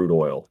eat crude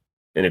oil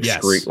and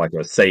excrete like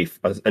an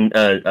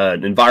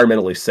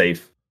environmentally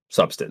safe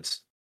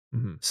substance.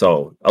 Mm-hmm.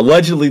 So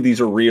allegedly, these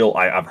are real.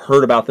 I've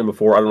heard about them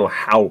before. I don't know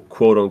how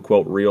quote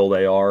unquote real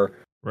they are,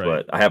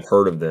 but I have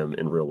heard of them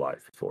in real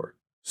life before.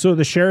 So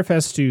the sheriff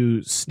has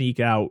to sneak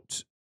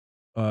out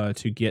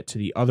to get to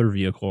the other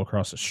vehicle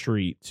across the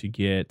street to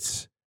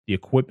get the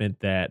equipment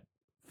that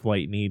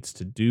Flight needs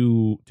to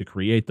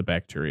create the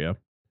bacteria.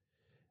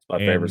 It's my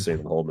favorite scene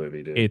in the whole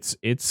movie, dude. It's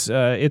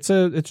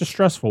a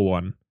stressful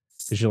one,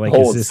 because you're like,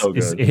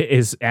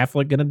 is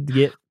Affleck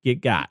gonna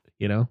get got?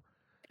 Yep.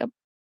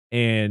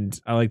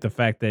 And I like the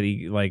fact that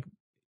he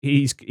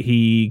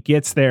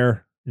gets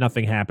there,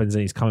 nothing happens,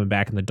 and he's coming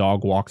back, and the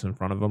dog walks in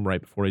front of him right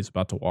before he's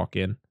about to walk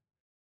in.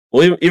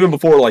 Well, even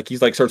before, he's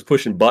starts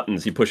pushing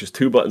buttons. He pushes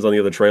 2 buttons on the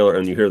other trailer,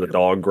 and you hear the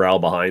dog growl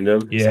behind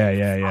him.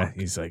 Yeah.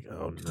 He's like,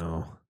 oh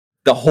no.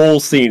 The whole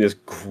scene is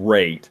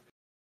great.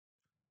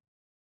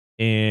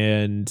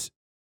 And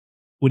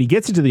when he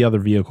gets into the other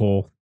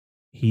vehicle,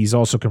 he's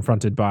also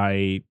confronted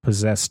by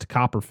possessed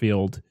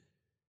Copperfield,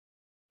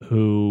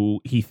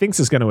 who he thinks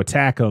is going to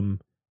attack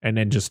him and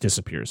then just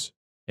disappears.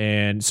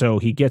 And so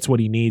he gets what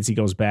he needs. He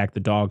goes back.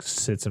 The dog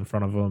sits in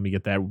front of him. You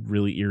get that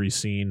really eerie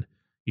scene.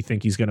 You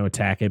think he's going to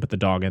attack it, but the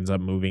dog ends up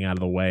moving out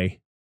of the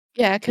way.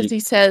 Yeah, because he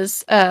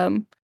says,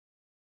 I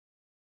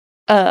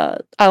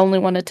only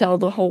want to tell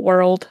the whole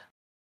world.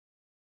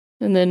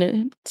 And then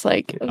it's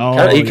like... he kind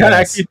of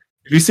actually...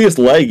 If you see his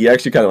leg, he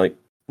actually kind of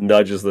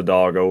nudges the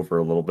dog over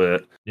a little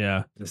bit.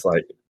 Yeah. It's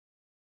like...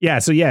 Yeah,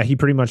 so yeah, he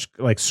pretty much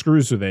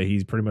screws with it.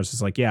 He's pretty much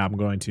just like, yeah, I'm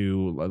going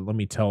to... Let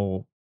me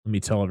tell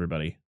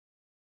everybody,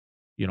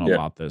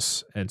 about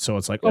this. And so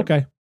it's like,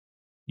 okay,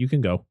 you can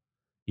go.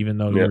 Even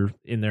though you're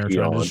in there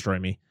trying to destroy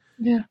me.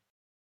 Yeah.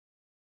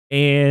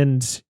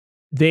 And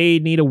they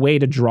need a way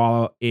to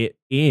draw it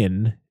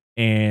in,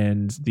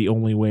 and the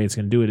only way it's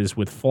going to do it is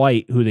with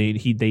Flight, who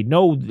they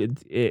know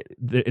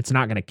it's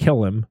not going to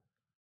kill him.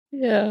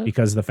 Yeah.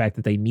 Because of the fact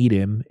that they need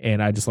him.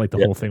 And I just like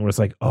the whole thing where it's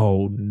like,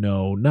 oh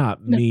no,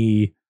 not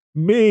me.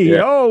 Me.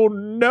 Yeah. Oh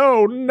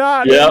no,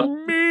 not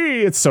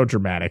me. It's so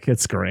dramatic.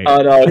 It's great.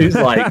 Oh no, he's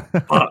like,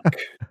 fuck.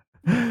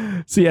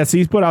 So yes,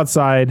 he's put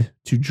outside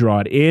to draw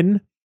it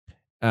in.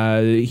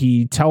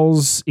 He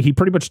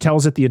pretty much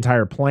tells it the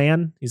entire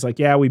plan. He's like,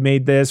 yeah, we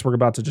made this. We're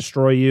about to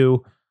destroy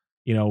you.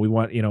 We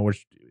want,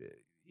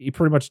 he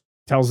pretty much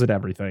tells it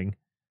everything.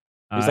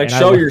 He's like,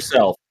 show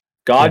yourself.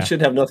 God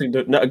should have nothing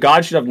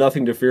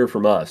to fear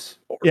from us.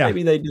 Or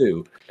maybe they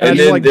do. And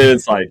then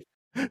it's like,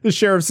 the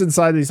sheriff's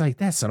inside. He's like,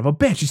 that son of a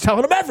bitch. He's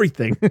telling him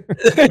everything.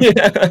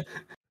 Yeah.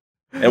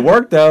 It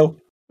worked though.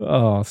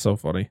 Oh, so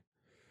funny.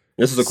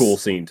 This is a cool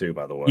scene too,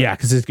 by the way. Yeah,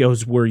 because it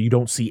goes where you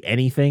don't see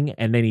anything,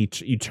 and then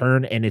you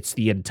turn, and it's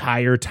the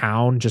entire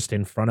town just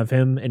in front of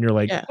him, and you're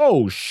like,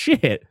 oh,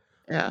 shit.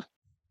 Yeah.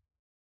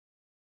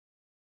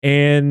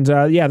 And,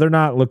 they're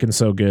not looking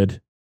so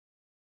good.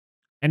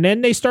 And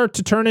then they start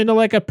to turn into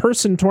like a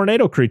person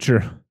tornado creature.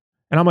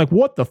 And I'm like,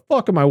 what the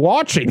fuck am I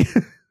watching?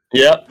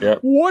 Yeah.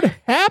 What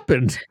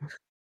happened?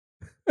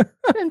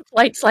 And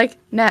Flight's like,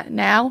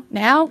 now?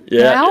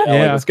 Yeah,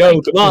 let's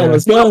go. Come on,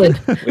 let's go. We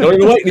don't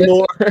even wait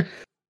anymore.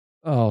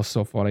 Oh,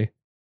 so funny.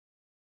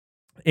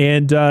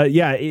 And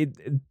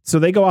so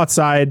they go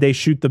outside, they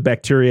shoot the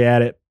bacteria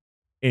at it,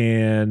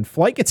 and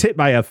Flight gets hit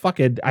by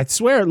I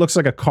swear it looks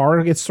like a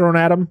car gets thrown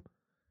at him.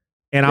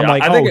 And I'm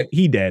like,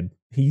 he dead.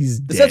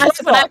 He's That's dead.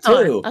 That's what I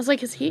thought. too. I was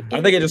like, is he?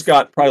 I think it just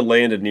got probably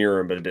landed near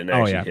him, but it didn't Oh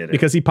actually yeah, hit it.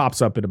 because he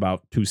pops up in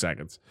about 2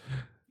 seconds.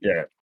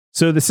 Yeah.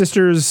 So the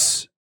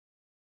sisters,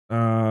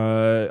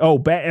 so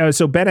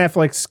Ben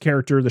Affleck's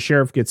character, the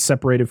sheriff, gets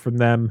separated from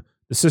them.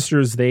 The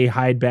sisters, they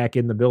hide back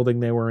in the building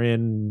they were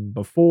in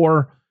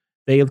before.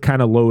 They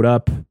kind of load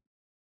up,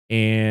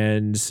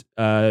 and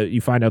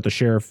you find out the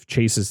sheriff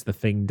chases the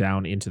thing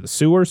down into the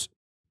sewers.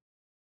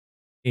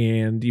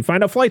 And you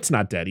find out Flight's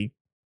not dead. He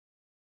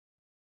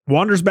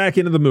wanders back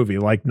into the movie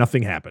like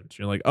nothing happened.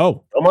 You're like,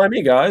 oh, Don't mind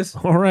me, guys.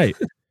 all right.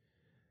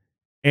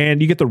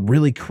 And you get the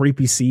really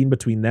creepy scene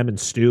between them and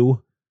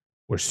Stu,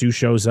 where Stu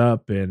shows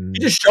up and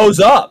He just shows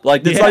up.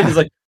 Like this Yeah. he's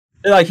like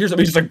here's something.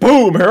 He's just like,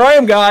 boom, here I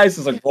am, guys.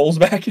 It's like rolls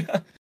back.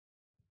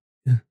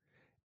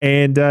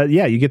 and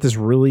you get this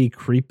really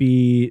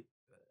creepy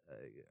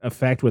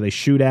effect where they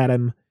shoot at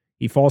him.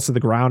 He falls to the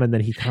ground and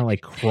then he kind of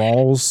like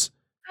crawls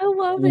I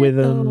love with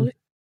it. him. Though.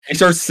 He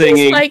starts He's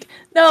singing. like,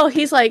 no,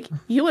 he's like,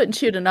 you wouldn't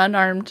shoot an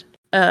unarmed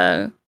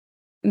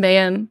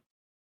man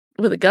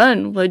with a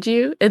gun, would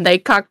you? And they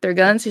cock their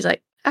guns. He's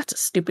like, that's a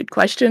stupid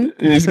question.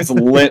 And he just gets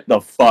lit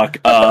the fuck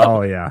up.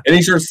 Oh yeah. And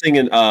he starts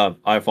singing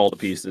I Fall to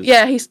Pieces.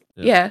 Yeah, he's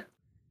Yeah.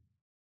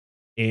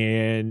 yeah.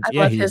 And I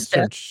yeah, love he his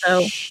death,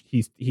 starts,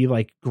 he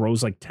like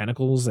grows like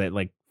tentacles that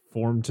like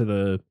form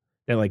that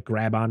like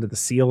grab onto the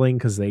ceiling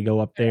because they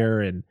go up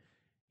there, and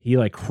he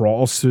like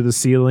crawls through the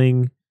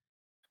ceiling.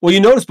 Well,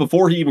 you notice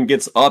before he even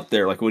gets up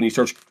there, like when he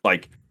starts,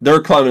 like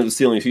they're climbing to the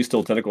ceiling, he's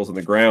still tentacles on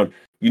the ground.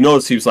 You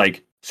notice he's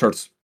like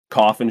starts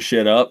coughing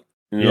shit up,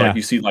 and Yeah. like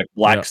you see like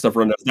black Yeah. stuff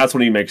running. That's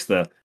when he makes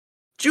the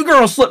 "You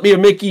girls slip me a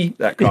Mickey"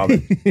 that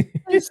comment.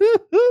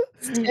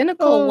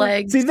 Tentacle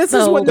legs. See, this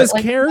is though, when but, this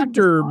like,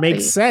 character not his makes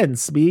body.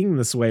 sense being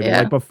this way. But Yeah.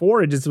 like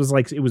before, it just was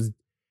like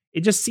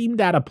it just seemed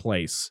out of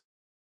place.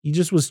 He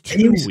just was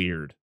He too was-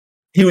 weird.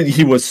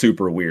 He was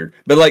super weird,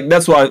 but like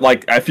that's why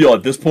I feel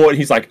at this point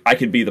he's like I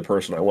could be the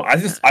person I want.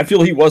 I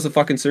feel he was a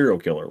fucking serial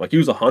killer. Like he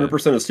was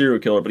 100% a serial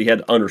killer, but he had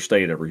to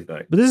understate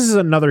everything. But this is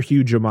another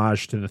huge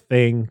homage to the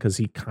Thing because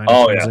he kind of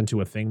Oh, turns yeah. into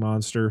a Thing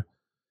monster.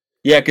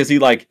 Yeah, because he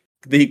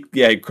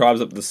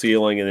climbs up the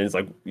ceiling and then he's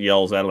like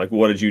yells at him like,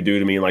 "What did you do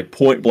to me?" And like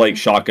point blank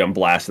shotgun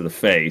blast to the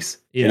face.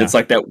 Yeah. And it's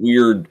like that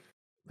weird.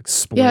 Like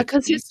split. Yeah,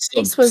 because his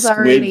Some face was squid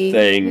already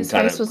thing his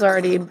kinda- face was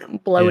already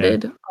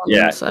bloated. On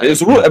Yeah, the side.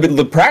 it's real. I mean,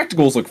 the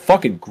practicals look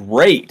fucking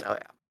great. Oh,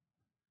 yeah.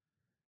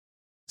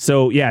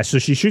 So yeah, so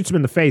she shoots him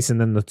in the face,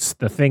 and then the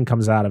thing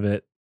comes out of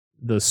it,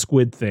 the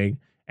squid thing,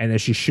 and then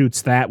she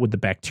shoots that with the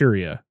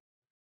bacteria.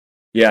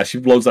 Yeah, she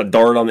blows that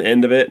dart on the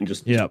end of it and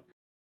just Yep.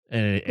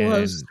 And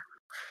Blows.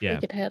 yeah,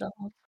 Take it head off.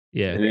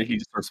 yeah. and then he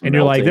just starts. And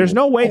you're like, melting. there's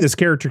no way this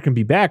character can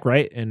be back,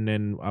 right? And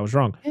then I was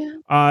wrong.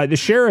 Yeah. The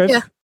sheriff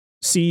Yeah.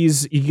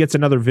 he gets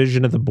another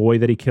vision of the boy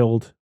that he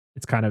killed.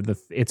 It's kind of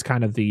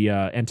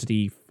the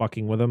entity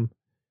fucking with him.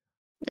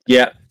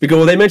 Yeah,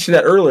 because they mentioned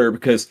that earlier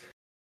because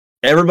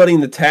everybody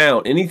in the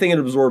town, anything it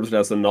absorbs, it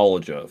has the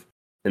knowledge of,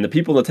 and the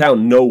people in the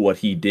town know what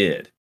he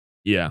did,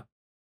 Yeah.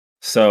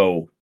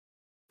 so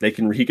he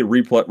can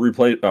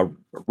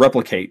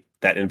replicate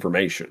that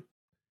information.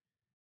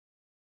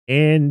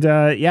 And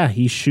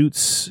he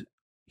shoots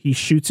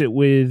it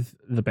with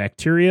the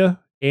bacteria,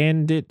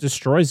 and it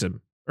destroys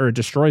him, or it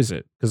destroys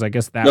it, because I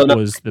guess that No.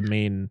 was the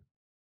main.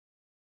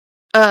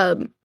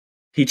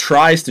 He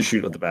tries to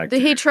shoot at the back.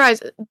 He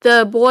tries.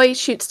 The boy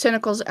shoots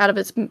tentacles out of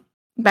his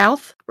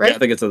mouth, right? Yeah, I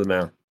think it's at the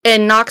mouth.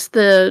 And knocks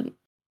the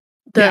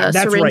Yeah, that's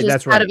right, syringes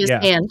that's out right, of his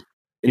yeah. hand.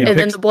 And And he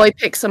then picks- the boy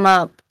picks him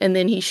up, and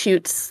then he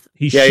shoots.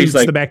 He Yeah, he's shoots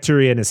like- the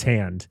bacteria in his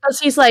hand. Because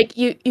he's like,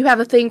 you have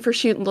a thing for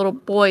shooting little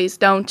boys,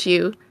 don't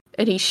you?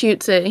 And he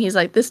shoots it, and he's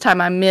like, this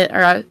time I miss.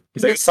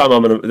 he's like, this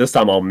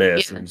time I'll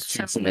miss, Yeah, and this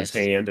shoots time in I'll his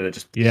miss. hand, and it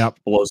just Yep.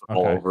 blows up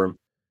all Okay. over him.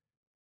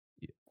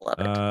 Love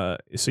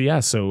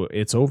it. So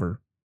it's over,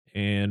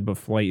 and but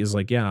Flight is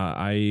like, yeah,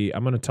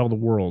 I'm gonna tell the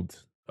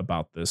world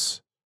about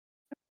this,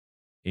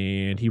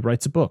 and he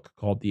writes a book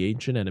called The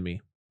Ancient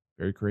Enemy.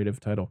 Very creative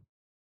title.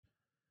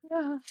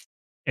 Yeah.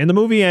 And the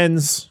movie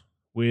ends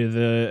with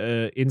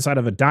inside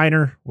of a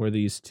diner where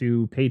these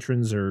two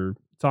patrons are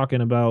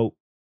talking about,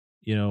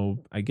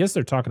 I guess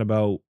they're talking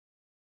about.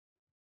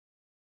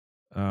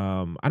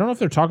 I don't know if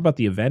they're talking about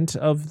the event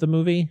of the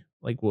movie,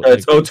 like what.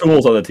 It's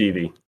O'Toole's on the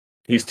TV.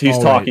 He's Oh,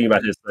 right. talking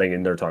about his thing,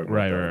 and they're talking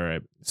about that.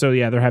 Right. So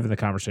yeah, they're having the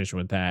conversation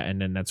with that, and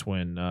then that's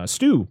when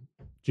Stu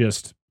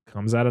just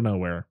comes out of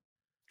nowhere.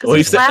 Well,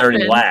 he's sitting there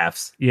and he laughing.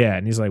 laughs. Yeah,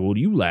 and he's like, "What are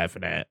you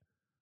laughing at?"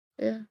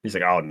 Yeah. He's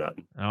like, "Oh,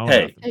 nothing. Oh,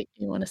 Hey. nothing." Hey,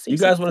 you want to see? You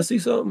guys want to see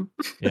something?"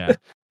 Yeah,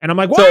 and I'm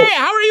like, So- "Why?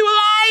 How are you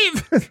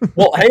alive?"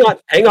 Well, hang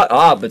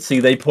on. But see,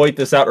 they point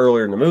this out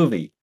earlier in the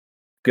movie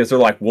because they're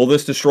like, "Will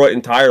this destroy it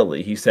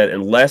entirely?" He said,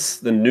 "Unless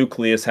the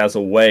nucleus has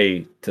a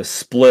way to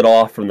split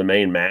off from the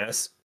main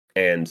mass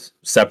and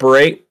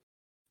separate,"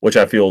 which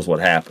I feel is what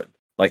happened.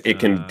 Like it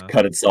can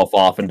cut itself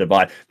off and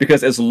divide.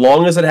 Because as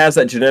long as it has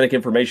that genetic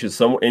information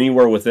somewhere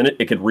anywhere within it,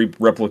 it could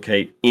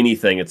replicate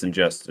anything it's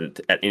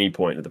ingested at any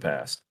point in the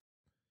past.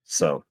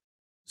 So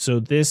So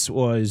this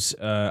was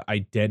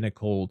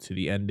identical to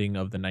the ending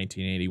of the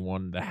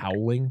 1981 The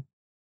Howling.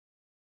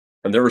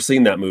 I've never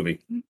seen that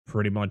movie.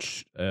 Pretty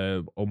much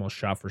almost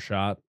shot for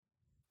shot.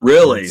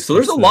 Really? So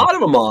there's a lot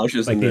of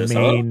homages like in the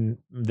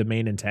this, the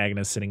main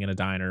antagonist sitting in a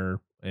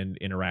diner and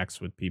interacts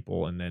with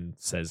people and then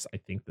says, I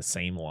think, the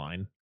same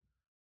line.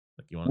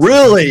 Like, you want to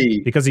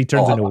Really? Because he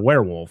turns into a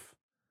werewolf.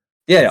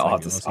 Yeah, It's I'll like,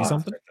 have to see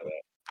something. check that out.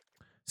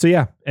 So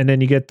yeah, and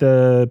then you get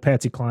the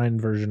Patsy Cline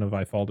version of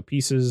I Fall to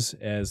Pieces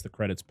as the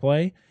credits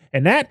play.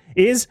 And that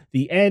is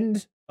the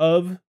end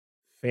of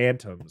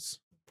Phantoms.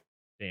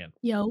 Dan.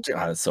 Yo.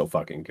 God, it's so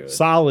fucking good.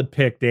 Solid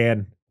pick,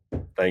 Dan.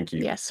 Thank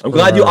you. Yes.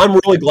 I'm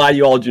really glad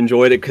you all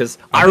enjoyed it, because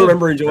I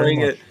remember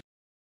enjoying it,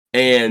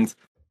 and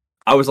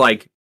I was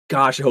like,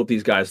 gosh, I hope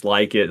these guys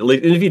like it. And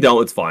if you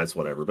don't, it's fine, it's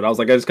whatever. But I was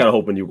like, I just kind of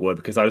hoping you would,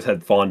 because I just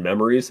had fond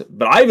memories.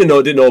 But I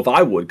didn't know if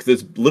I would,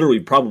 because it's literally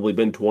probably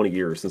been 20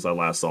 years since I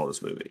last saw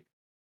this movie.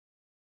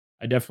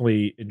 I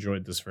definitely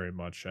enjoyed this very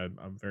much.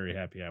 I'm very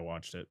happy I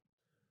watched it.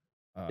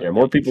 Yeah,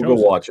 more people go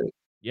watch it.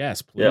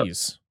 Yes,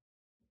 please. Yep.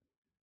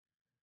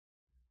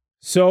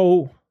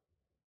 So,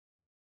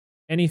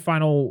 any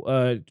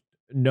final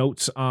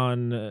notes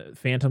on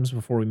Phantoms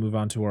before we move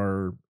on to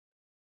our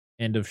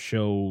end of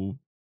show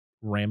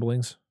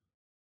ramblings?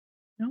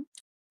 No.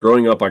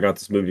 Growing up, I got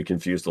this movie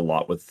confused a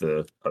lot with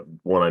the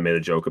one I made a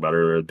joke about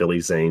earlier, Billy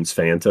Zane's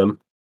Phantom.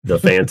 The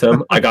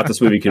Phantom. I got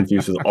this movie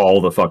confused with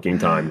all the fucking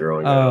time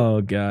growing up. Oh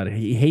god, I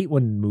hate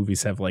when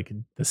movies have like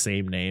the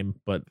same name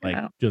but like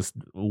just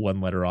one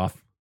letter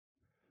off.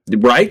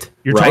 Right?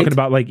 You're talking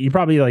about like you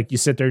probably like you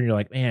sit there and you're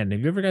like, man,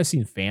 have you ever guys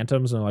seen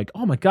Phantoms? And they're like,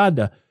 oh my god,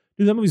 dude,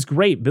 that movie's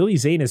great. Billy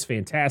Zane is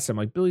fantastic. I'm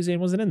like, Billy Zane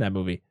wasn't in that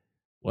movie.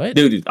 What?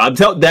 Dude,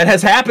 that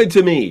has happened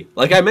to me.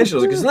 Like I mentioned, I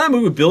was like, isn't that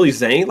movie with Billy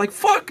Zane? Like,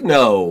 fuck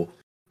no.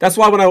 That's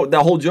why when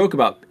that whole joke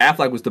about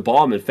Affleck was the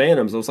bomb in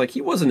Phantoms, I was like,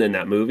 he wasn't in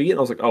that movie. And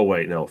I was like, oh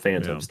wait, no,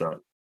 Phantom's not.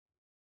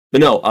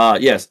 But no,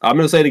 yes, I'm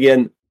going to say it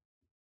again.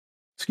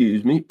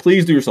 Excuse me.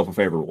 Please do yourself a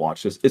favor and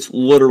watch this. It's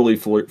literally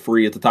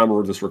free at the time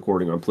of this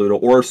recording on Pluto,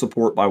 or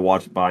support by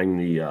buying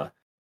the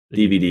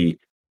DVD.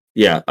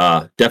 Yeah,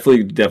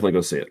 definitely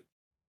go see it.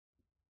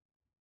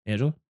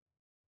 Angela?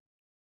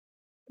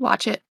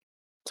 Watch it.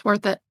 It's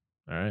worth it.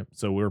 All right.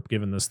 So we're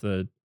giving this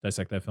the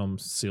Dissect That Film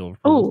seal.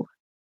 Oh.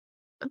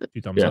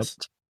 2 thumbs up.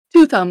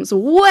 2 thumbs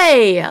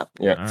way up.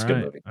 Yeah, it's a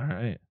good movie. All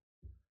right.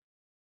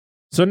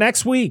 So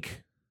next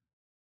week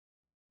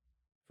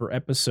for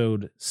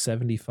episode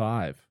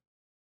 75.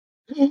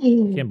 I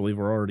can't believe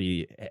we're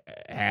already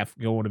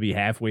going to be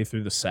halfway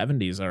through the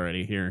 70s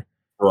already here.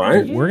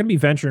 Right. We're going to be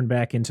venturing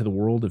back into the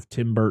world of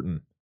Tim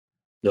Burton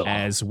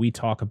as we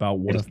talk about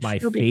one of my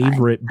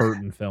favorite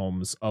Burton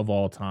films of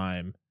all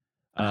time.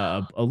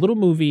 A little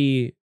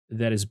movie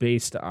that is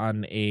based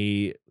on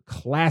a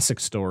classic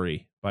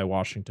story by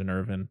Washington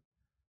Irving.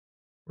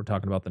 We're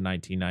talking about the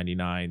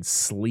 1999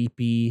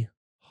 Sleepy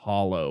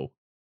Hollow.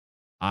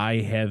 I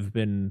have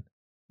been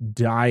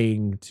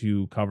dying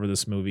to cover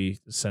this movie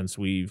since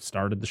we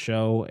started the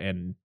show,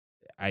 and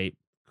I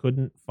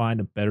couldn't find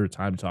a better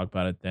time to talk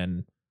about it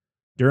than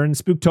during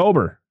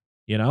Spooktober,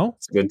 you know?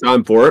 It's a good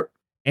time for it.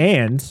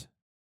 And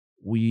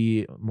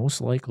we most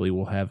likely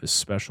will have a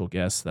special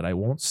guest that I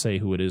won't say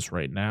who it is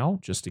right now,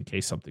 just in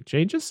case something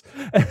changes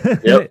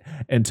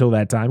until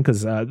that time.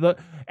 Because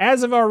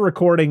as of our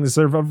recordings,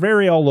 they're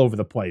very all over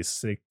the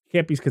place. They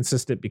can't be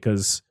consistent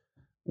because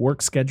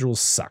work schedules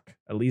suck,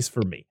 at least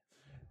for me.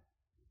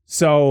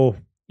 So,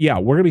 yeah,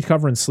 we're going to be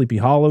covering Sleepy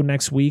Hollow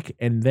next week.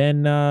 And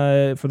then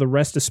for the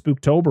rest of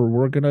Spooktober,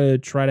 we're going to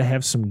try to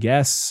have some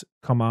guests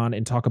come on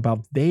and talk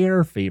about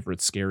their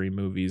favorite scary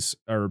movies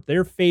or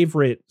their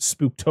favorite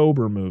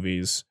Spooktober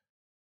movies.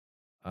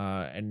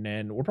 And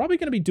then we're probably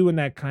going to be doing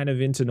that kind of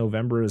into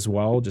November as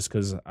well, just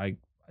because I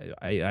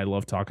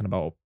love talking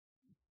about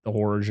the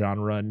horror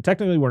genre. And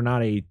technically, we're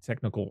not a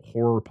technical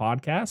horror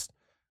podcast.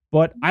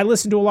 But I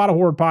listen to a lot of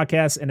horror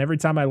podcasts, and every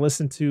time I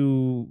listen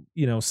to,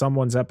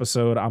 someone's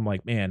episode, I'm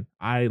like, man,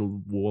 I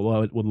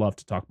would love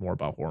to talk more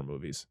about horror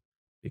movies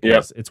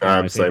because it's one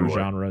of my favorite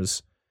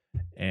genres.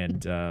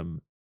 And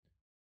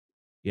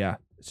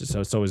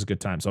it's always a good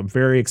time. So I'm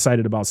very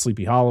excited about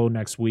Sleepy Hollow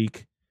next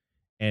week,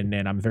 and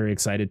then I'm very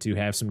excited to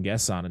have some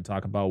guests on and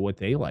talk about what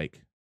they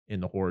like in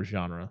the horror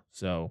genre.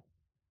 So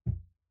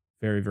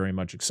very, very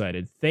much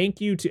excited.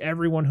 Thank you to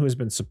everyone who has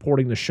been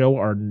supporting the show.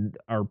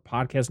 Our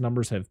podcast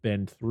numbers have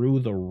been through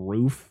the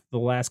roof the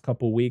last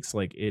couple of weeks.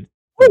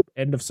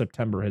 End of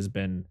September has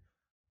been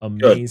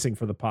amazing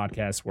for the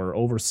podcast. We're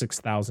over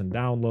 6,000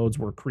 downloads.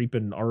 We're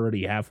creeping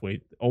already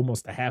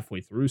almost halfway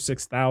through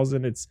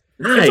 6,000. It's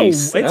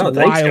nice. It's wild.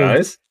 Thanks,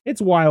 guys.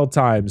 It's wild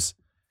times.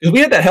 Because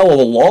we had that hell of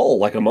a lull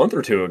like a month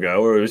or two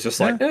ago, where it was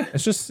just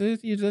it's just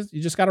you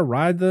just got to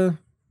ride the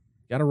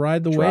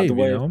wave, you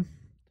know.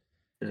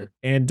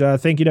 And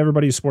thank you to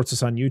everybody who supports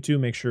us on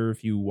YouTube. Make sure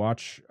if you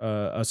watch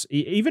us,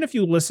 even if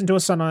you listen to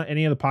us on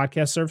any of the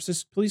podcast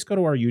services, please go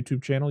to our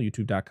YouTube channel,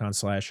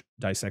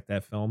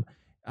 youtube.com/dissectthatfilm.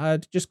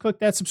 Just click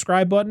that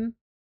subscribe button.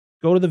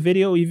 Go to the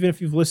video, even if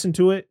you've listened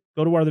to it.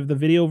 Go to the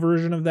video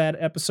version of that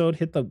episode.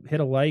 Hit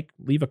a like,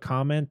 leave a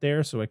comment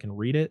there so I can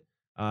read it.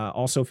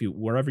 Also,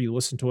 wherever you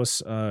listen to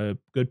us,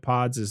 Good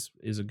Pods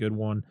is a good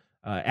one.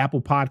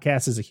 Apple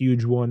Podcasts is a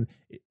huge one.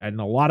 And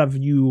a lot of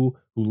you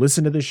who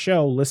listen to this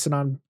show, listen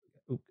on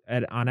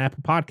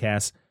Apple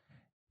Podcasts,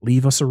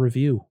 leave us a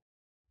review.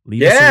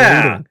 Leave us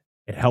a rating.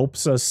 It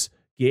helps us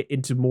get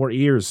into more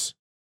ears.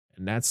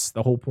 And that's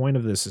the whole point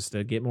of this, is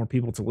to get more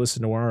people to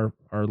listen to our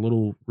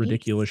little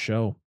ridiculous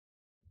show.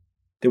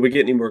 Did we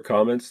get any more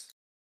comments?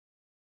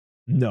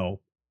 No,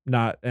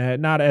 not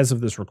as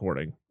of this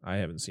recording. I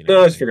haven't seen it.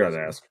 No, I just figured I'd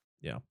ask.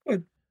 Yeah.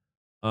 Good.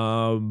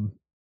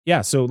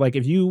 Yeah. So like,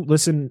 if you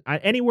listen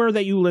anywhere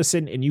that you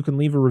listen, and you can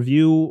leave a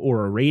review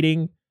or a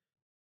rating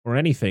or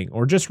anything,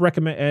 or just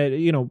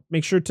recommend,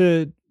 make sure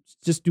to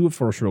just do it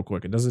for us real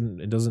quick. It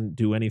doesn't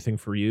do anything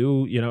for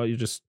you. You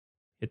just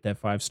hit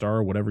that 5-star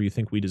or whatever you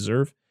think we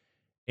deserve.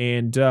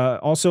 And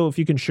also, if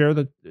you can share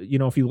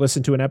if you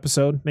listen to an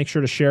episode, make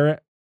sure to share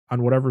it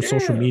on whatever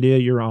social media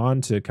you're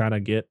on, to kind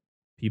of get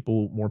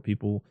more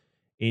people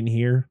in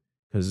here.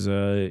 Because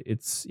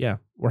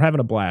we're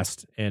having a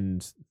blast.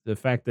 And the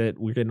fact that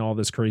we're getting all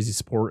this crazy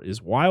support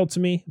is wild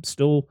to me. I'm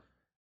still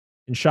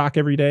in shock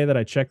every day that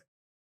I check,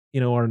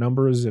 our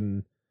numbers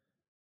and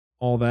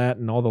all that,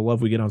 and all the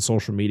love we get on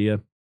social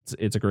media.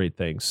 It's a great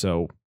thing.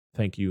 So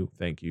thank you.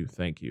 Yeah,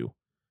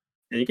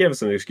 you gave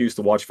us an excuse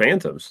to watch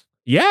Phantoms.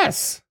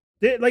 Yes.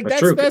 That's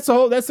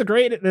the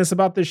greatness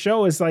about this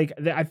show, is like,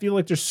 I feel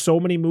like there's so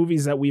many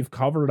movies that we've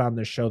covered on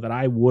this show that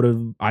I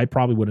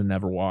probably would have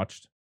never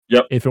watched.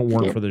 Yep. If it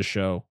weren't for this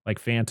show. Like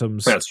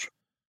Phantoms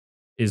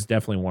is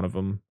definitely one of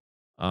them.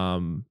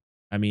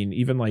 I mean,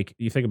 even like,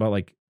 you think about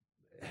like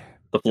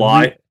The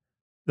Fly.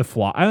 The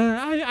Fly.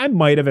 I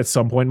might have at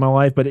some point in my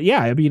life, but yeah,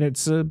 I mean,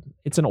 it's an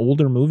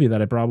older movie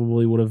that I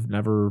probably would have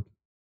never.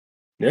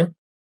 Yeah.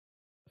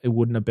 It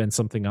wouldn't have been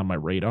something on my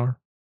radar.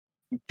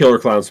 Killer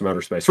Clowns from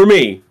Outer Space. For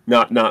me,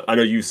 not. I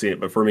know you've seen it,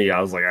 but for me,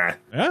 I was like, ah.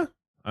 Yeah.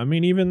 I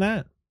mean, even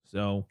that.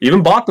 So.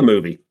 Even bought the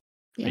movie.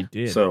 Yeah. I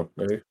did. So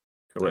maybe.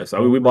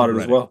 We bought it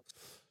as well.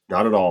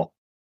 Not at all.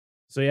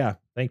 So yeah,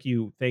 thank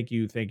you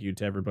to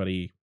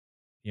everybody,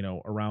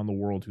 around the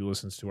world who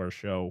listens to our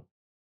show.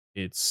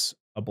 It's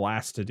a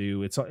blast to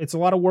do. It's a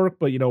lot of work,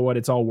 but you know what?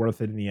 It's all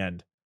worth it in the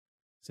end.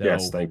 So,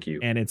 yes, thank you.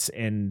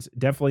 And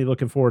definitely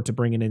looking forward to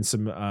bringing in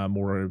some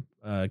more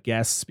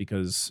guests,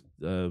 because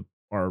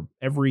our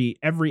every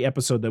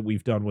episode that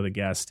we've done with a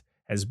guest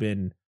has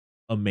been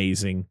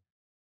amazing.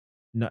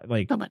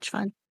 So much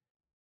fun.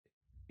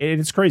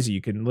 It's crazy.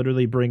 You can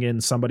literally bring in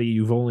somebody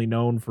you've only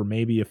known for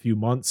maybe a few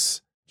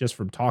months just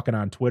from talking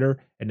on Twitter,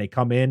 and they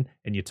come in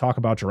and you talk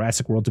about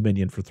Jurassic World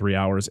Dominion for 3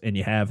 hours, and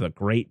you have a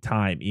great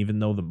time, even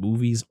though the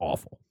movie's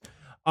awful.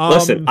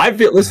 Listen,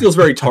 this feels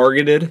very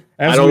targeted.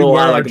 I don't know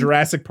why. Our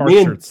Jurassic Park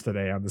shirts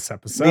today on this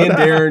episode. Me and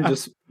Darren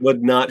just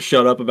would not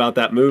shut up about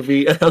that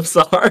movie. I'm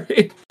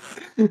sorry.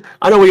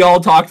 I know we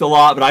all talked a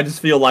lot, but I just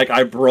feel like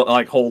I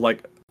hold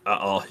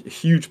a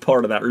huge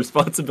part of that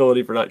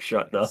responsibility for not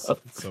shutting up.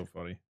 It's so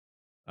funny.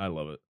 I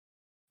love it.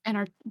 And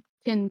our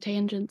 10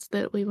 tangents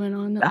that we went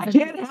on. I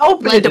can't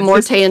help it. Led to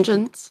more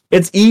tangents.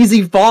 It's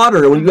easy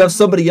fodder. When you have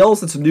somebody else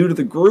that's new to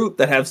the group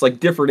that has like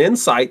different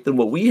insight than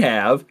what we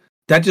have,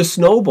 that just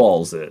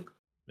snowballs it.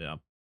 Yeah.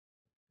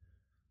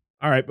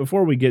 All right.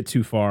 Before we get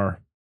too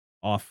far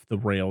off the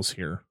rails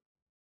here,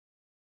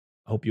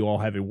 I hope you all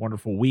have a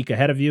wonderful week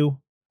ahead of you.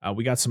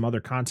 We got some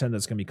other content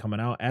that's going to be coming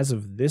out as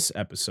of this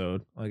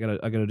episode. I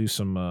gotta do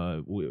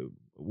some.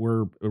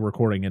 We're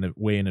recording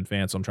way in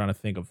advance. So I'm trying to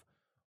think of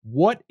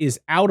what is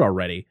out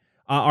already.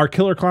 Our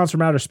Killer Clowns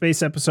from Outer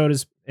Space episode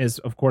is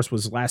of course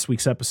was last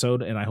week's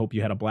episode, and I hope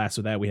you had a blast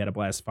with that. We had a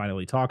blast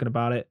finally talking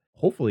about it.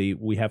 Hopefully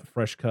we have a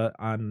fresh cut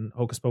on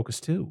Hocus Pocus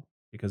 2,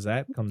 because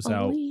that comes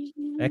out.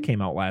 That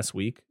came out last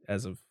week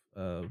as of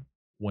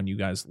when you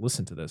guys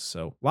listen to this.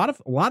 So a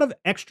lot of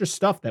extra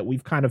stuff that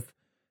we've kind of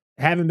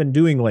haven't been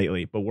doing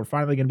lately, but we're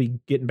finally going to be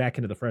getting back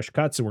into the fresh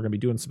cuts, and we're going to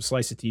be doing some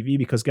Slice of TV,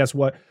 because guess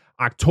what?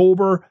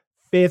 October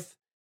 5th,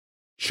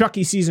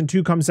 Chucky season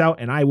 2 comes out,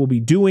 and I will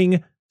be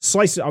doing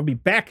I'll be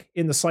back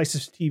in the Slice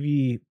of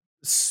TV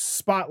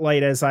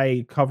spotlight as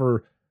I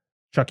cover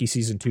Chucky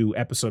season 2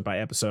 episode by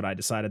episode. I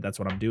decided that's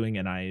what I'm doing,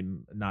 and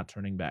I'm not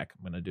turning back.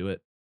 I'm going to do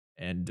it.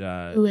 And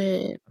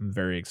I'm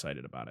very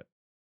excited about it.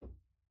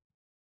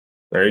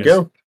 There you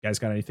go. Guys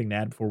got anything to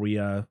add before we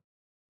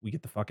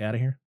get the fuck out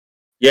of here?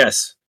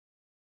 Yes.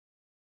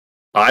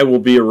 I will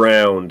be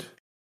around.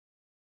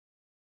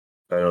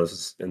 I know this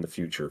is in the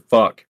future.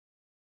 Fuck.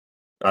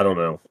 I don't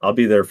know. I'll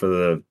be there for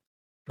the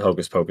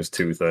Hocus Pocus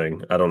 2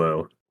 thing. I don't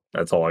know.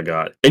 That's all I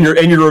got. And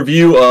your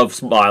review of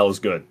Smile is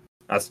good.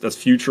 That's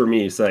future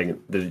me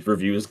saying the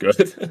review is good.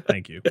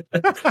 Thank you.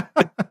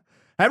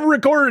 Haven't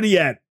recorded it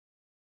yet.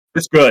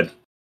 It's good.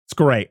 It's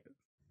great.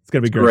 It's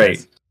gonna be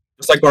great.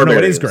 Just like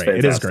Barbarian. No, it is great.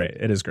 It is great.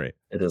 It is great.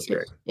 It is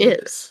great.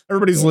 It is.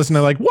 Everybody's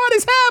listening like, what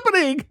is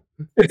happening?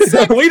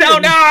 We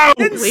don't know.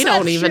 We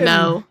don't even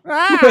know.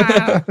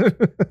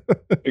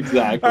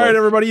 Exactly. All right,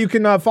 everybody. You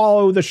can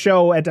follow the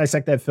show at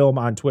Dissect That Film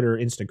on Twitter,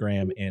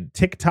 Instagram, and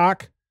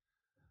TikTok.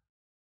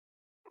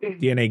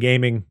 DNA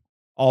Gaming.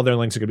 All their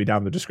links are going to be down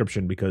in the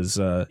description, because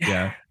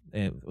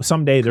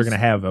someday they're going to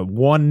have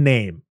one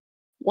name.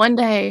 One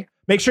day.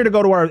 make sure to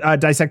go to our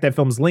Dissect That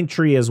Films link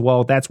tree as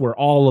well. That's where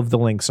all of the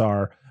links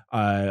are,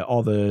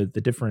 all the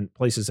different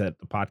places that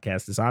the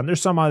podcast is on.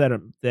 There's some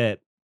that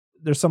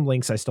there's some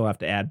links I still have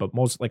to add, but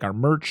most like our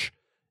merch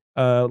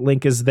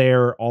link is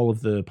there. All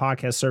of the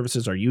podcast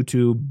services, our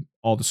YouTube,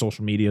 all the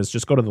social medias.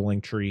 Just go to the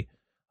link tree,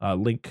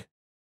 link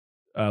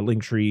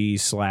tree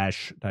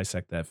 /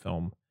 Dissect That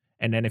Film.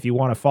 And then if you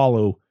want to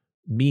follow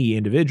me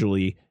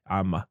individually,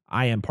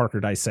 I am Parker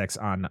Dissects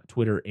on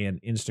Twitter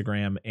and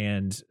Instagram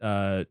and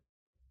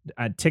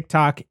on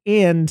TikTok,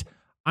 and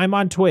I'm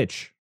on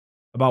Twitch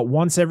about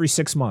once every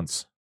 6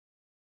 months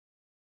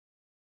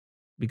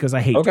because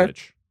I hate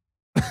Twitch.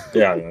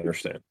 Yeah, I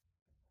understand.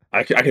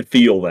 I could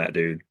feel that,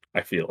 dude.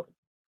 I feel it.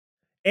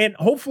 And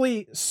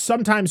hopefully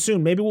sometime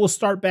soon, maybe we'll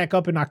start back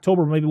up in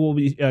October. Maybe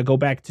we'll go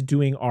back to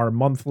doing our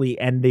monthly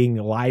ending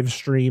live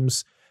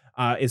streams.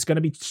 It's going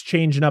to be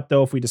changing up,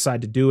 though, if we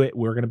decide to do it.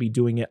 We're going to be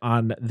doing it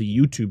on the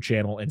YouTube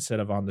channel instead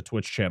of on the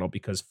Twitch channel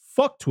because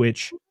fuck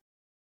Twitch.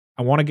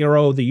 I want to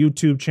grow the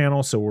YouTube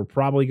channel, so we're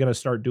probably going to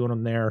start doing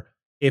them there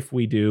if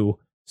we do.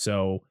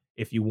 So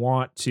if you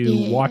want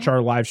to watch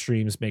our live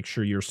streams, make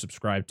sure you're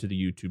subscribed to the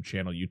YouTube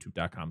channel,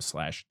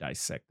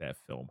 youtube.com/dissect that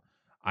film.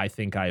 I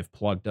think I've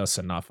plugged us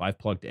enough. I've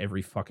plugged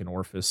every fucking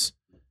orifice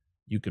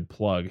you could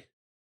plug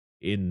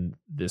in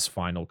this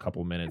final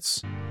couple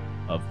minutes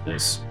of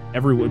this.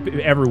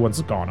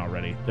 Everyone's gone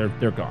already.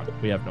 They're gone.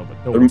 We have no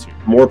one's here.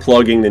 More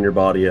plugging than your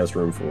body has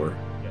room for.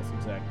 Yes,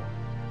 exactly.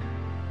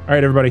 All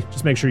right, everybody,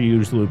 just make sure you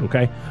use lube,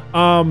 okay?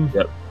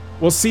 Yep.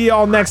 We'll see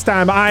y'all next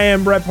time. I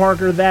am Brett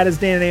Parker. That is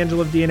Dan and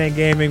Angela of DNA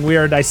Gaming. We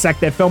are Dissect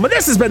That Film, and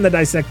this has been the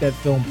Dissect That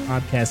Film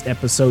podcast,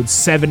 episode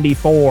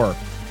 74.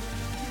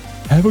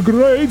 Have a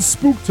great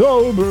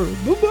Spooktober.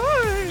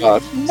 Bye-bye.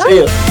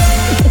 See ya.